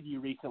retweeted you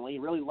recently. He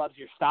really loves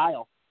your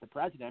style, the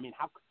president. I mean,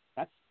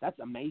 that's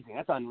amazing.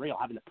 That's unreal,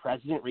 having the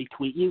president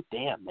retweet you.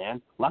 Damn,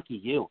 man. Lucky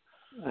you.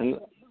 And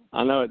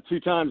I know it 2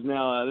 times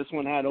now. This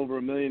one had over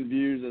 1 million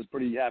views. I was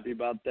pretty happy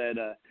about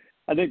that.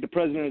 I think the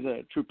president is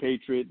a true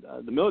patriot.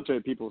 The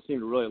military people seem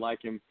to really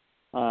like him.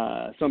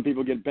 Some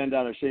people get bent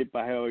out of shape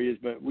by how he is,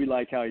 but we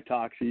like how he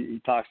talks.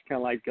 He talks kind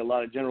of like a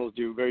lot of generals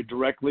do, very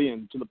directly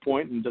and to the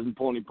point, and doesn't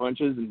pull any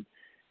punches, and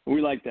we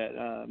like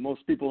that.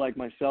 Most people like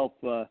myself,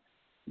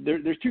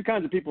 there's 2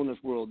 kinds of people in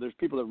this world. There's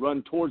people that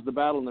run towards the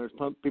battle, and there's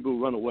people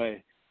who run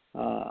away.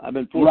 I've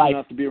been fortunate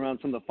enough to be around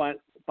some of the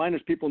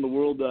finest people in the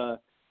world,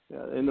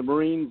 in the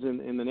Marines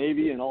and in the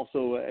Navy, and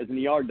also as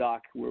an ER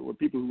doc, we're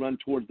people who run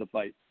towards the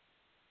fight.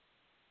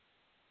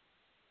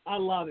 I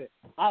love it.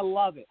 I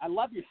love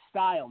your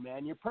style,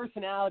 man. Your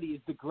personality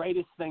is the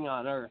greatest thing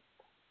on earth.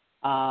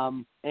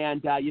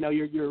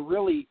 You're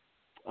really,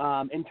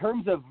 in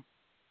terms of,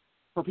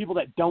 for people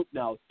that don't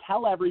know,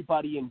 tell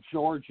everybody in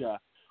Georgia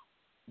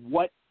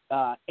what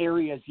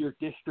areas your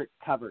district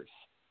covers.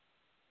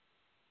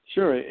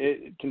 Sure.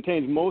 It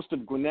contains most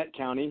of Gwinnett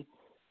County,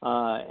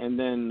 and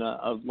then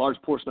a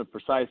large portion of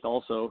Forsyth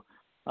also.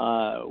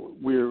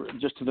 We're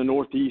just to the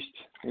northeast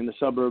in the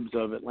suburbs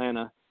of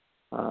Atlanta.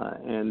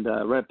 And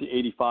right up the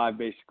 85,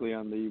 basically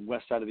on the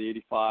west side of the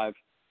 85,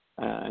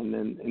 and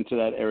then into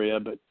that area.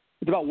 But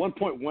it's about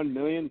 1.1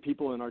 million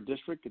people in our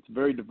district. It's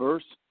very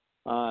diverse.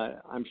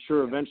 I'm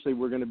sure eventually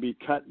we're going to be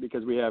cut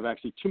because we have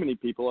actually too many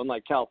people,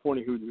 unlike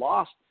California, who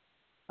lost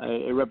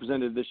a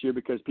representative this year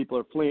because people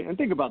are fleeing. And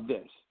think about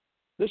this.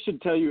 This should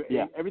tell you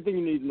everything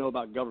you need to know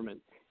about government.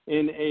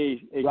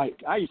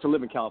 I used to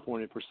live in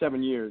California for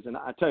 7 years, and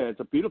I tell you, it's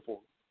a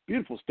beautiful,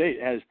 beautiful state.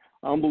 It has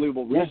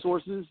unbelievable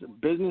resources,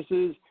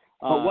 businesses.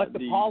 But what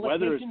the politicians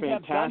weather is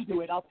have done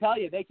to it, I'll tell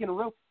you, they can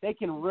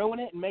ruin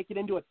it and make it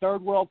into a third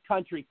world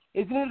country.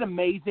 Isn't it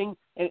amazing?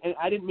 And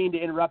I didn't mean to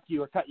interrupt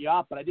you or cut you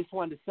off, but I just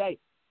wanted to say,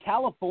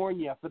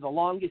 California, for the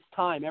longest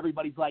time,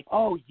 everybody's like,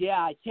 oh, yeah,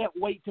 I can't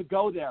wait to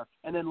go there.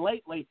 And then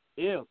lately,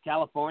 ew,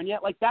 California.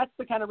 Like, that's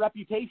the kind of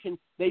reputation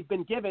they've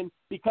been given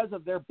because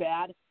of their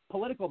bad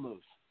political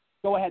moves.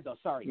 Go ahead, though.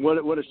 Sorry. What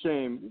a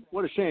shame.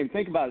 What a shame.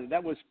 Think about it.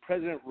 That was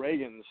President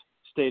Reagan's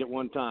state at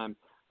one time.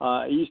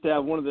 It used to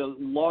have one of the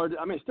large.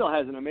 I mean, it still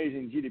has an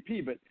amazing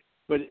GDP,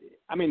 but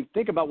I mean,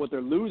 think about what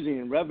they're losing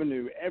in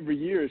revenue every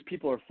year as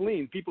people are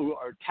fleeing. People who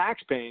are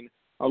tax paying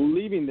are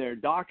leaving there.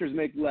 Doctors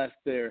make less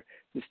there.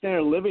 The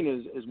standard of living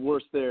is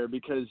worse there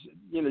because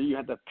you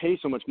have to pay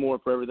so much more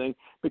for everything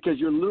because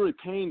you're literally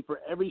paying for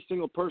every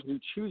single person who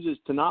chooses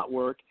to not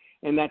work,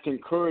 and that's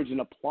encouraged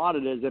and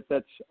applauded as if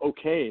that's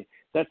okay.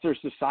 That's their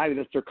society.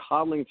 That's their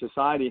coddling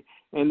society.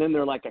 And then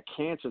they're like a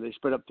cancer. They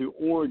spread up through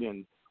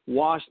Oregon,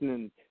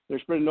 Washington. They're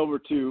spreading over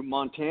to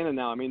Montana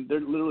now. I mean, they're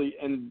literally,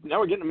 and now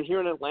we're getting them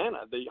here in Atlanta.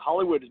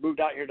 Hollywood has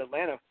moved out here to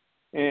Atlanta.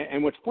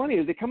 And what's funny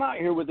is they come out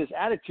here with this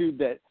attitude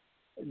that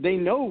they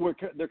know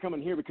they're coming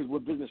here because we're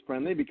business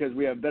friendly, because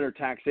we have better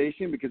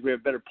taxation, because we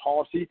have better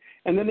policy.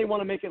 And then they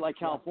want to make it like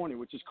California,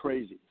 which is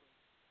crazy.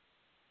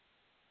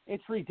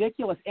 It's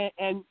ridiculous.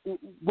 And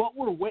what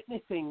we're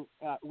witnessing,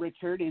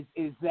 Richard,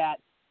 is that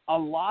a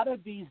lot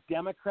of these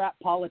Democrat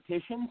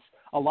politicians,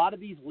 a lot of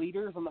these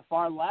leaders on the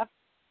far left,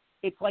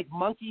 it's like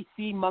monkey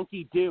see,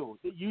 monkey do.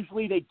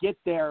 Usually they get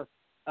their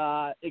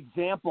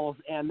examples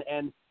and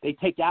they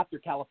take after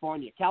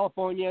California.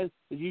 California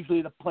is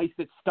usually the place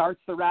that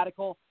starts the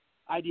radical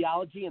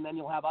ideology, and then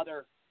you'll have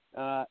other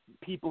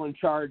people in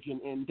charge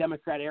in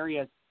Democrat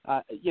areas,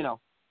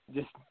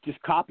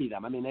 just copy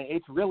them. I mean,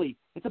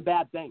 it's a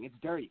bad thing. It's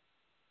dirty.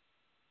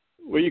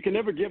 Well, you can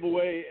never give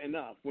away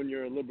enough when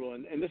you're a liberal.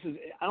 And this is,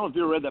 I don't know if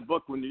you ever read that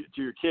book to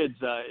your kids,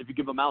 if you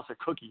give a mouse a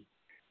cookie.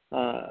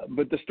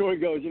 But the story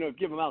goes, if you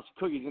give a mouse a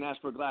cookie, he's going to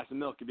ask for a glass of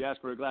milk. If you ask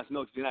for a glass of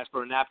milk, he's going to ask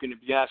for a napkin. If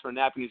you ask for a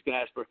napkin, he's going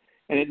to ask for,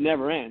 and it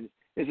never ends.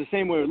 It's the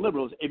same way with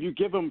liberals. If you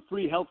give them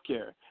free health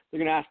care, they're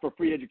going to ask for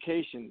free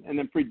education and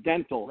then free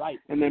dental,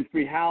 and then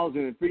free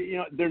housing and free,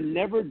 they're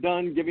never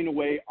done giving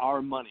away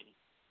our money.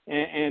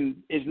 And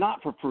it's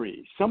not for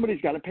free.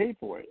 Somebody's got to pay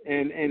for it.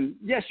 And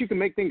yes, you can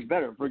make things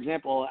better. For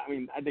example,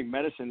 I think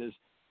medicine is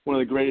one of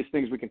the greatest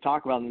things we can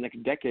talk about in the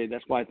next decade.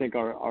 That's why I think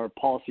our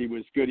policy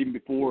was good even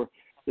before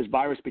this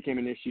virus became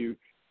an issue.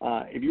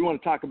 If you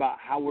want to talk about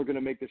how we're going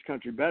to make this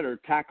country better,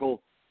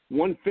 tackle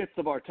 1/5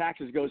 of our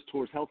taxes goes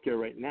towards healthcare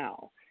right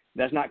now.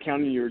 That's not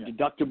counting your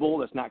deductible.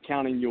 That's not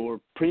counting your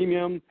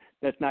premium.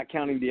 That's not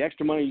counting the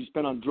extra money you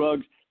spend on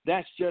drugs.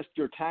 That's just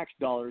your tax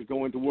dollars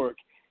going to work.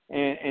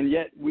 And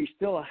yet we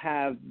still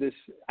have this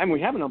 – I mean,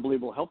 we have an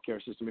unbelievable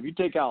healthcare system. If you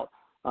take out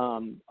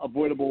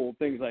avoidable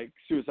things like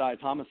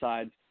suicides,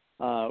 homicides,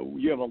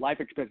 you have a life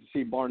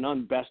expectancy, bar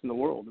none, best in the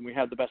world. And we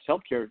have the best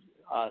healthcare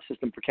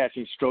system for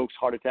catching strokes,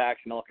 heart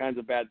attacks, and all kinds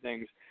of bad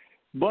things.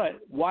 But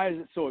why is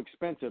it so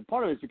expensive?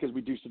 Part of it is because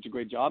we do such a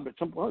great job, but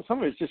some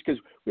of it is just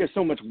because we have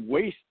so much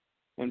waste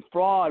and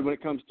fraud when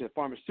it comes to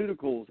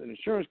pharmaceuticals and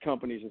insurance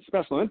companies and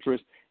special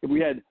interests. If we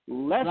had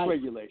less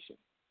regulation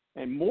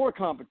and more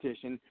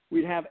competition,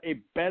 we'd have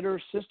a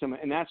better system.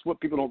 And that's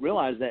what people don't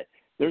realize, that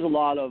there's a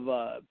lot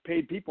of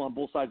paid people on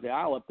both sides of the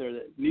aisle up there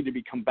that need to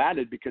be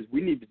combated, because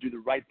we need to do the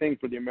right thing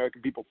for the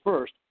American people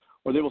first,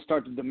 or they will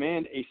start to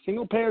demand a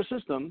single-payer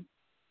system,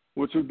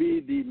 which would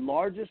be the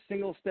largest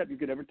single step you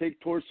could ever take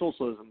towards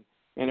socialism.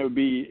 And it would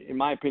be, in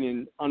my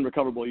opinion,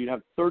 unrecoverable. You'd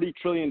have $30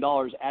 trillion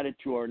added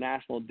to our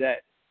national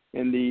debt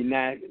in the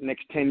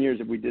next 10 years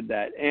if we did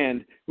that.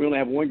 And we only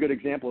have one good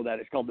example of that.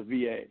 It's called the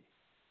VA,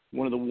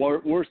 one of the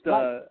worst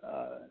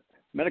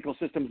medical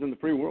systems in the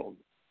free world.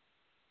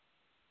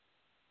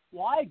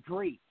 Well, I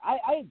agree.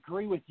 I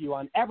agree with you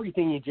on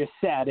everything you just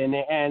said.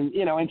 And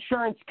you know,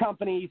 insurance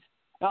companies,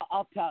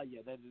 I'll tell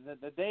you,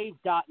 that they've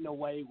gotten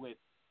away with,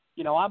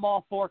 you know, I'm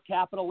all for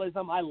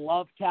capitalism. I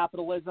love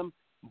capitalism,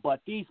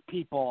 but these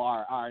people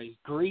are as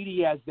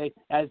greedy as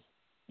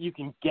you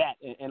can get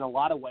in a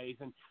lot of ways.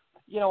 And,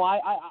 you know, I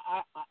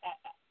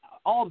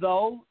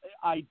although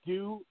I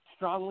do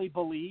strongly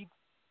believe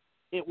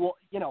it will,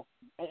 you know,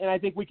 and I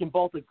think we can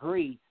both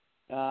agree,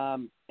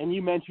 and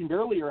you mentioned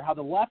earlier how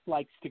the left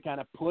likes to kind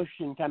of push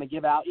and kind of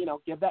give out, you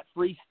know, give that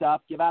free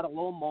stuff, give out a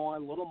little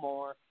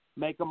more,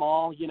 make them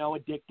all, you know,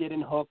 addicted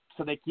and hooked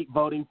so they keep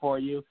voting for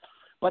you.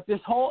 But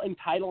this whole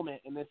entitlement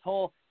and this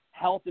whole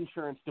health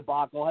insurance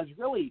debacle has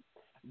really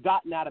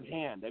gotten out of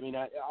hand. I mean,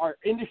 our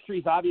industry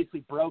is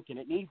obviously broken.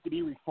 It needs to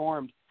be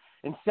reformed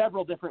in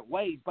several different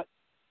ways. But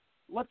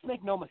let's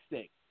make no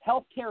mistake,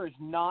 healthcare is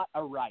not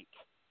a right.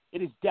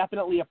 It is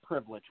definitely a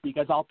privilege,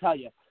 because I'll tell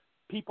you,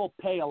 people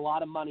pay a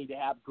lot of money to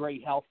have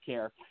great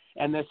healthcare.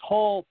 And this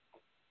whole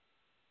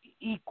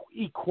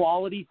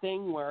equality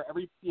thing where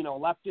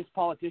leftist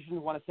politicians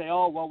want to say,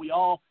 oh, well, we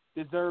all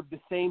deserve the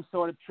same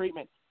sort of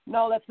treatment.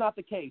 No, that's not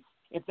the case.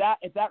 If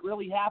that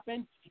really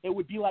happened, it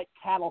would be like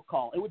cattle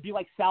call. It would be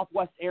like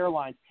Southwest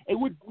Airlines. It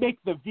would make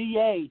the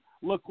VA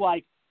look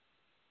like,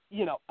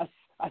 you know,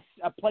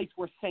 a place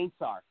where saints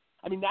are.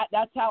 I mean,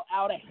 that's how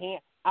out of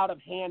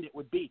hand it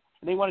would be.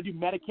 And they want to do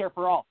Medicare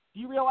for all. Do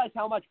you realize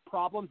how much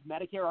problems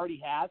Medicare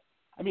already has?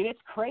 I mean, it's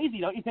crazy,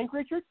 don't you think,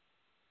 Richard?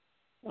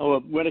 Oh,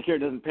 well, Medicare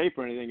doesn't pay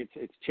for anything.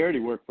 It's charity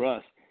work for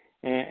us.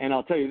 And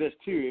I'll tell you this,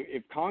 too.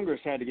 If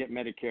Congress had to get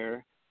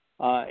Medicare,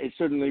 it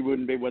certainly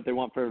wouldn't be what they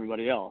want for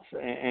everybody else.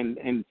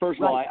 And first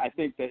of all, I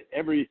think that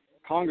every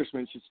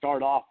congressman should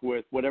start off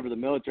with whatever the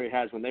military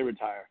has when they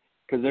retire,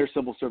 because they're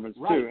civil servants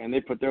too, and they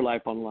put their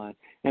life on the line.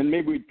 And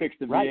maybe we'd fix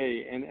the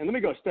VA. And let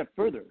me go a step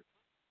further.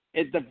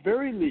 At the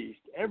very least,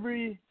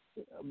 every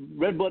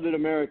red-blooded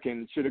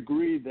American should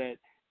agree that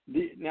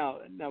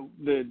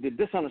the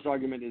dishonest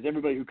argument is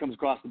everybody who comes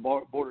across the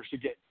border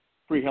should get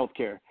free health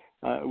care.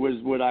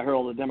 Was what I heard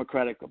all the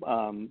Democratic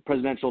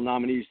presidential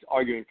nominees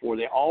arguing for.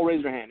 They all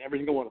raised their hand, every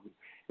single one of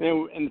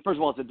them. And first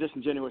of all, it's a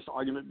disingenuous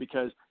argument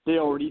because they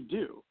already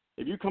do.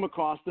 If you come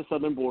across the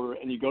southern border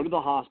and you go to the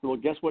hospital,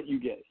 guess what you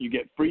get? You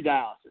get free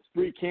dialysis,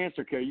 free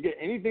cancer care. You get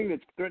anything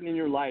that's threatening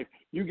your life,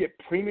 you get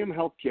premium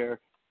health care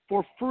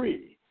for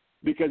free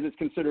because it's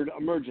considered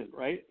emergent,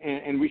 right?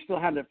 And we still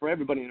have that for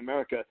everybody in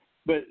America.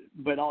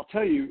 But I'll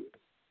tell you,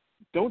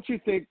 don't you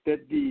think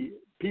that the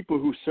people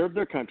who serve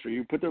their country,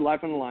 who put their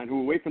life on the line, who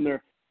are away from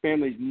their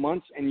families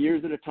months and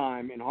years at a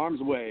time in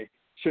harm's way,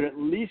 should at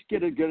least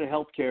get as good a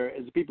health care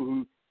as the people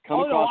who come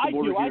across the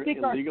border here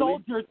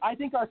illegally? I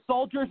think our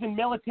soldiers and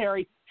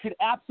military should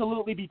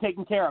absolutely be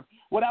taken care of.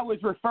 What I was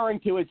referring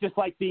to is just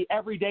like the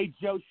everyday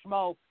Joe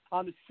Schmo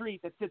on the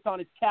street that sits on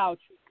his couch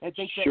and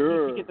thinks that he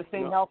should get the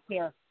same health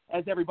care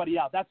as everybody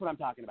else. That's what I'm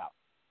talking about.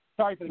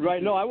 Sorry for the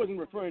confusion. No, I wasn't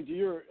referring to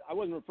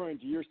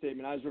your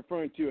statement. I was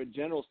referring to a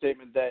general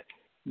statement that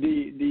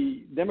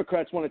the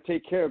Democrats want to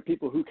take care of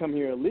people who come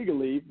here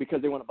illegally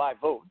because they want to buy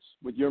votes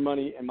with your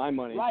money and my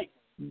money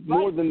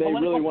more than they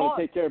really want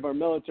to take care of our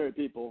military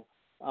people.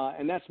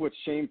 And that's what's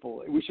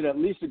shameful. We should at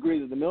least agree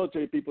that the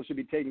military people should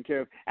be taken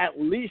care of at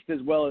least as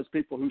well as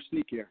people who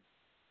sneak here.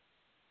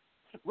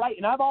 Right,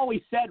 and I've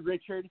always said,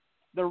 Richard,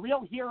 the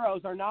real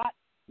heroes are not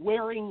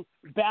wearing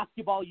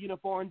basketball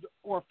uniforms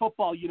or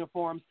football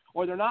uniforms,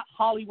 or they're not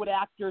Hollywood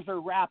actors or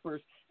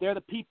rappers. They're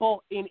the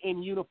people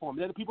in uniform.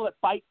 They're the people that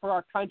fight for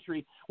our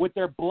country with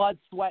their blood,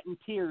 sweat, and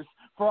tears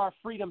for our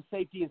freedom,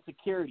 safety, and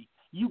security.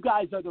 You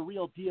guys are the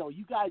real deal.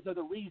 You guys are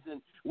the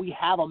reason we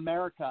have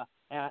America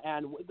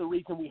and the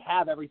reason we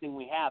have everything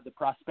we have, the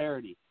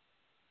prosperity.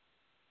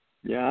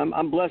 Yeah,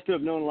 I'm blessed to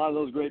have known a lot of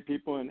those great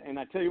people. And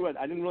I tell you what,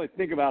 I didn't really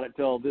think about it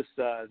till this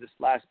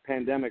last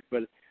pandemic,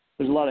 but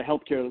there's a lot of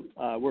healthcare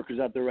workers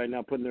out there right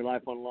now putting their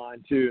life on the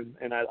line too.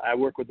 And I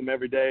work with them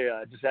every day.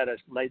 I just had a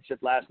late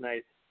shift last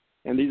night.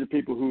 And these are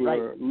people who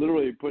are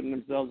literally putting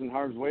themselves in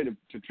harm's way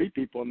to treat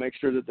people and make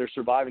sure that they're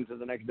surviving to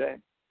the next day.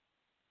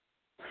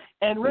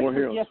 And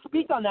Richard,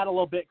 speak on that a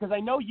little bit, because I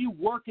know you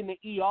work in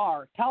the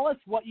ER. Tell us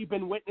what you've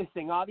been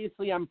witnessing.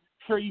 Obviously, I'm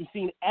sure you've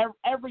seen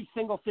every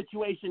single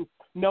situation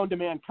known to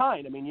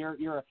mankind. I mean,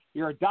 you're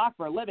a doc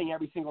for a living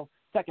every single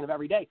second of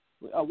every day.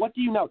 What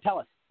do you know? Tell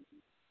us.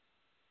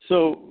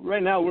 So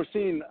right now we're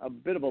seeing a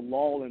bit of a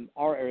lull in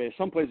our area.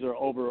 Some places are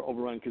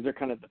overrun because they're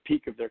kind of at the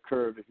peak of their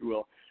curve, if you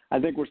will. I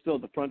think we're still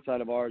at the front side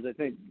of ours. I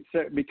think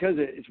because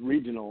it's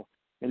regional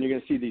and you're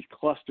going to see these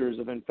clusters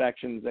of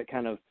infections that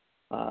kind of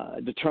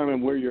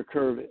determine where your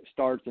curve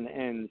starts and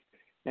ends.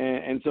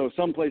 And so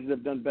some places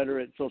have done better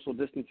at social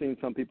distancing.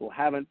 Some people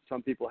haven't.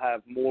 Some people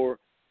have more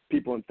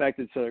people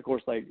infected. So, of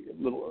course, like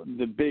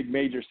the big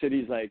major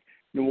cities like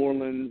New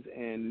Orleans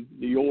and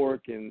New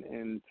York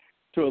and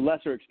to a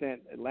lesser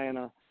extent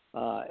Atlanta,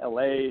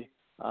 L.A.,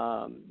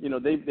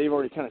 they've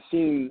already kind of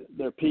seen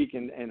their peak,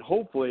 and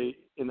hopefully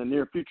in the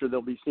near future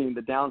they'll be seeing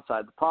the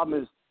downside. The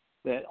problem is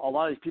that a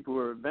lot of these people who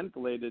are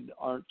ventilated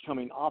aren't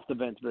coming off the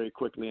vents very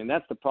quickly, and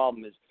that's the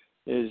problem is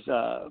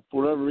for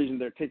whatever reason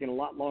they're taking a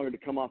lot longer to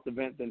come off the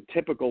vent than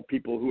typical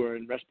people who are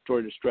in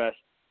respiratory distress,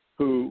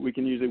 who we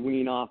can usually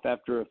wean off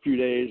after a few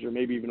days or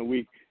maybe even a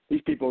week.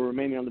 These people are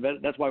remaining on the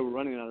vent. That's why we're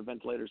running out of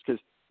ventilators,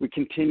 because we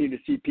continue to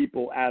see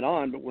people add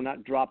on, but we're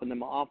not dropping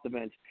them off the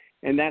vents.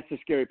 And that's the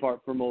scary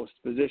part for most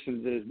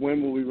physicians is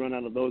when will we run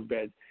out of those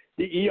beds?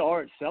 The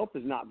ER itself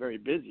is not very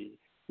busy.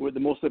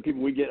 Most of the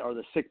people we get are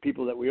the sick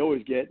people that we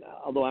always get,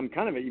 although I'm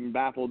kind of even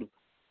baffled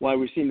why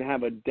we seem to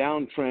have a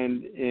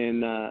downtrend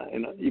in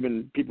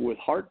even people with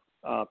heart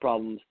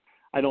problems.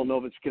 I don't know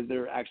if it's because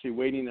they're actually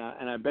waiting,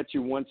 and I bet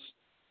you once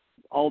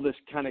all this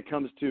kind of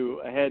comes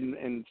to a head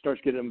and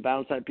starts getting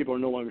balanced out, people are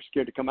no longer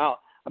scared to come out.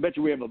 I bet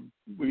you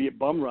we get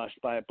bum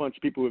rushed by a bunch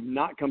of people who have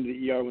not come to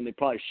the ER when they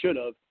probably should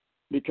have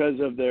because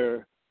of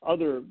their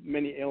other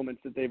many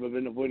ailments that they've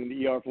been avoiding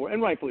the ER for,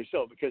 and rightfully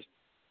so, because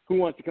who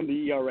wants to come to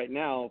the ER right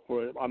now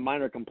for a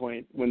minor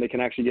complaint when they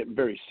can actually get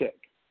very sick?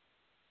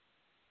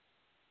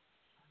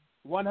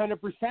 100%.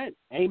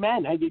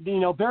 Amen.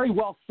 Very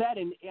well said.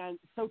 And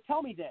so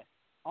tell me this.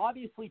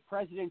 Obviously,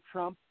 President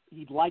Trump,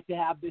 he'd like to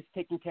have this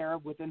taken care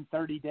of within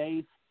 30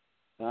 days.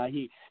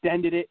 He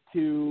extended it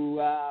to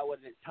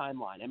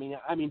timeline? I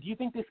mean, do you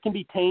think this can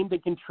be tamed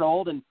and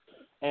controlled and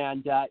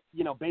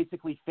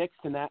basically fixed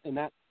in that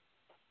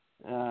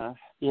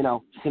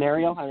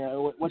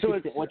scenario? What's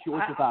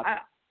your thoughts?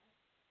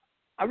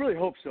 I really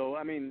hope so.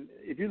 I mean,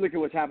 if you look at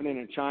what's happening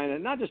in China,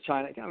 not just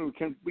China,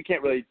 we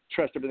can't really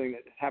trust everything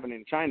that's happening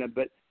in China,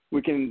 but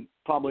we can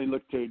probably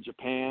look to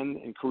Japan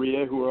and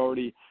Korea, who are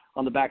already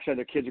on the backside.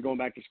 Their kids are going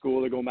back to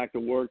school. They're going back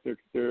to work.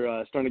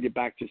 They're starting to get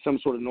back to some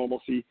sort of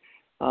normalcy.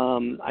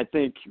 I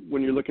think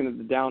when you're looking at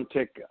the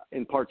downtick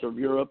in parts of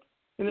Europe,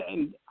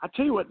 and I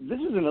tell you what, this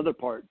is another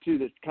part, too,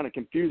 that's kind of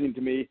confusing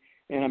to me,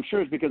 and I'm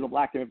sure it's because of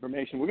lack of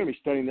information. We're going to be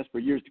studying this for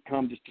years to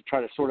come just to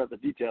try to sort out the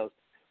details.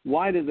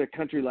 Why does a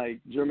country like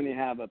Germany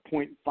have a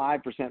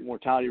 0.5%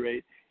 mortality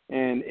rate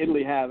and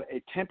Italy have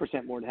a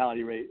 10%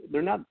 mortality rate?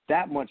 They're not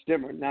that much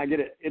different. Now, I get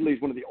it.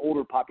 Italy's one of the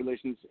older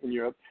populations in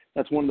Europe.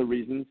 That's one of the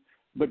reasons.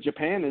 But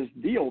Japan is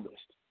the oldest.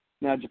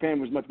 Now, Japan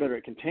was much better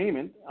at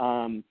containment,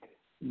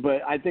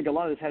 but I think a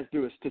lot of this has to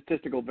do with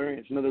statistical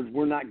variance. In other words,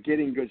 we're not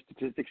getting good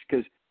statistics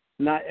because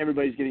not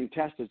everybody's getting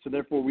tested, so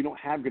therefore we don't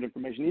have good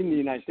information. Even in the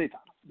United States,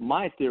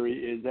 my theory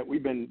is that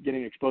we've been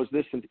getting exposed to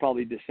this since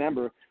probably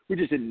December. We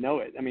just didn't know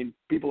it. I mean,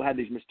 people had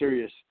these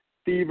mysterious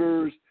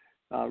fevers,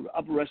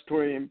 upper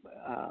respiratory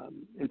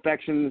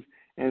infections,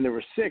 and they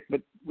were sick,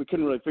 but we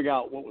couldn't really figure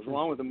out what was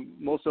wrong with them.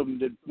 Most of them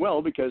did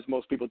well because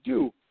most people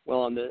do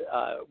well on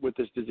with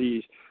this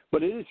disease.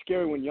 But it is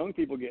scary when young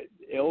people get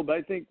ill. But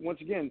I think,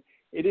 once again,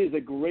 it is a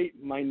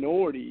great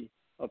minority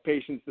of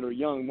patients that are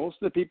young. Most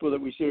of the people that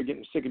we see are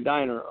getting sick and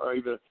dying are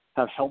either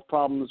have health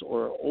problems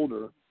or are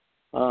older,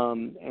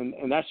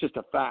 and that's just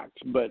a fact.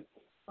 But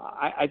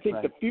I think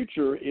the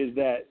future is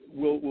that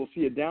we'll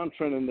see a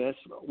downtrend in this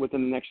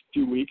within the next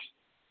few weeks,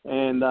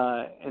 and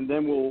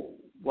then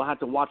we'll have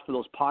to watch for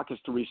those pockets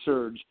to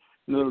resurge.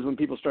 In other words, when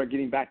people start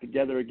getting back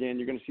together again,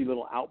 you're going to see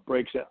little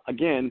outbreaks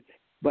again.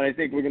 But I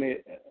think we're going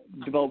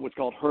to develop what's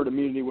called herd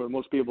immunity, where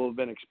most people have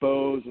been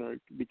exposed and are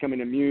becoming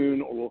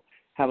immune, or will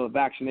have a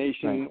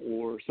vaccination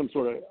or some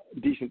sort of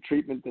decent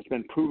treatment that's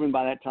been proven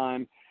by that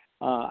time.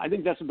 I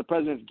think that's what the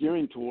president's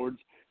gearing towards.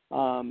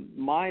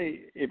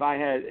 If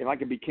I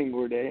could be king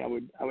for a day,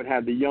 I would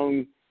have the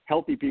young,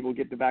 healthy people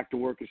get back to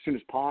work as soon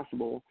as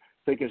possible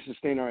so they can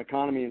sustain our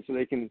economy, and so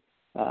they can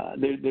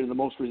they're the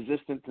most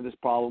resistant to this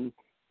problem.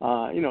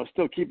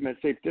 Still keep them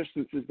at safe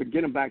distances, but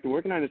get them back to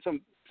work. And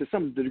to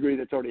some degree,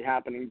 that's already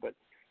happening. But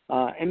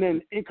and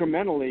then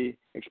incrementally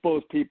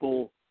expose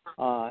people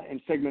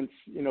in segments,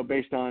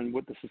 based on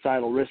what the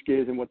societal risk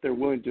is and what they're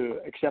willing to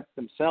accept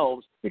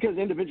themselves. Because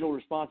individual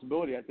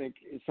responsibility, I think,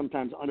 is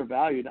sometimes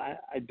undervalued.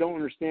 I don't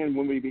understand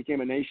when we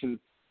became a nation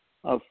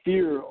of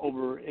fear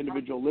over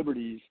individual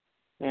liberties.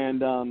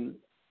 And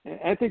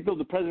I think, though,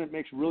 the president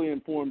makes really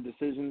informed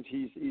decisions.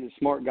 He's a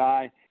smart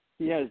guy.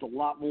 He has a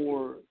lot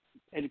more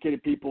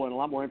educated people and a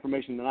lot more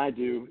information than I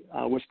do,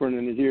 whispering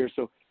in his ear.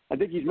 So I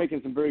think he's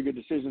making some very good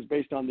decisions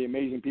based on the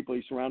amazing people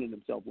he surrounded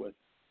himself with.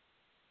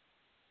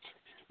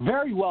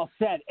 Very well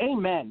said.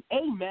 Amen.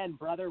 Amen,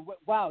 brother.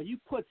 Wow, you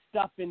put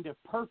stuff into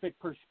perfect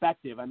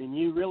perspective. I mean,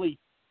 you really,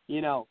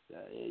 you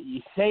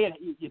say it,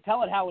 you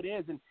tell it how it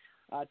is. And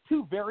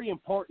two very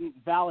important,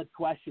 valid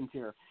questions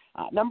here.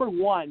 Number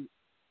one,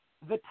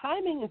 the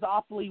timing is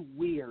awfully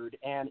weird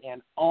and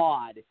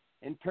odd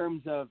in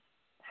terms of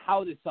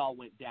how this all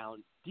went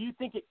down. Do you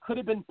think it could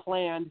have been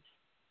planned?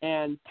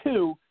 And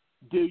two,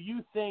 do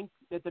you think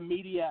that the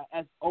media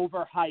has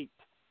overhyped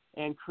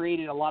and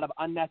created a lot of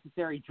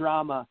unnecessary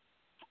drama,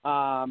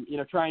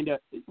 trying to,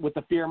 with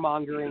the fear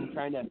mongering,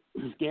 trying to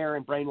scare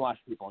and brainwash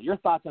people? Your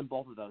thoughts on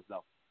both of those,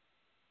 though?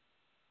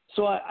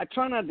 So I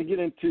try not to get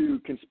into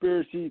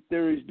conspiracy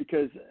theories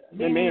because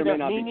they may or may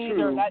not be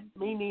true.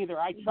 Me neither.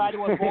 I try to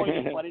avoid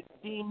it, but it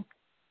seems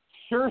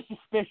sure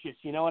suspicious.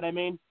 You know what I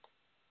mean?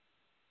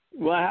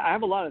 Well, I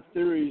have a lot of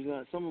theories.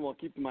 Some of them I'll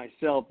keep to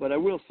myself, but I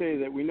will say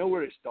that we know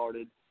where it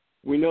started.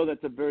 We know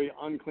that's a very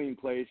unclean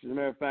place. As a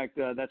matter of fact,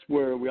 that's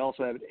where we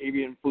also have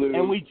avian flu.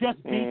 And we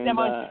just beat them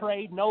on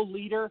trade. No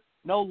leader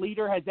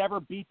has ever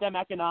beat them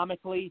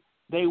economically.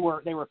 They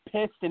were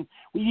pissed, and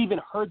we even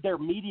heard their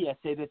media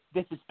say that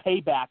this is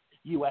payback,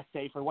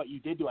 USA, for what you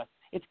did to us.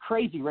 It's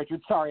crazy,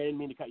 Richard. Sorry, I didn't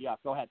mean to cut you off.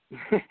 Go ahead.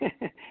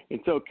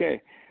 It's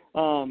okay.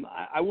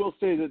 I will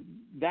say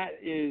that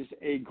is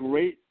a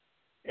great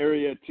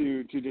area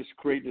to just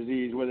create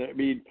disease, whether it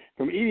be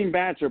from eating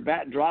bats or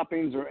bat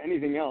droppings or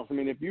anything else. I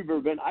mean, if you've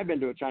ever been, I've been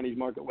to a Chinese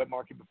market, wet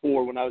market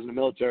before when I was in the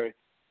military,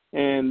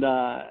 and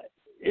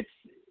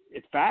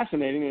it's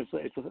fascinating.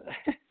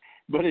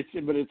 But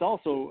it's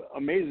also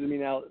amazes me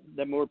now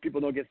that more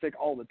people don't get sick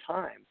all the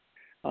time.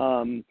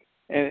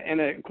 And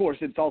of course,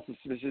 it's also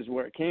suspicious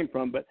where it came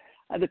from. But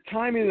at the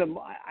timing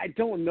I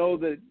don't know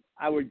that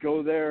I would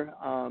go there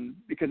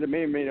because it may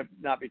or may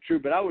not be true.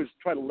 But I always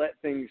try to let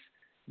things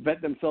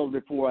vet themselves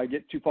before I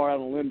get too far out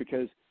on a limb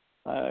because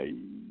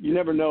you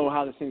never know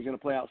how this thing's going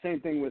to play out. Same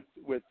thing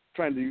with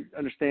trying to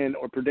understand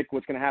or predict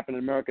what's going to happen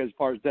in America as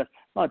far as death.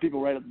 A lot of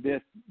people right at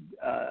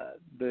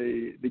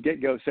the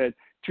get-go said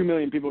 2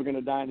 million people are going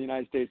to die in the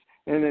United States,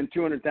 and then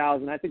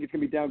 200,000. I think it's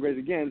going to be downgraded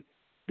again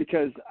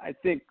because I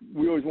think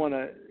we always want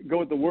to go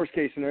with the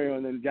worst-case scenario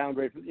and then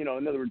downgrade. In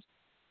other words,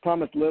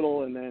 promise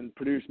little and then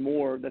produce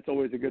more. That's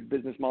always a good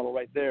business model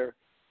right there.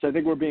 So I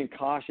think we're being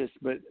cautious.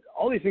 But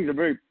all these things are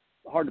very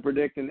hard to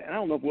predict, and I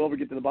don't know if we'll ever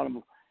get to the bottom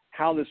of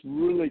how this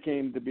really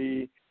came to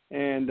be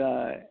and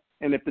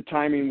if the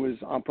timing was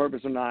on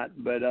purpose or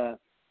not. But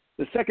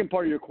the second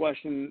part of your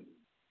question,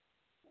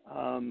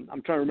 I'm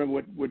trying to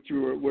remember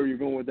where you're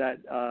going with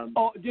that.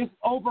 Just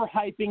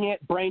overhyping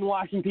it,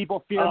 brainwashing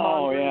people, fear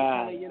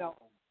mongering.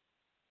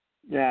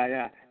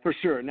 Yeah, for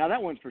sure. Now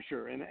that one's for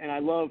sure, and I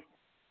love.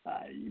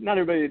 Not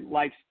everybody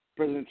likes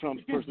President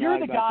Trump's personality. You're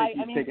the guy.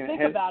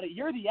 Think about it.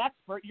 You're the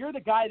expert. You're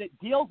the guy that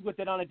deals with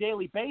it on a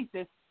daily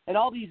basis. And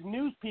all these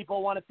news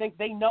people want to think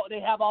they know they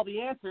have all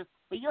the answers,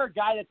 but you're a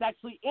guy that's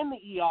actually in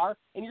the ER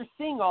and you're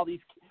seeing all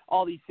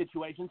these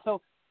situations.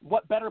 So,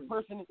 what better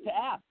person to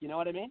ask? You know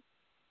what I mean?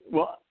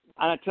 Well,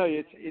 I tell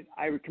you,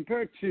 I would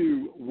compare it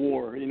to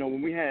war.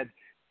 When we had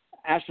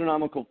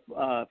astronomical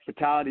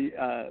fatality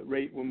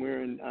rate when we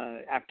were in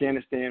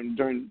Afghanistan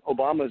during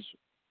Obama's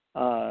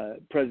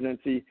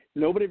presidency,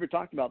 nobody ever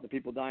talked about the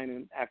people dying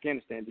in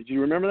Afghanistan. Did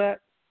you remember that?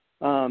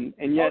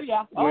 And yet,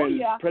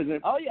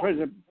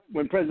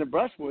 when President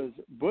Bush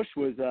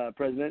was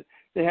president,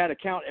 they had a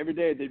count every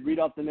day. They'd read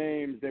off the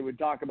names. They would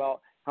talk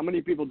about how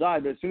many people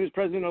died. But as soon as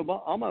President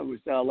Obama was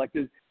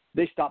elected,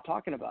 they stopped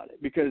talking about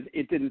it because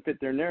it didn't fit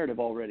their narrative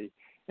already.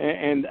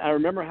 And I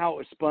remember how it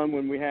was spun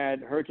when we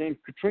had Hurricane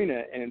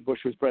Katrina and Bush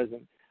was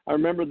president. I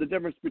remember the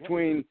difference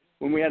between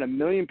when we had 1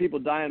 million people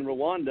die in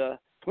Rwanda,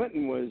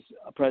 Clinton was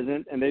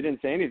president, and they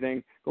didn't say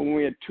anything. But when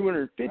we had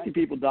 250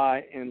 people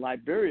die in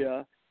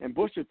Liberia and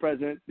Bush was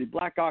president, the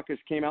Black Caucus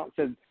came out and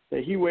said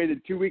that he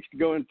waited 2 weeks to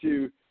go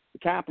into the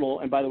capital.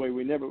 And by the way,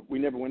 we never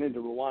went into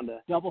Rwanda.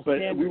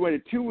 But we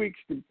waited 2 weeks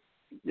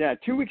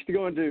to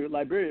go into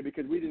Liberia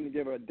because we didn't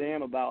give a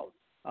damn about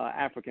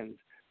Africans.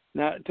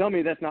 Now, tell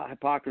me that's not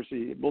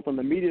hypocrisy, both on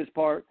the media's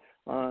part,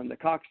 on the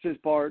caucus's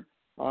part,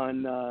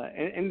 and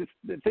the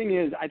thing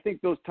is, I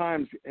think those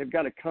times have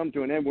got to come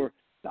to an end where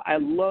I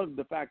love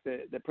the fact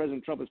that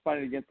President Trump is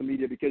fighting against the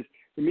media because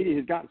the media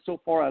has gotten so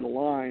far out of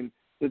line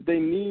that they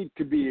need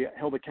to be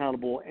held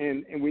accountable,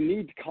 and we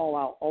need to call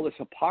out all this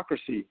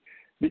hypocrisy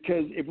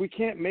because if we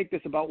can't make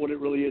this about what it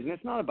really is, and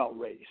it's not about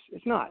race,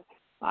 it's not.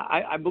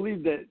 I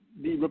believe that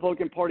the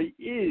Republican Party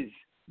is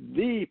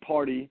the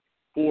party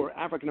for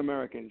African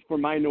Americans, for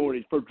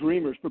minorities, for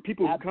dreamers, for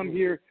people who come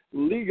here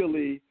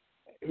legally,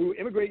 who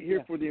immigrate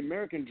here for the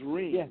American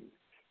dream,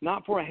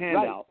 not for a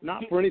handout,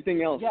 not for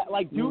anything else. Yeah,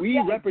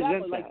 we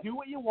represent that. Like, do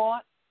what you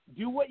want.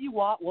 Do what you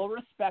want. We'll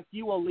respect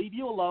you. We'll leave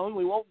you alone.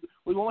 We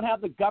won't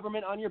have the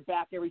government on your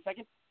back every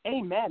second.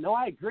 Amen. No,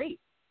 I agree.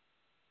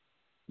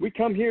 We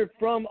come here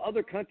from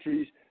other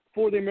countries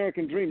for the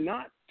American dream,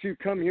 not to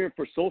come here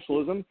for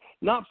socialism,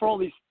 not for all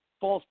these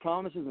false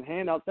promises and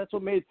handouts. That's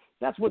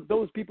what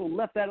those people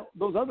left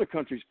those other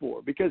countries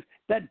for, because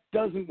that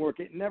doesn't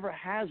work. It never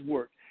has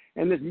worked.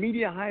 And this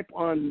media hype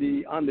on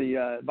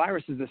the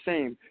virus is the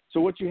same. So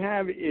what you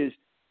have is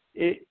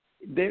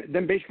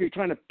them basically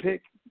trying to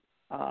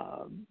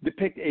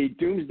depict a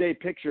doomsday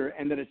picture,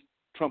 and that it's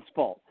Trump's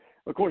fault.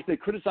 Of course, they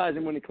criticize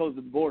him when he closed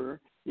the border,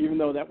 even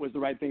though that was the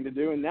right thing to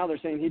do, and now they're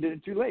saying he did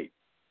it too late.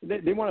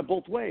 They want it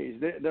both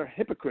ways. They're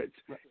hypocrites.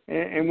 Right.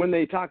 And when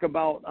they talk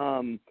about,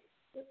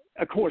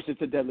 of course,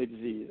 it's a deadly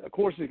disease. Of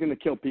course, it's going to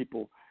kill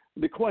people.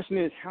 The question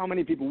is how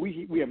many people.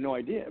 We have no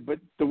idea. But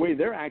the way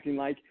they're acting,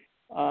 like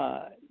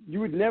you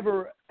would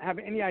never have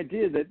any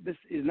idea that this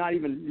is not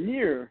even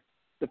near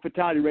the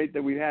fatality rate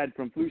that we've had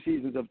from flu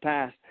seasons of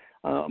past.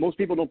 Most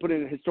people don't put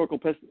in a historical,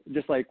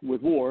 just like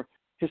with war,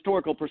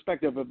 historical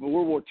perspective of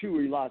World War II,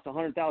 where you lost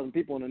 100,000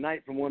 people in a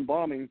night from one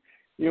bombing.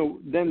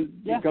 Then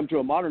you come to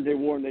a modern day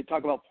war and they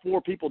talk about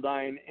 4 people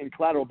dying and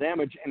collateral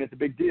damage, and it's a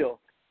big deal.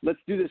 Let's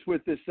do this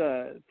with this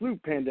flu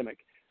pandemic.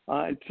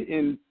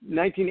 In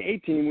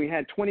 1918, we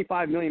had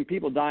 25 million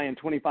people die in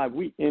 25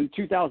 weeks. In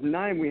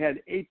 2009, we had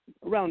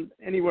around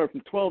anywhere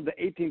from 12 to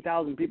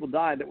 18,000 people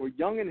die that were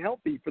young and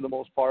healthy for the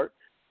most part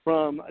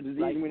from a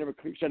disease, and we never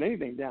shut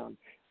anything down.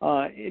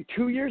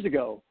 2 years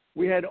ago,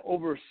 we had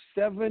over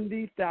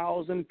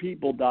 70,000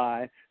 people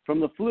die from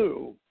the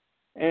flu.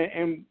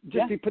 And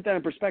just to put that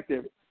in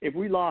perspective, if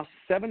we lost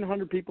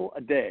 700 people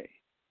a day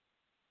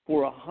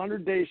for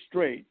 100 days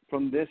straight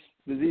from this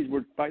disease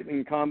we're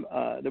fighting,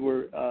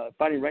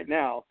 fighting right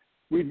now,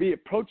 we'd be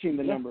approaching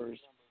the numbers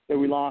that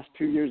we lost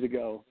 2 years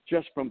ago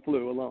just from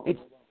flu alone.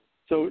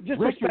 So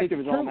just perspective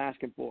is all I'm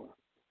asking for.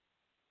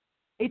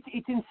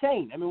 It's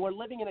insane. I mean, we're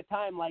living in a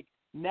time like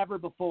never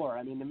before.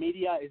 I mean, the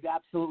media is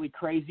absolutely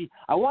crazy.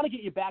 I want to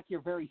get you back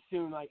here very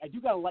soon. I do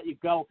got to let you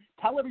go.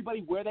 Tell everybody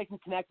where they can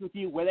connect with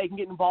you, where they can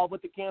get involved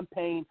with the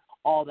campaign,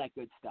 all that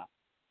good stuff.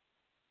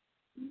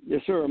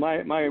 Yes, sir. My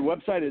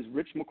website is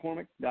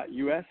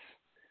richmccormick.us,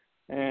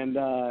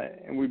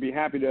 and we'd be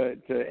happy to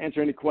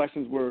answer any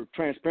questions. We're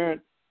transparent.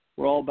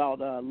 We're all about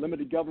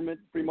limited government,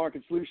 free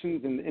market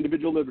solutions, and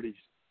individual liberties.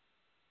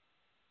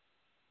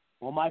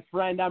 Well, my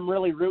friend, I'm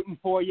really rooting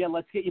for you.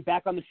 Let's get you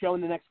back on the show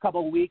in the next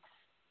couple of weeks.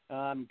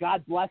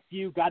 God bless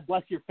you. God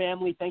bless your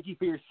family. Thank you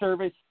for your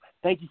service.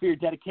 Thank you for your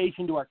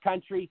dedication to our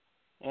country.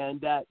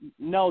 And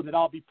know that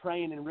I'll be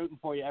praying and rooting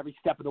for you every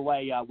step of the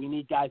way. We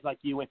need guys like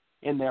you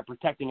in there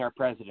protecting our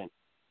president.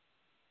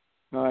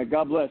 All right.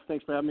 God bless.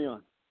 Thanks for having me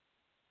on.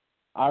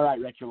 All right,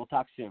 Richard. We'll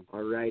talk soon.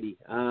 All righty.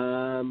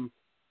 I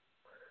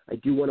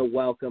do want to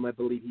welcome, I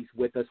believe he's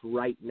with us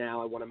right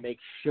now. I want to make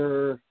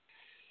sure.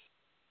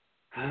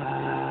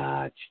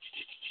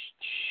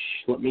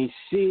 Let me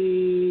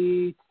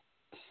see.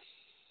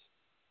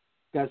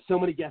 Got so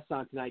many guests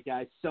on tonight,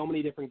 guys. So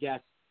many different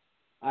guests.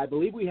 I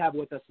believe we have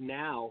with us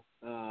now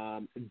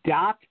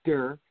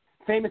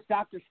famous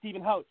Dr.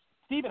 Stephen Hotz.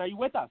 Stephen, are you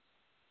with us?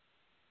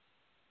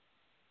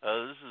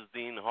 This is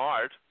Dean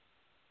Hart.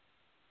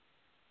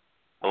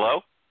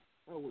 Hello?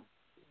 Oh,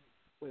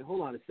 wait,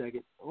 hold on a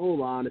second.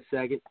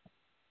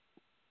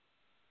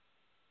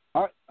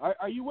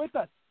 Are you with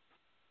us?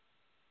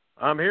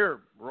 I'm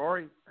here,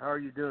 Rory. How are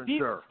you doing,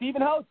 sir?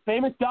 Stephen Hotz,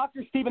 famous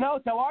Dr. Stephen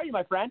Hotz. How are you,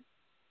 my friend?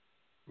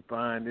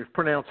 Fine. It's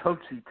pronounced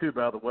Hotze, too,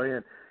 by the way.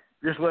 And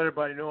just let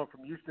everybody know I'm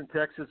from Houston,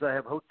 Texas. I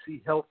have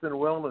Hotze Health and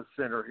Wellness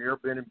Center here.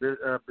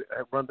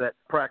 I've run that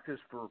practice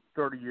for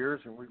 30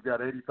 years, and we've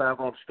got 85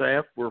 on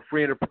staff. We're a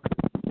free enterprise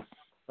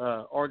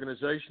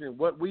organization, and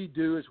what we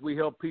do is we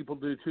help people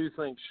do 2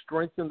 things: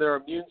 strengthen their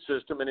immune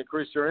system and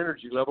increase their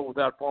energy level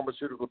without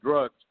pharmaceutical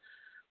drugs.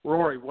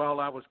 Rory, while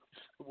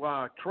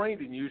I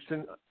trained in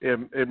Houston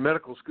in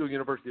medical school,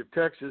 University of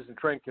Texas, and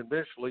trained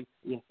conventionally,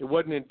 it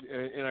wasn't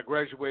and I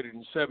graduated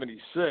in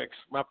 '76.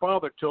 My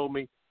father told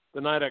me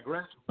the night I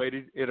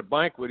graduated at a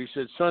banquet, he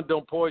said, "Son,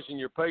 don't poison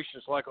your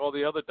patients like all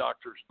the other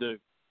doctors do,"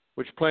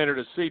 which planted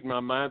a seed in my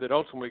mind that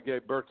ultimately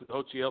gave birth to the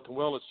Hotze Health and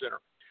Wellness Center.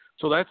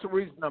 So that's the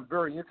reason I'm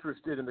very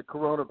interested in the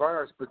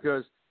coronavirus,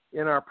 because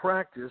in our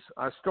practice,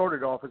 I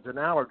started off as an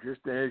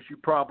allergist, and as you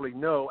probably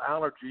know,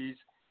 allergies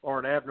are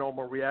an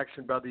abnormal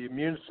reaction by the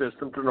immune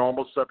system to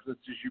normal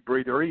substances you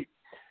breathe or eat.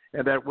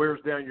 And that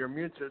wears down your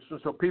immune system.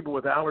 So people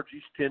with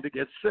allergies tend to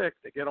get sick.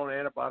 They get on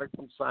antibiotics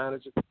from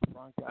sinus,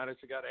 bronchitis,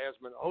 they got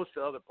asthma, and a host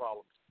of other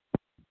problems.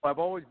 I've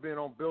always been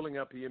on building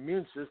up the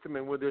immune system.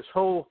 And with this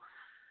whole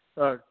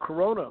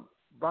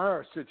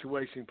coronavirus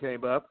situation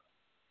came up,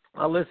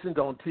 I listened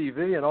on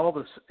TV, and all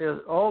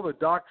the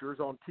doctors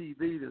on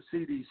TV, the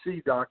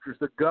CDC doctors,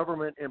 the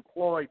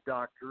government-employed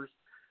doctors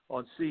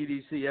on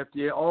CDC,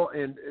 FDA,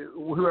 and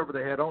whoever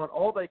they had on,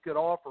 all they could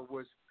offer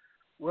was,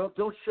 well,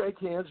 don't shake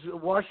hands,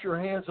 wash your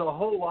hands a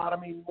whole lot. I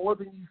mean, more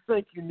than you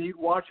think you need.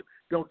 Wash it.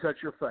 Don't touch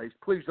your face.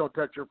 Please don't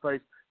touch your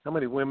face. How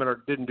many women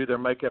didn't do their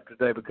makeup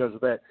today because of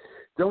that?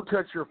 Don't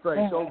touch your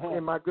face. Oh,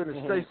 and my goodness,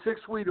 stay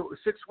 6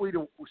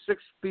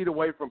 feet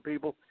away from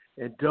people,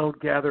 and don't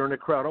gather in a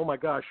crowd. Oh my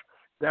gosh,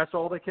 that's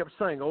all they kept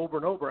saying over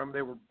and over. I mean,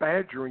 they were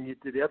badgering you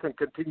to death and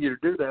continue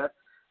to do that,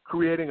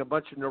 creating a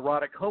bunch of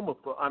neurotic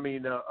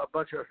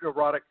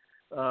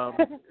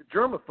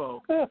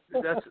germaphobes.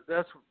 That's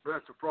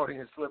a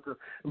Freudian slip.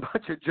 A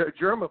bunch of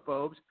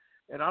germaphobes,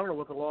 and I don't know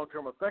what the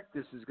long-term effect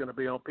this is going to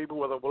be on people,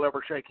 whether we'll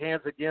ever shake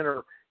hands again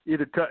or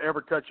either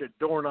ever touch a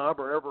doorknob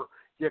or ever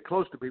get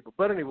close to people.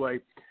 But anyway,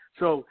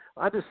 so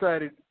I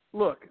decided,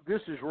 look,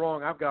 this is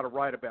wrong. I've got to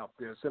write about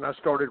this, and I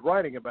started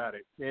writing about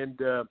it. And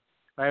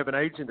I have an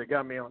agent that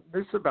got me on.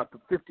 This is about the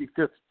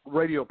 55th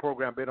radio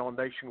program I've been on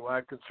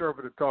nationwide,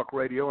 conservative talk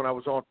radio, and I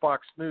was on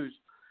Fox News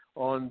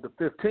on the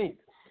 15th.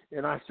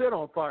 And I said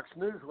on Fox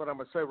News what I'm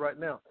going to say right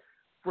now.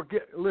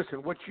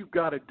 Listen, what you've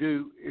got to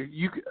do,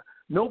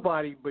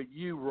 nobody but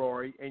you,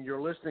 Rory, and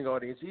your listening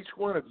audience, each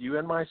one of you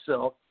and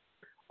myself,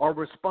 are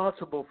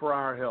responsible for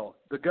our health.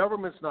 The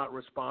government's not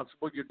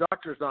responsible. Your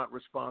doctor's not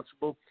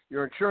responsible.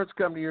 Your insurance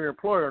company, your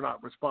employer are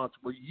not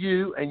responsible.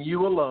 You and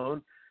you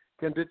alone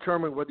can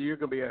determine whether you're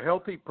going to be a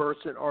healthy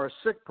person or a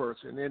sick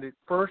person. And it,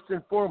 first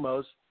and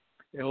foremost,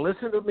 and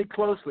listen to me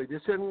closely,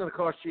 this isn't going to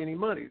cost you any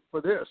money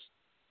for this.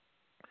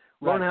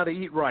 Learn how to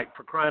eat right,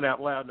 for crying out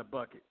loud in a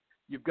bucket.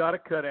 You've got to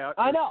cut out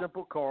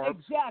simple carbs.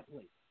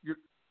 Exactly.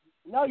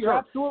 You're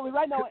absolutely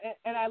right. No,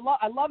 and I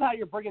love how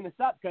you're bringing this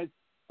up, because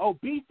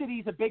obesity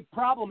is a big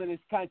problem in this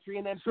country,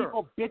 and then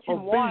people bitch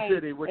and whine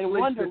and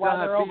wonder why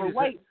they're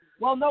overweight.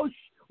 Well,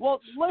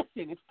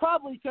 listen, it's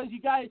probably because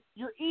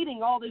you're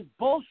eating all this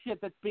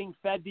bullshit that's being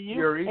fed to you,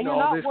 and you're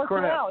not working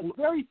out. It's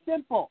very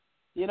simple,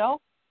 you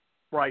know?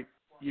 Right.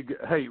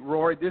 Hey,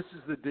 Rory, this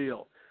is the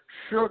deal.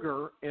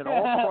 Sugar in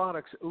all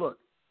products.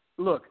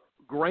 Look,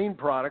 grain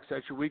products,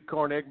 that's your wheat,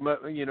 corn, egg,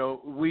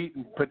 wheat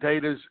and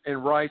potatoes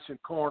and rice and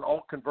corn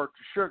all convert to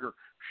sugar.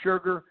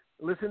 Sugar,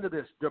 listen to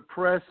this,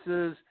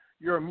 depresses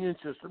your immune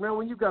system. Now,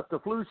 when you've got the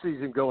flu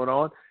season going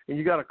on and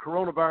you got a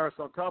coronavirus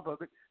on top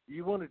of it, do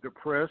you want to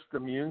depress the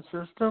immune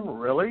system?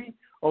 Really?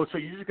 Oh, so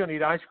you're just going to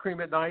eat ice cream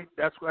at night?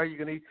 That's why you're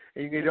going to eat,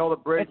 and you can eat all the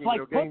bread. It's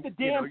like, put the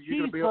damn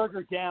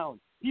cheeseburger down.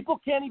 People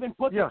can't even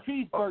put the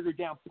cheeseburger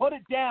down. Put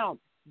it down.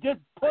 Just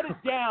put it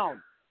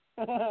down.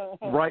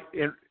 Right,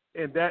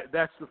 and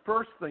that's the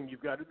first thing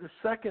you've got to do. The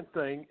second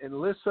thing, and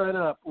listen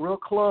up real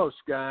close,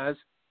 guys,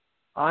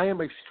 I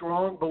am a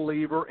strong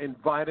believer in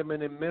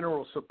vitamin and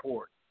mineral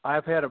support.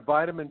 I've had a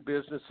vitamin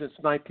business since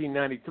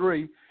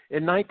 1993.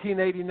 In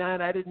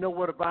 1989, I didn't know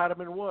what a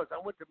vitamin was. I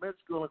went to med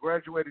school and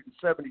graduated in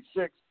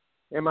 76,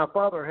 and my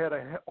father had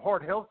a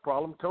heart health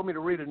problem, told me to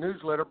read a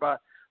newsletter by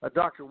a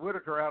Dr.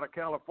 Whitaker out of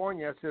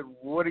California. I said,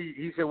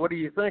 he said, what do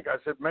you think? I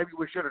said, maybe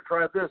we should have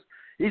tried this.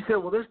 He said,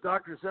 well, this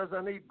doctor says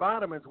I need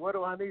vitamins. What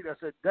do I need? I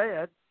said,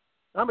 Dad,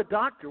 I'm a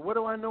doctor. What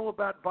do I know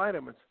about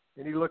vitamins?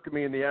 And he looked at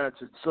me in the eye and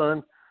said,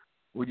 son,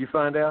 would you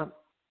find out?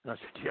 And I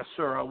said, yes,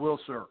 sir, I will,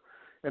 sir.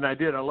 And I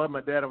did. I love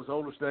my dad. I was the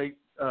oldest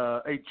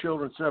of 8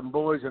 children, 7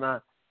 boys, and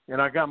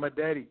I got my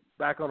daddy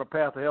back on a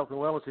path of health and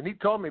wellness. And he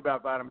told me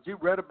about vitamins. He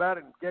read about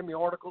it and gave me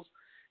articles.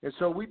 And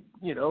so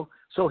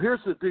so here's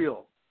the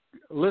deal.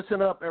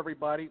 Listen up,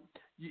 everybody.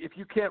 If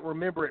you can't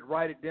remember it,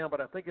 write it down,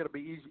 but I think it'll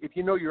be easy. If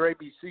you know your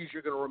ABCs,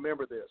 you're going to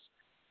remember this.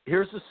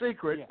 Here's the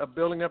secret of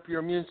building up your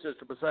immune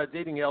system besides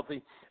eating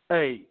healthy.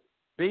 A,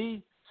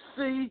 B,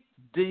 C,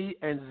 D,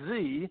 and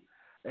Z.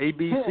 A,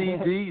 B, C,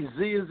 D,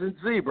 Z is in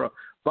zebra.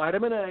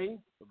 Vitamin A,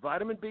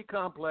 vitamin B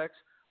complex,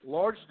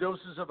 large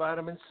doses of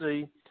vitamin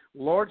C,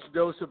 large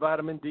dose of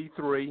vitamin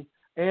D3,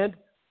 and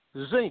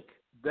zinc.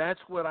 That's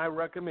what I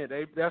recommend.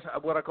 That's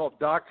what I call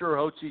Dr.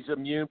 Hotze's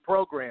Immune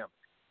Program.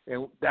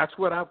 And that's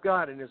what I've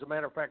got. And as a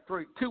matter of fact,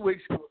 3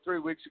 weeks ago, 3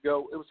 weeks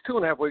ago, it was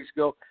 2.5 weeks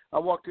ago, I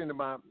walked into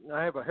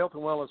I have a health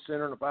and wellness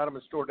center and a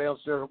vitamin store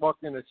downstairs. I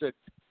walked in and said,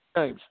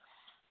 James,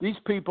 these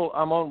people,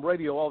 I'm on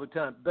radio all the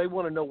time. They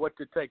want to know what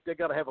to take. They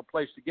got to have a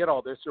place to get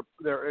all this.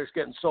 It's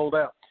getting sold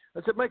out.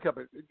 I said, make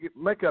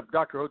up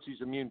Dr.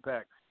 Hotze's Immune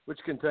Pack, which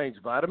contains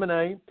vitamin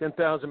A,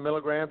 10,000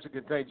 milligrams. It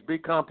contains B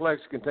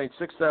complex. It contains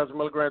 6,000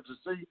 milligrams of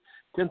C,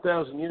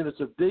 10,000 units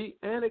of D,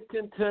 and it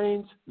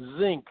contains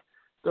zinc,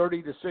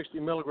 30 to 60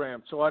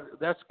 milligrams. So I've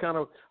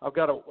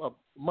got a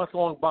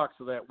month-long box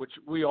of that, which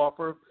we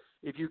offer.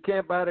 If you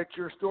can't buy it at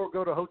your store,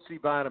 go to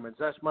Hotze Vitamins.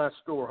 That's my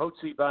store,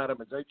 Hotze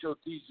Vitamins,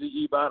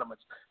 HOTZE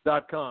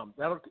Vitamins.com.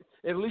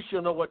 At least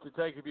you'll know what to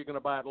take if you're going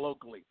to buy it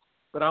locally.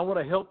 But I want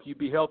to help you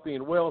be healthy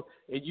and well,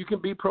 and you can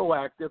be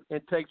proactive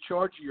and take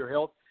charge of your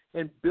health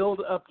and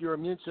build up your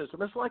immune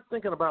system. It's like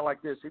thinking about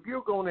like this. If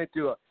you're going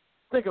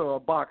think of a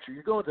boxer,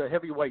 you're going to a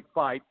heavyweight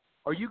fight,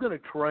 are you going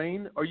to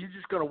train? Or are you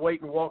just going to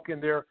wait and walk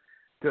in there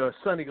to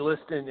Sonny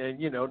Liston and,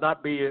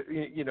 not be,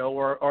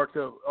 or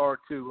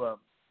to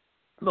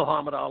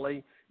Muhammad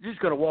Ali? You're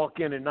just going to walk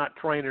in and not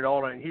train at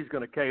all, and he's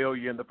going to KO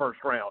you in the first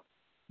round.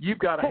 You've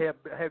got to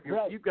have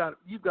your you've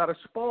got to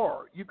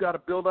spar. You've got to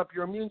build up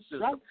your immune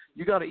system. Right.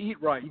 You got to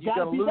eat right. You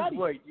got to lose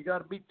weight. You got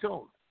to be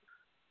toned.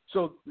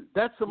 So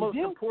that's the most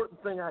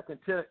important thing I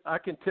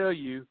can tell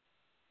you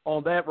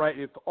on that. Right?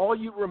 If all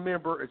you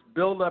remember is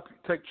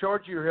take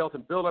charge of your health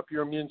and build up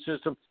your immune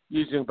system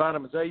using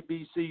vitamins A,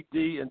 B, C,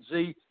 D, and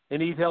Z,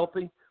 and eat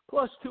healthy.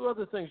 Plus 2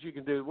 other things you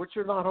can do, which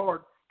are not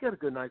hard. Get a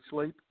good night's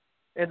sleep,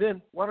 and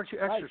then why don't you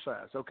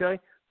exercise? Okay.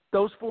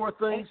 Those 4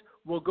 things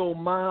will go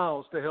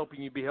miles to helping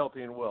you be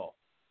healthy and well.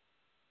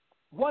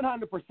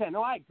 100%.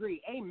 No, I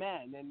agree.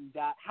 Amen. And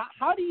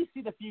how do you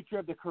see the future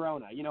of the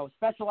corona?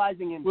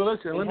 Specializing in well,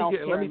 listen. in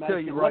Let me tell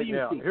you right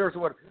now. See? Here's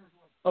what.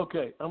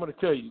 Okay, I'm going to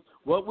tell you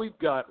what we've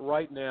got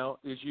right now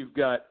is you've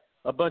got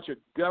a bunch of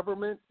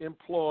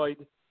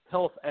government-employed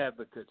health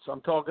advocates.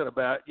 I'm talking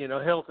about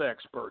health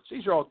experts.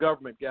 These are all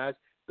government guys.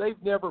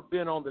 They've never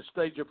been on the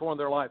stage before in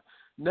their life.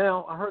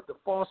 Now, I heard the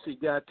Fossey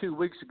guy 2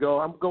 weeks ago.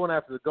 I'm going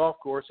after the golf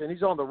course, and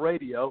he's on the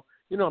radio.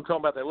 I'm talking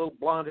about that little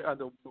blonde,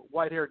 the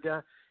white-haired guy.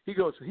 He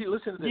goes,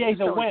 listen to this. Yeah, he's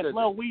a wimp,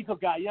 little weasel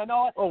guy.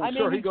 Oh, I mean,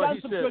 sir, he's done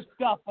some good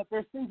stuff, but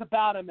there's things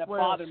about him that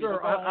bother me.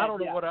 Sir, I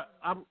don't know what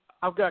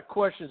I've got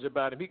questions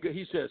about him.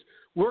 He says,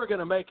 we're going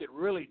to make it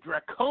really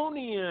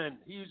draconian.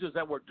 He uses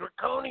that word,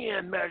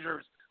 draconian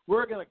measures.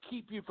 We're going to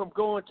keep you from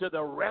going to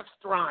the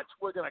restaurants.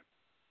 We're going to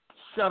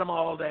shut them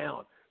all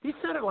down. He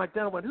said it like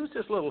that. I went, who's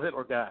this little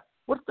Hitler guy?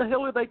 What the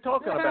hell are they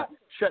talking about?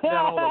 Shutting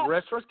down all the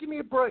restaurants? Give me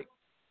a break.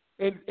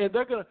 And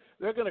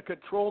they're gonna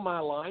control my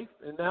life.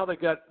 And now they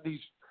got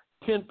these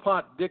tin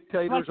pot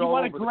dictators all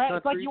over the country.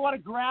 It's like you want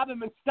to grab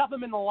him and stuff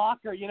him in the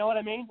locker. You know what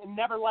I mean? And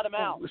never let him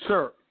out.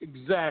 Sir,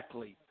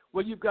 exactly.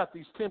 Well, you've got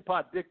these tin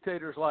pot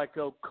dictators like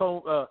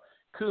Cuomo,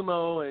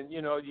 and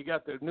you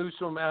got the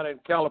Newsom out in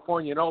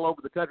California and all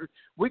over the country.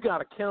 We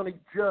got a county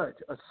judge,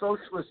 a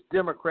socialist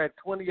Democrat,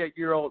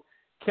 28-year-old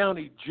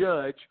county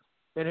judge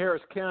in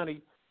Harris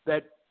County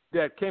that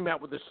came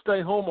out with a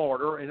stay-home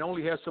order and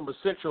only has some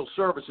essential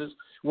services,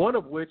 one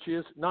of which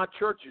is not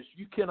churches.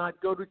 You cannot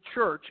go to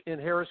church in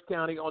Harris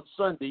County on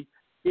Sunday.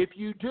 If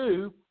you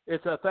do,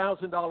 it's a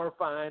 $1,000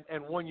 fine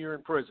and 1 year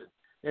in prison.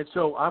 And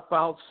so I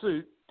filed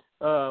suit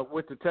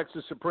with the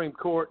Texas Supreme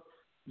Court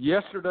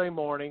yesterday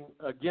morning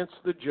against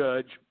the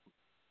judge,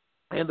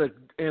 and the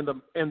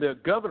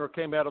governor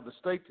came out of the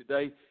state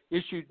today,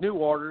 issued new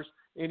orders,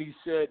 and he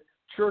said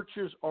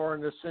churches are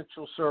an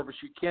essential service.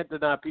 You can't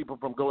deny people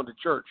from going to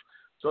church.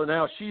 So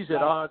now she's at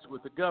odds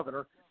with the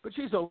governor, but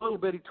she's a little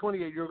bitty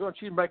 28-year-old, and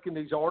she's making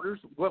these orders,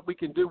 what we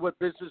can do, what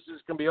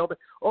businesses can be open.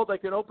 Oh, they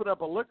can open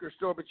up a liquor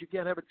store, but you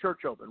can't have a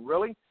church open.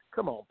 Really?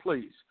 Come on,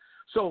 please.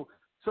 So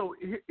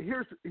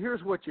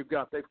here's what you've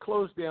got. They've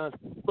closed down.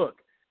 Look,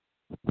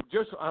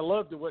 I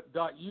loved what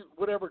Dr.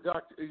 What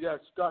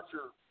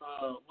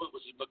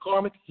was it,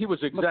 McCormick? He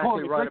was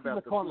exactly right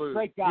about the flu.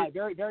 Great guy,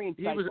 very very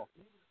insightful.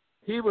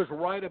 He was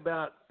right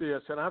about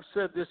this, and I've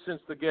said this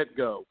since the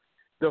get-go.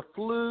 The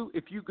flu,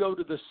 if you go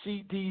to the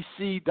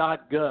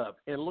CDC.gov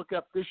and look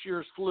up this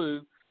year's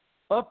flu,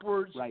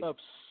 upwards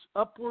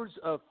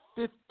of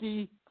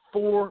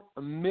 54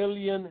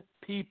 million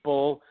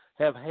people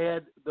have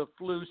had the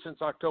flu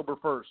since October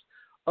 1st.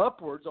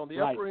 Upwards, on the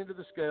upper end of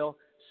the scale,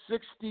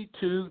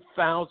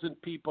 62,000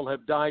 people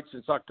have died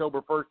since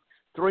October 1st,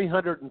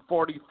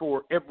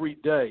 344 every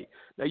day.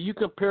 Now, you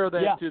compare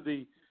that to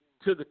the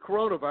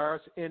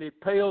coronavirus, and it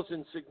pales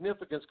in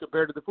significance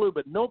compared to the flu,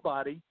 but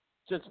nobody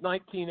since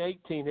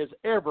 1918 has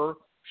ever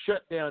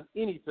shut down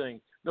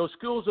anything. No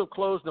schools have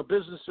closed, no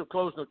businesses have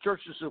closed, no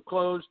churches have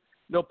closed,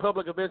 no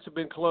public events have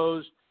been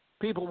closed.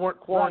 People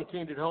weren't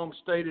quarantined at home,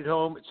 stayed at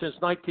home since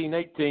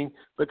 1918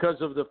 because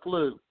of the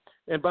flu.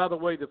 And by the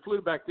way, the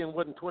flu back then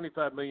wasn't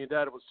 25 million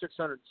died, it was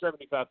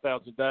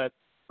 675,000 died,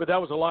 but that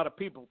was a lot of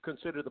people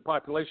considered the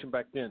population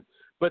back then.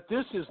 But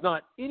this is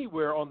not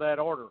anywhere on that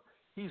order.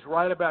 He's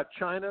right about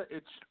China.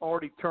 It's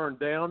already turned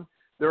down.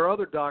 There are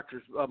other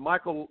doctors.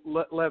 Michael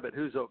Levitt,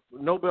 who's a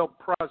Nobel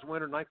Prize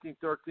winner,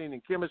 1913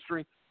 in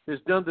chemistry, has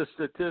done the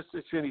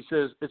statistics, and he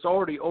says it's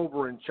already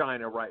over in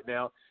China right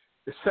now.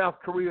 South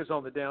Korea is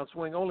on the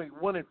downswing. Only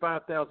 1 in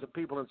 5,000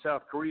 people in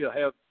South Korea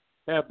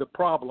have the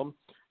problem,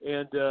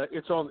 and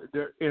it's on.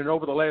 And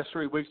over the last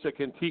 3 weeks, they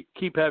can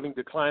keep having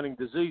declining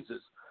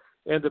diseases,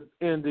 and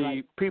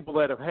the people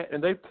that have had,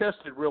 and they've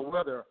tested real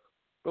well there.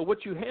 But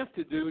what you have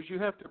to do is you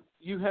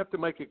have to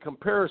make a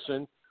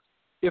comparison.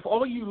 If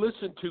all you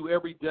listen to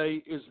every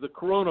day is the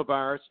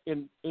coronavirus,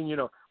 and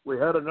we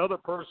had another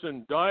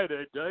person die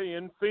today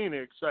in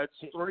Phoenix. That's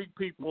 3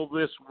 people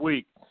this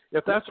week.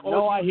 If that's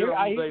all you hear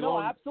all day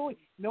long,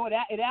 absolutely. No,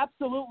 it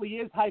absolutely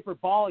is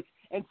hyperbolic.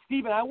 And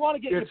Stephen, I want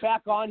to get you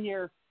back on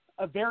here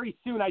very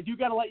soon. I do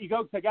got to let you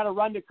go because I got to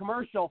run to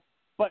commercial.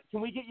 But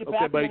can we get you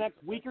back in the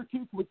next week or two?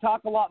 Can we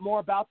talk a lot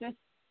more about this?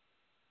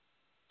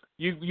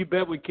 You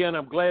bet we can.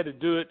 I'm glad to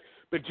do it.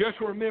 But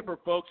just remember,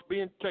 folks,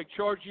 take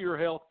charge of your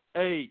health.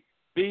 A,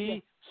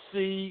 B,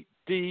 C,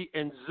 D,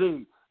 and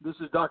Z. This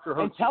is Dr.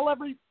 Hudson. And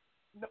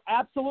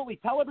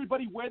tell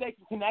everybody where they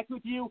can connect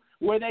with you,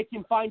 where they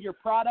can find your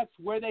products,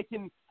 where they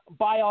can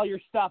buy all your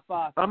stuff.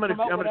 I'm going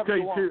to tell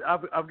you too.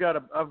 I've got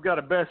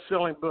a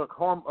best-selling book,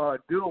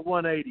 Dual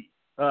 180,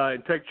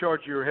 and Take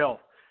Charge of Your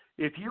Health.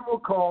 If you will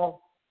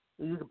call,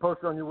 you can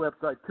post it on your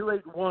website,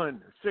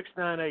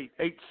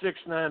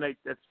 281-698-8698.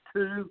 That's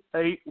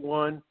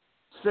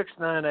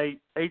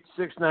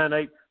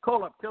 281-698-8698.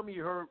 Call up. Tell me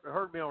you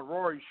heard me on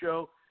Rory's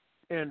show,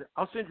 and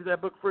I'll send you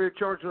that book free of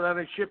charge without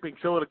any shipping,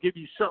 so it'll give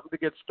you something to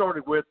get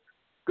started with.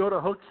 Go to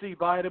Hotze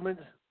Vitamins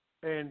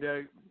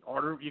and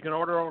order. You can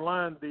order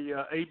online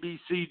the A, B,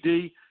 C,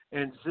 D,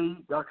 and Z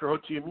Dr.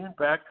 Hotze Immune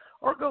Pack.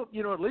 or go,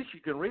 at least you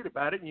can read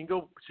about it and you can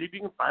go see if you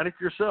can find it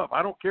yourself.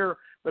 I don't care,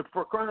 but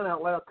for crying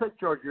out loud, take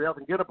charge of your health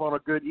and get up on a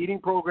good eating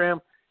program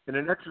and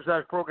an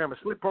exercise program, a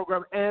sleep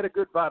program, and a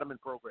good vitamin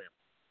program.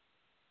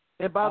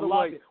 And by the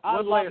way,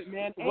 one last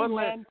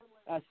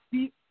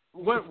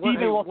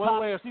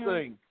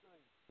thing.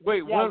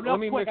 Wait, yeah, let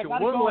me quick, mention I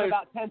one go last. in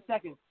about 10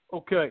 seconds.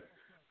 Okay.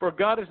 For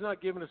God has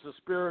not given us a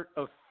spirit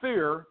of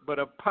fear, but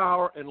of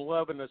power and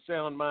love and a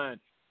sound mind.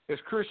 As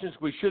Christians,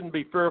 we shouldn't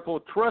be fearful.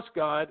 Trust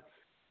God.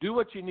 Do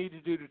what you need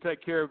to do to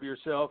take care of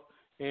yourself.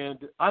 And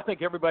I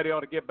think everybody ought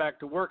to get back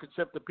to work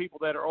except the people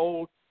that are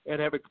old and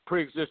have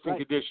pre-existing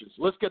conditions.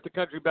 Let's get the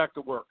country back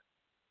to work.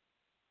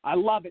 I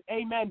love it.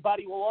 Amen,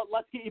 buddy. Well,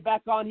 let's get you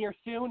back on here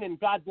soon, and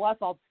God bless.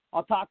 I'll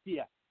talk to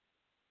you.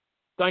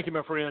 Thank you,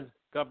 my friend.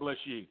 God bless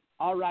you.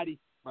 All righty.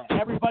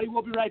 Everybody,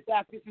 we'll be right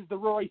back. This is the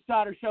Rory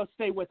Sauter Show.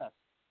 Stay with us.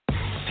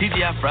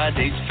 TGI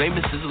Friday's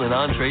famous sizzling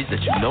entrees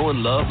that you know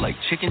and love, like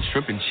chicken,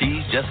 shrimp, and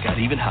cheese, just got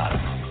even hotter.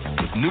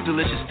 With new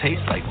delicious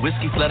tastes like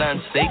whiskey flat iron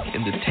steak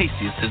and the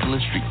tastiest sizzling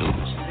street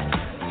noodles.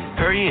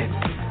 Hurry in.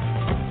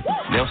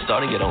 Now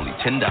starting at only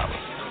 $10.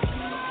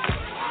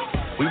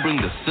 We bring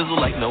the sizzle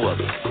like no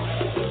other.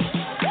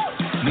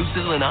 New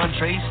sizzling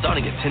entrees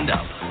starting at $10.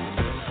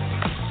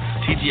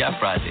 TGI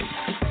Fridays,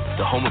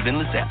 the home of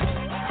endless apps.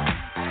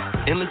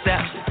 Endless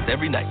apps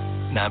every night,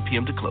 9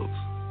 p.m. to close.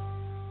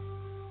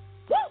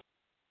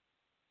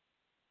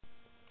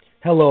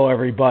 Hello,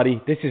 everybody.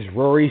 This is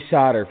Rory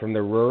Sauter from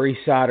the Rory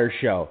Sauter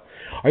Show.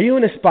 Are you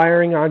an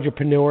aspiring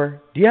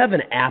entrepreneur? Do you have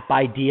an app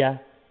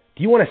idea?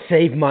 Do you want to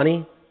save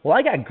money? Well,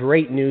 I got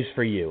great news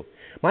for you.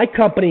 My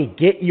company,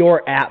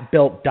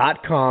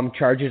 GetYourAppBuilt.com,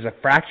 charges a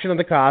fraction of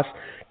the cost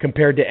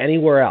compared to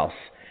anywhere else.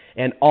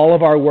 And all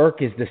of our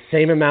work is the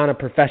same amount of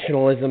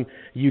professionalism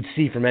you'd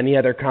see from any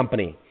other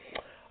company.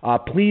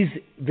 Please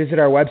visit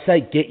our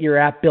website,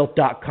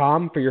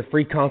 GetYourAppBuilt.com, for your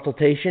free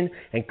consultation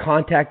and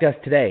contact us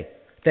today.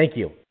 Thank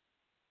you.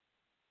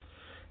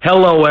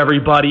 Hello,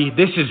 everybody.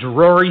 This is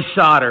Rory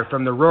Sauter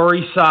from the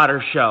Rory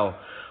Sauter Show.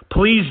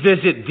 Please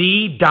visit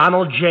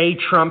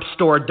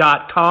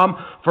thedonaldjtrumpstore.com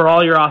for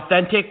all your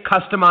authentic,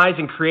 customized,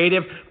 and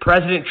creative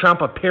President Trump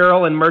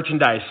apparel and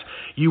merchandise.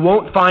 You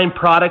won't find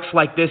products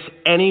like this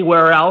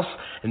anywhere else,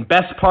 and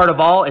best part of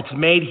all, it's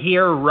made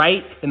here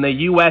right in the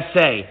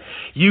USA.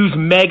 Use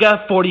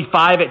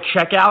MEGA45 at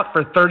checkout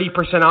for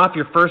 30% off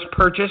your first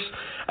purchase.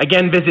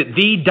 Again, visit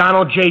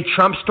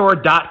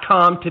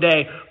thedonaldjtrumpstore.com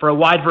today for a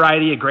wide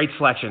variety of great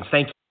selections.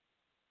 Thank you.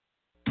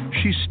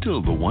 She's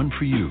still the one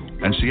for you,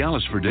 and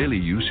Cialis for daily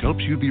use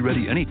helps you be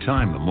ready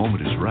anytime the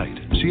moment is right.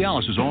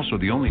 Cialis is also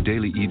the only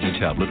daily ED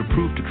tablet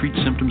approved to treat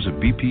symptoms of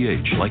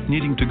BPH, like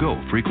needing to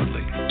go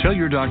frequently. Tell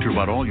your doctor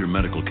about all your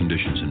medical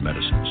conditions and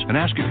medicines, and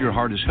ask if your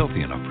heart is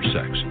healthy enough for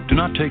sex. Do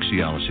not take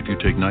Cialis if you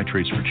take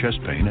nitrates for chest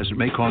pain, as it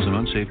may cause an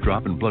unsafe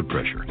drop in blood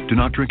pressure. Do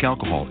not drink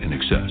alcohol in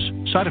excess.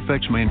 Side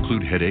effects may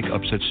include headache,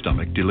 upset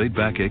stomach, delayed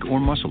backache, or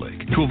muscle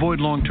ache. To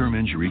avoid long-term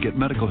injury, get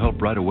medical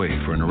help right away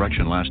for an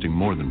erection lasting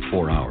more than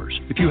 4 hours.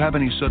 If you have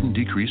any sudden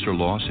decrease or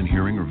loss in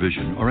hearing or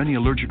vision, or any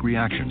allergic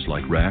reactions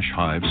like rash,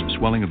 hives,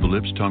 swelling of the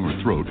lips, tongue, or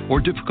throat, or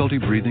difficulty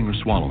breathing or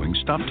swallowing,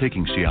 stop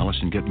taking Cialis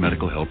and get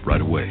medical help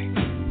right away.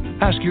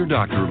 Ask your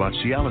doctor about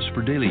Cialis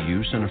for daily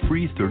use and a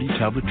free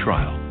 30-tablet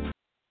trial.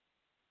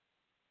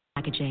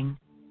 Packaging.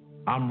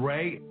 I'm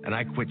Ray, and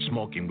I quit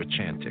smoking with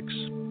Chantix.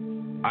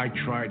 I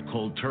tried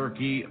cold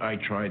turkey, I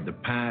tried the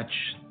patch,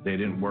 they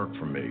didn't work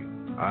for me.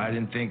 I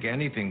didn't think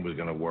anything was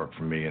going to work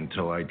for me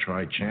until I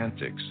tried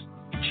Chantix.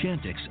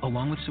 Chantix,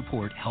 along with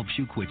support, helps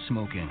you quit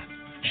smoking.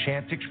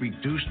 Chantix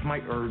reduced my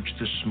urge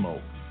to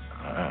smoke.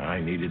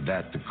 I needed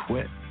that to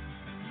quit.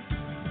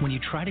 When you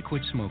try to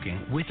quit smoking,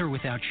 with or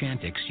without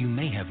Chantix, you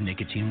may have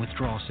nicotine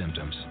withdrawal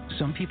symptoms.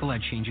 Some people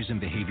had changes in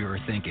behavior or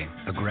thinking,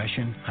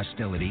 aggression,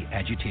 hostility,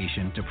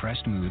 agitation,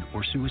 depressed mood,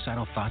 or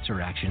suicidal thoughts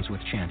or actions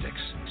with Chantix.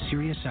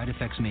 Serious side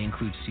effects may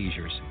include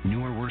seizures,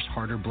 new or worse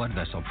heart or blood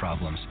vessel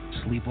problems,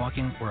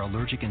 sleepwalking, or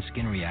allergic and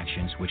skin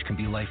reactions, which can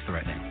be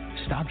life-threatening.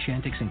 Stop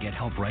Chantix and get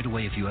help right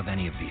away if you have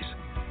any of these.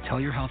 Tell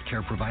your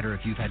healthcare provider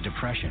if you've had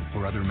depression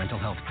or other mental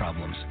health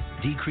problems.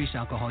 Decrease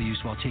alcohol use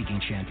while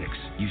taking Chantix.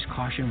 Use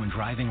caution when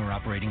driving or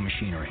operating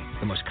machinery.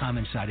 The most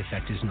common side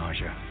effect is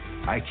nausea.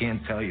 I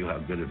can't tell you how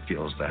good it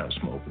feels to have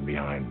smoking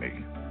behind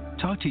me.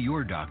 Talk to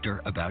your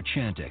doctor about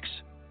Chantix.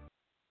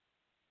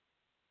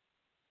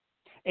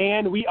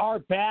 And we are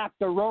back.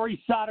 The Rory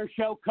Sauter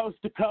Show,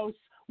 coast to coast,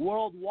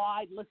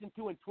 worldwide, listened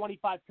to in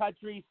 25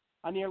 countries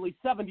on nearly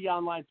 70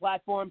 online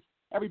platforms.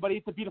 Everybody,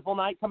 it's a beautiful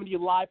night coming to you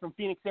live from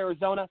Phoenix,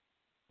 Arizona.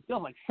 It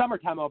feels like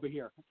summertime over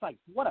here. It's like,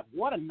 what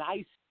a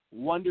nice,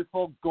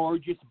 wonderful,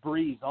 gorgeous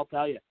breeze, I'll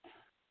tell you.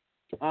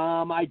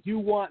 I do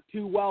want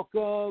to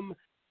welcome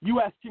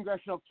U.S.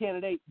 congressional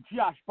candidate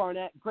Josh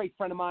Barnett, great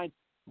friend of mine.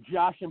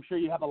 Josh, I'm sure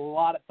you have a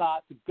lot of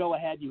thoughts. Go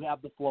ahead. You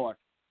have the floor.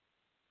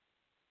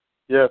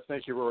 Yes,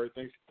 thank you, Rory.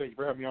 Thank you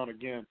for having me on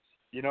again.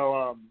 You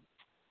know,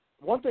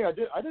 one thing I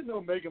didn't know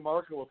Meghan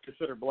Markle was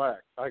considered black.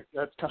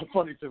 That's kind of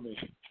funny to me.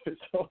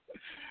 So,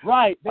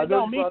 right. I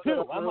No, me brought that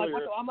too. up I'm earlier.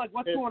 like,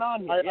 what's going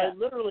on here? I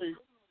literally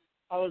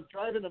I was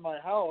driving to my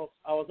house.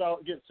 I was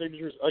out getting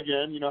signatures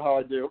again, you know how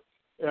I do.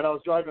 And I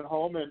was driving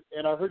home,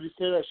 and I heard you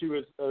say that she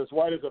was as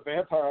white as a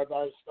vampire.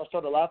 I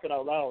started laughing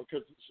out loud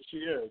because she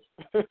is.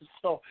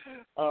 So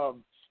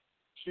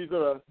she's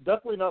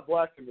definitely not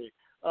black to me.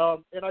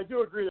 And I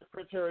do agree that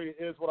Prince Harry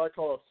is what I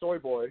call a soy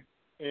boy.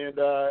 And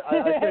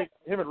I think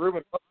him and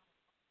Ruben,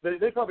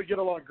 they probably get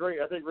along great.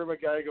 I think Ruben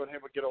Gallego and him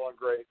would get along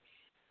great.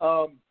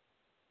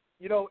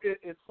 You know,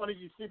 it's funny.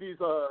 You see these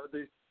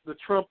the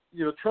Trump,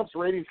 you know, Trump's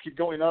ratings keep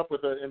going up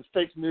with and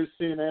fake news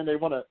CNN. They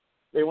want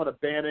to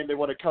ban him. They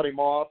want to cut him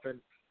off, and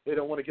they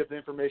don't want to get the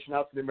information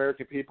out to the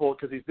American people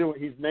because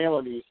he's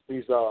nailing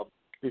these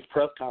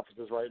press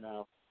conferences right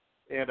now,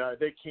 and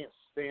they can't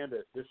stand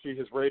it to see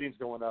his ratings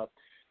going up.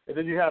 And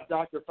then you have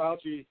Dr.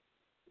 Fauci,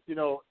 you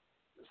know,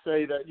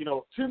 say that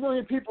 2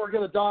 million people are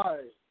going to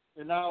die,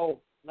 and now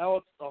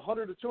it's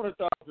 100 to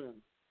 200,000.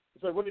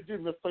 It's like, what do you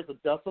do? Misplace a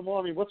decimal?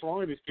 I mean, what's wrong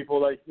with these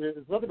people? Like,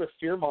 it's nothing but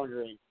fear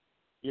mongering,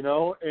 you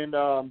know,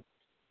 and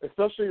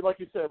especially, like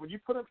you said, when you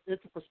put it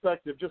into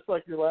perspective, just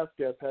like your last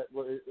guest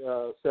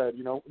said,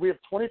 you know, we have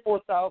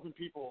 24,000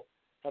 people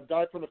have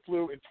died from the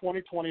flu in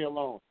 2020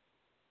 alone.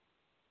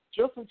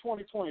 Just in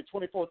 2020,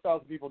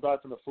 24,000 people died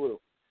from the flu.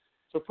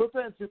 So put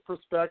that into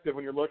perspective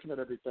when you're looking at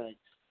everything.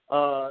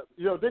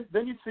 You know,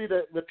 then you see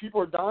that people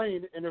are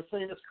dying and they're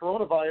saying it's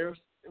coronavirus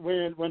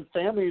when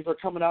families are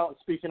coming out and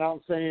speaking out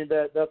and saying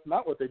that that's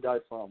not what they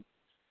died from.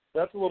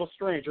 That's a little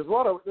strange. There's a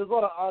lot of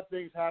odd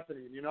things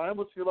happening. You know, I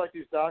almost feel like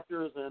these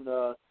doctors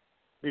and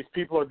these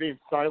people are being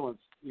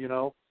silenced. You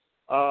know,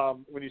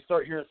 when you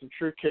start hearing some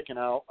truth kicking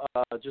out,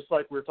 just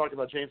like we were talking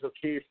about James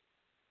O'Keefe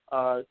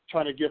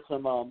trying to get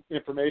some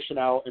information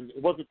out, and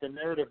it wasn't the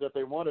narrative that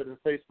they wanted, and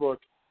Facebook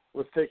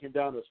was taking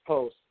down this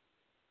post.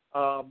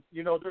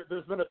 You know,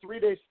 there's been a 3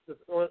 days,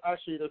 or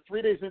actually they're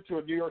 3 days into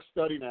a New York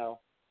study now,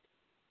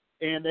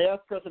 and they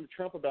asked President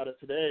Trump about it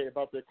today,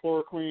 about the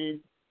chloroquine,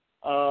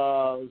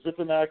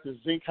 Zithromax, and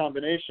zinc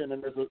combination,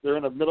 and they're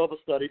in the middle of a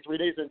study, 3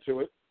 days into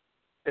it,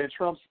 and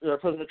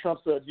President Trump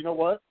said, you know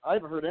what, I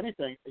haven't heard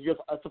anything. He goes,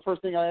 that's the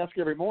first thing I ask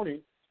every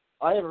morning.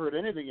 I haven't heard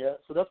anything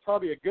yet, so that's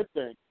probably a good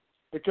thing,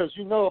 because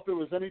you know if there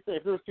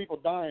was people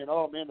dying,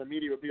 oh man, the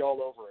media would be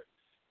all over it,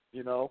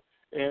 you know,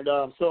 and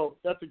so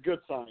that's a good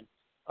sign.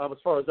 As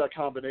far as that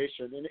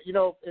combination, and you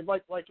know, and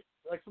like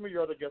some of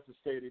your other guests have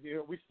stated, you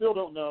know, we still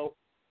don't know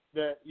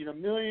that, you know,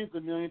 millions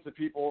and millions of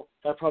people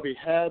have probably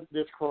had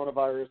this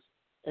coronavirus,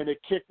 and they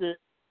kicked it.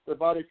 Their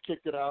bodies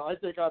kicked it out. I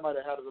think I might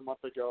have had it a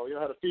month ago. You know,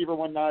 I had a fever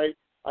one night.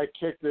 I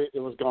kicked it. It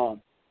was gone.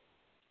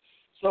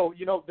 So,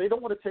 you know, they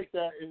don't want to take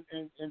that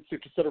into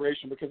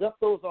consideration, because that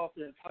throws off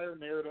the entire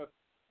narrative.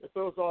 It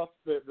throws off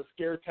the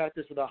scare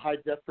tactics with a high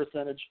death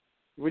percentage.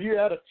 When you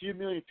add a few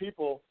million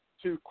people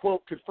to,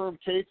 quote, confirmed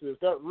cases,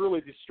 that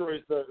really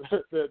destroys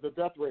the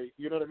death rate.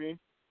 You know what I mean?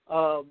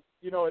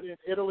 You know, in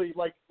Italy,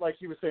 like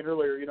he was saying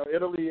earlier, you know,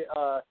 Italy,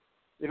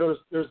 you know,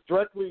 there's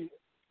directly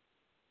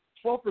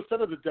 12%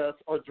 of the deaths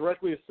are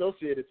directly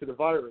associated to the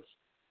virus.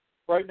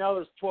 Right now,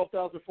 there's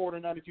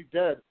 12,492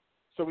 dead.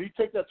 So when you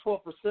take that 12%,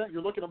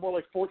 you're looking at more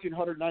like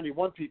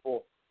 1,491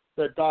 people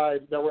that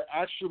died that were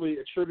actually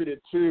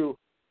attributed to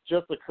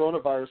just the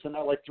coronavirus, and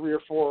not like 3 or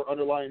 4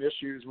 underlying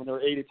issues when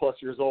they're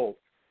 80+ years old.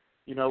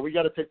 You know, we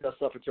got to take that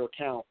stuff into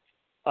account.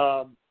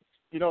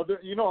 You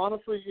know,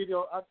 honestly, you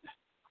know,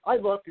 I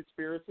love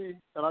conspiracy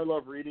and I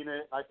love reading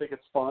it. I think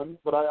it's fun,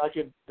 but I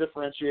can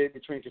differentiate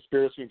between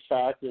conspiracy and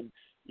fact, and,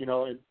 you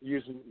know, and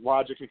using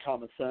logic and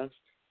common sense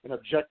and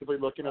objectively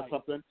looking at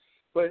something.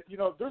 But, you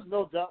know, there's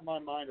no doubt in my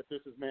mind that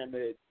this is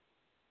man-made.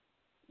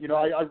 You know,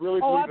 I really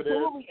believe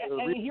absolutely. it is.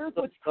 And here's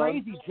what's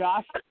crazy,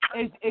 Josh,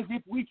 is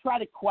if we try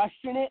to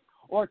question it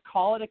or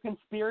call it a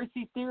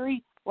conspiracy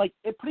theory, like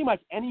pretty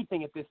much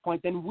anything at this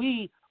point, then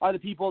we are the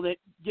people that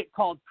get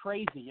called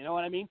crazy. You know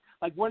what I mean?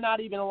 Like, we're not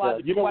even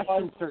allowed to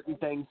question certain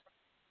things.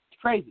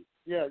 It's crazy.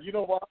 Yeah, you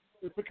know why?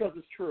 It's because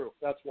it's true.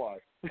 That's why.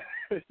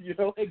 You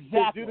know? Exactly.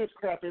 They do this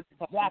crap.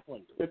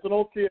 Exactly. It's an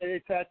old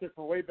CIA tactic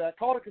from way back.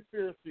 Call it a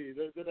conspiracy.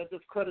 That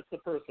discredits the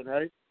person,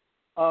 right?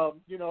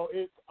 You know,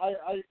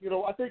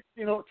 I think,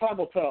 you know, time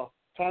will tell.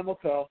 Time will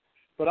tell.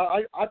 But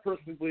I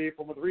personally believe,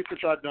 from the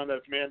research I've done, that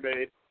it's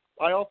man-made.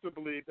 I also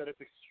believe that it's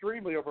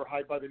extremely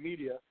overhyped by the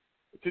media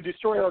to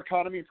destroy our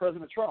economy and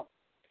President Trump.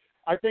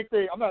 I think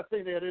I'm not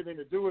saying they had anything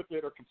to do with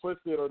it or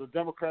complicit, or the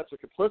Democrats are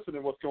complicit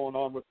in what's going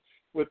on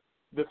with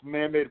this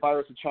man-made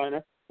virus in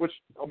China, which,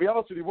 I'll be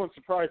honest with you, wouldn't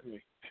surprise me.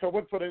 I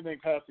wouldn't put anything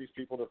past these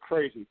people. They're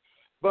crazy.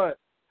 But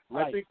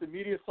right. I think the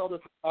media saw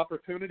this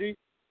opportunity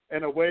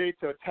and a way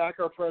to attack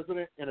our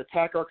president and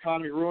attack our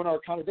economy, ruin our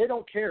economy. They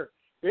don't care.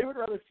 They would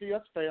rather see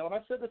us fail. And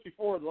I've said this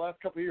before in the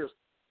last couple of years.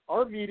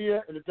 Our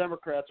media and the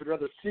Democrats would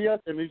rather see us,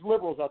 and these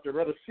liberals out there, would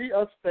rather see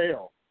us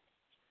fail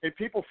and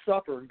people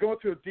suffer and go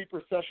into a deep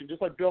recession,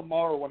 just like Bill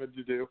Maher wanted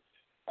to do,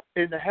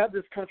 and to have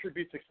this country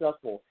be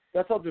successful.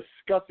 That's how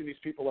disgusting these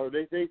people are.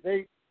 They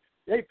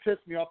piss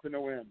me off to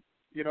no end,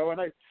 you know.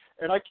 And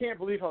I can't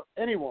believe how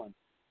anyone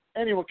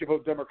can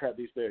vote Democrat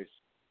these days,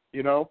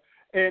 you know.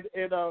 And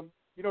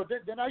you know,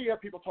 then now you have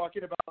people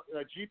talking about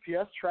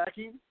GPS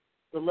tracking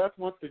the left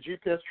wants to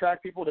GPS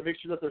track people to make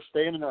sure that they're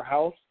staying in their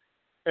house.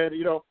 And,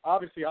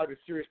 obviously I have a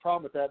serious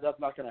problem with that. That's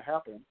not going to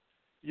happen.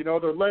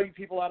 They're letting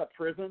people out of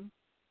prison.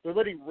 They're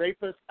letting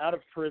rapists out of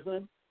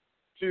prison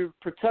to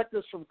protect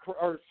us from,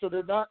 or so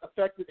they're not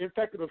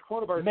infected with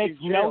coronavirus. Makes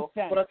in jail. no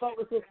sense. But I thought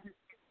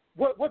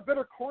what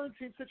better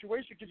quarantine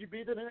situation could you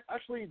be than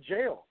actually in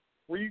jail,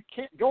 where you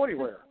can't go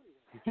anywhere?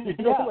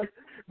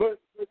 But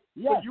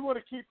you want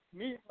to keep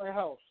me in my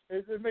house.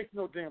 It makes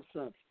no damn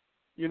sense.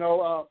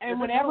 And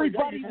when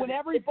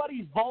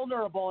everybody's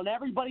vulnerable and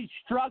everybody's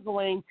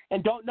struggling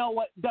and doesn't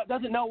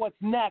know what's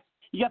next,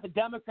 you got the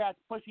Democrats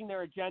pushing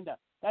their agenda.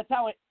 That's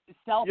how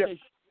selfish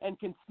and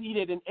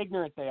conceited and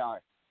ignorant they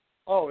are.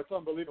 Oh, it's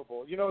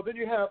unbelievable. Then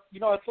you have,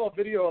 I saw a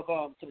video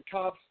of some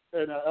cops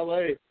in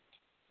L.A.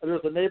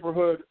 There's a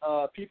neighborhood,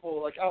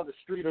 people like out in the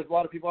street. There's a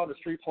lot of people out in the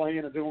street playing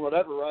and doing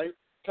whatever, right?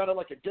 Kind of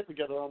like a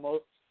get-together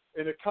almost.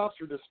 And the cops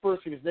are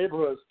dispersing these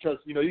neighborhoods because,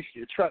 you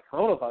can track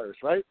coronavirus,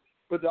 right?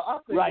 But the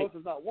odd thing was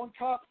is not one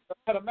cop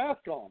had a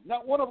mask on.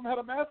 Not one of them had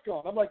a mask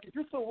on. I'm like, if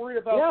you're so worried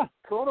about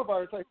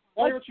coronavirus, like,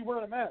 why aren't you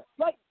wearing a mask?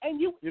 Right,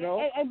 and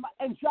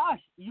and Josh,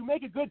 you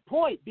make a good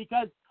point,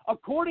 because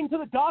according to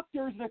the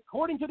doctors and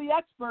according to the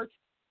experts,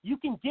 you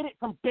can get it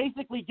from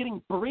basically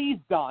getting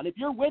breathed on. If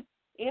you're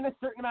within a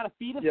certain amount of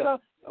feet or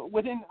so,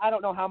 within I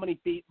don't know how many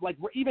feet, like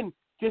we're even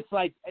just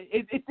like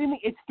it's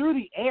through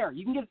the air.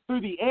 You can get it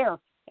through the air.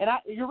 And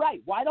you're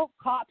right. Why don't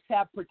cops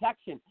have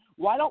protection?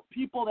 Why don't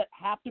people that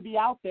have to be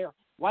out there,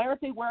 why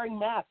aren't they wearing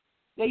masks?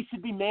 They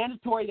should be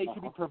mandatory. They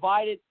should be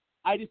provided.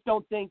 I just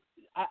don't think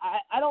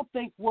I don't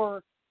think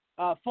we're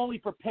fully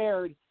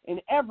prepared in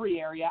every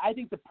area. I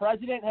think the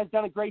president has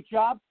done a great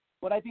job,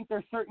 but I think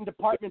there's certain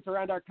departments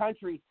around our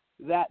country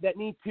that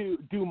need to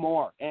do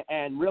more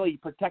and really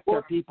protect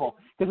their people,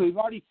 because we've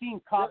already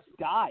seen cops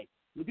die.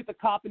 Look at the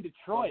cop in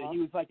Detroit. He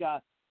was like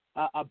a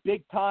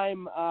big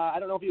time, I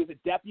don't know if he was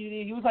a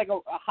deputy. He was like a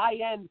high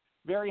end,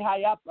 very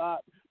high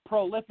up,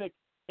 prolific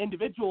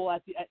individual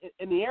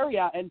in the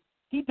area, and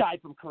he died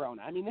from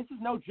corona. I mean, this is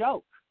no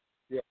joke.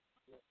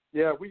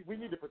 Yeah, we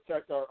need to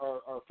protect our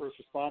first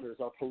responders,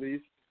 our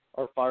police,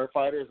 our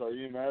firefighters, our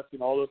EMS,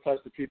 and all those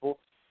types of people.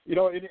 And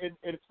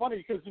it's funny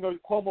because,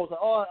 Cuomo's like,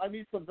 oh, I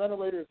need some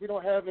ventilators. We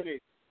don't have any.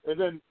 And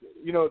then,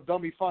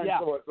 dummy finds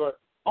what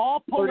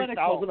all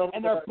political,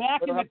 and they're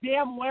back in the have...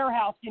 damn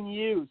warehouse getting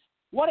used.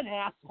 What an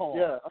asshole.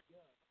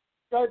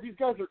 Yeah. These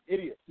guys are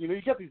idiots.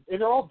 You get these,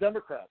 and they're all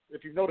Democrats,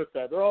 if you've noticed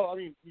that. They're all,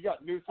 you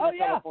got Newsom in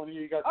California,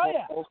 you got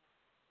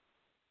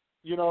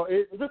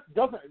this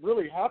doesn't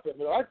really happen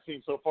that I've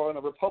seen so far in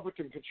a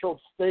Republican-controlled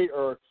state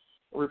or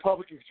a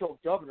Republican-controlled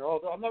governor.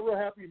 Although I'm not real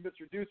happy with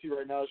Mr. Ducey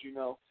right now, as you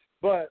know.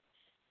 But,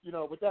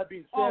 with that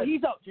being said,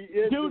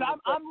 dude,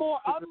 I'm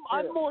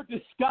more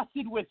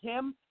disgusted with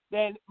him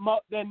than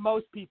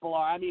most people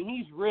are. I mean,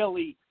 he's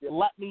really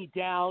let me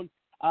down.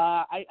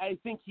 I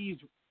think he's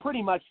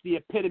pretty much the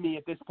epitome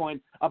at this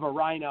point of a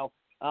rhino.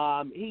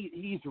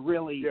 He's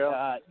really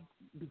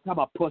become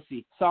a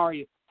pussy.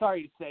 Sorry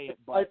to say it,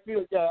 but I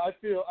feel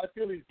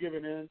he's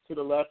given in to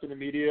the left and the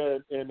media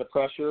and the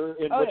pressure,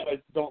 which I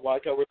don't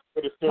like. I would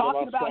have stood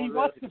talking a lot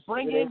about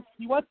stronger.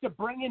 He wants to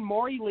bring in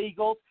more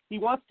illegals. He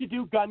wants to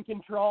do gun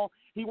control.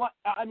 He's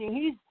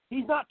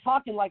not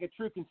talking like a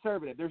true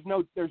conservative. There's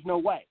no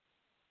way.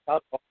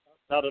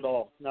 Not at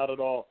all.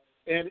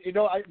 And,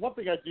 one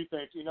thing I do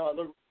think, I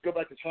go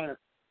back to China.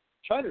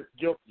 China's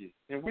guilty,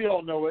 and we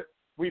all know it.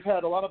 We've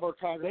had a lot of our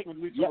congressmen,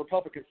 at least on the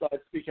Republican side,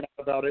 speaking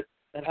out about it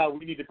and how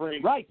we need to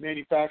bring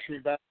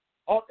manufacturing back.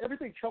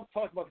 Everything Trump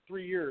talked about for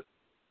 3 years,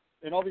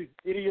 and all these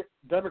idiot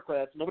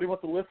Democrats, nobody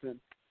wants to listen.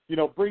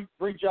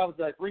 Bring jobs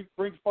back, bring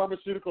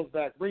pharmaceuticals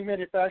back, bring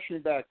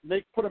manufacturing back,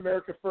 put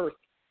America first.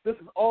 This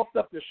is all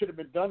stuff that should have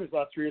been done these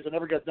last 3 years and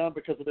never got done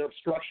because of their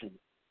obstruction.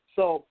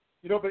 So,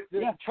 but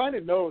China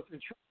knows, and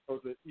Trump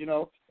knows it,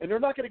 and they're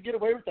not going to get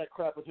away with that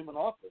crap with him in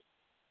office.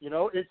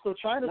 And so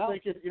China's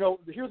thinking,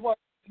 here's what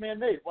this man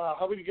made. Wow,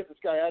 how are we going to get this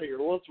guy out of here?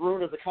 Well, let's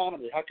ruin his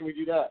economy. How can we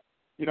do that?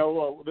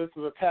 This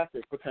is a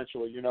tactic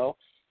potentially, and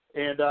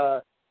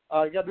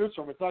you got news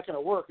from him. It's not going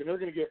to work, and they're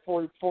going to get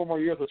four more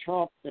years of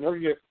Trump, and they're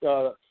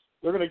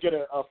going to get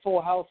a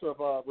full house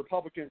of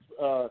Republicans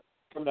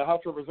from the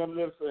House of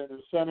Representatives and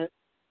the Senate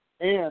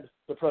and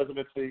the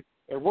presidency,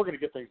 and we're going to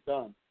get things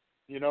done.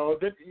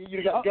 Then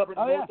you got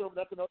Governor Newsom.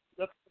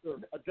 That's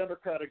a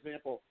Democrat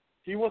example.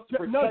 He wants to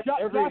protect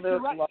every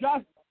American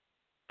life.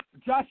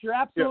 Josh, you're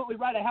absolutely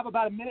right. I have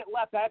about a minute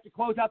left. I have to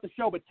close out the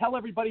show, but tell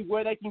everybody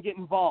where they can get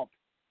involved.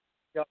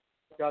 Yeah,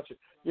 gotcha.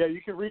 Yeah,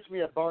 you can reach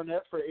me at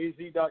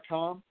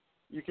barnettforaz.com.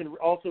 You can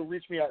also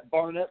reach me at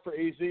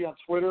barnettforaz on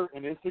Twitter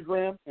and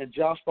Instagram, and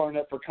Josh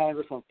Barnett for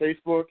Congress on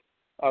Facebook.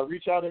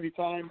 Reach out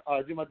anytime.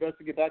 I do my best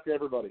to get back to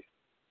everybody.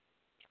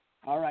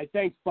 All right.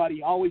 Thanks,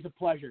 buddy. Always a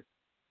pleasure.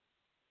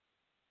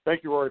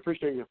 Thank you, Rory.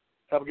 Appreciate you.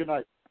 Have a good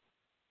night.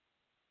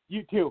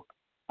 You too.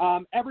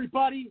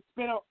 Everybody, it's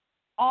been an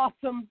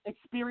awesome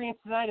experience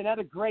tonight.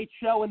 Another great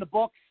show in the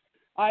books.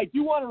 I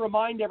do want to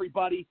remind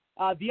everybody,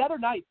 the other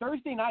night,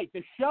 Thursday night,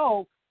 the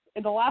show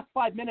in the last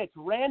 5 minutes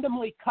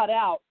randomly cut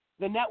out.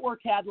 The network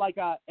had like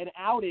an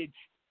outage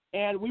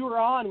and we were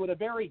on with a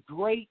very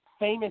great,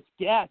 famous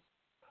guest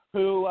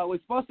who was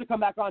supposed to come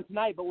back on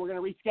tonight, but we're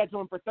going to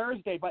reschedule him for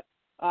Thursday. But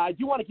I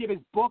do want to give his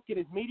book and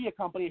his media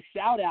company a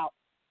shout-out.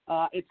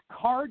 It's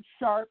Card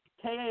Sharp,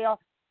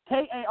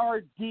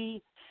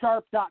 K-A-R-D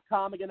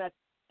Sharp.com. Again, that's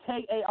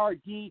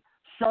K-A-R-D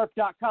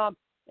Sharp.com.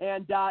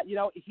 And,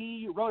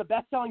 he wrote a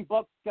best-selling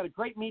book, got a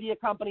great media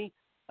company.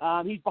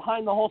 He's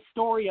behind the whole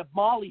story of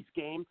Molly's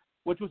Game,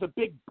 which was a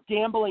big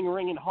gambling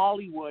ring in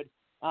Hollywood.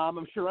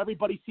 I'm sure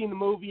everybody's seen the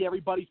movie.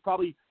 Everybody's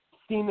probably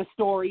seen the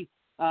story.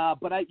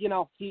 But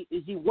he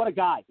what a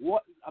guy.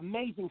 What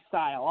amazing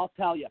style, I'll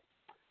tell you.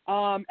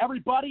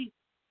 Everybody,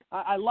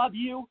 I love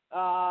you.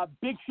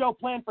 Big show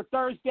planned for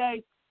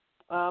Thursday.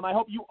 I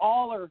hope you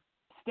all are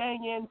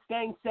staying in,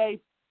 staying safe,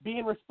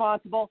 being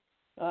responsible.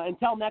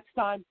 Until next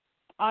time,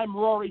 I'm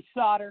Rory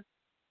Sauter.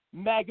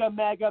 Mega,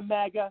 mega,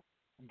 mega.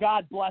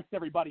 God bless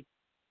everybody.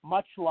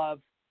 Much love.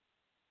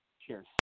 Cheers.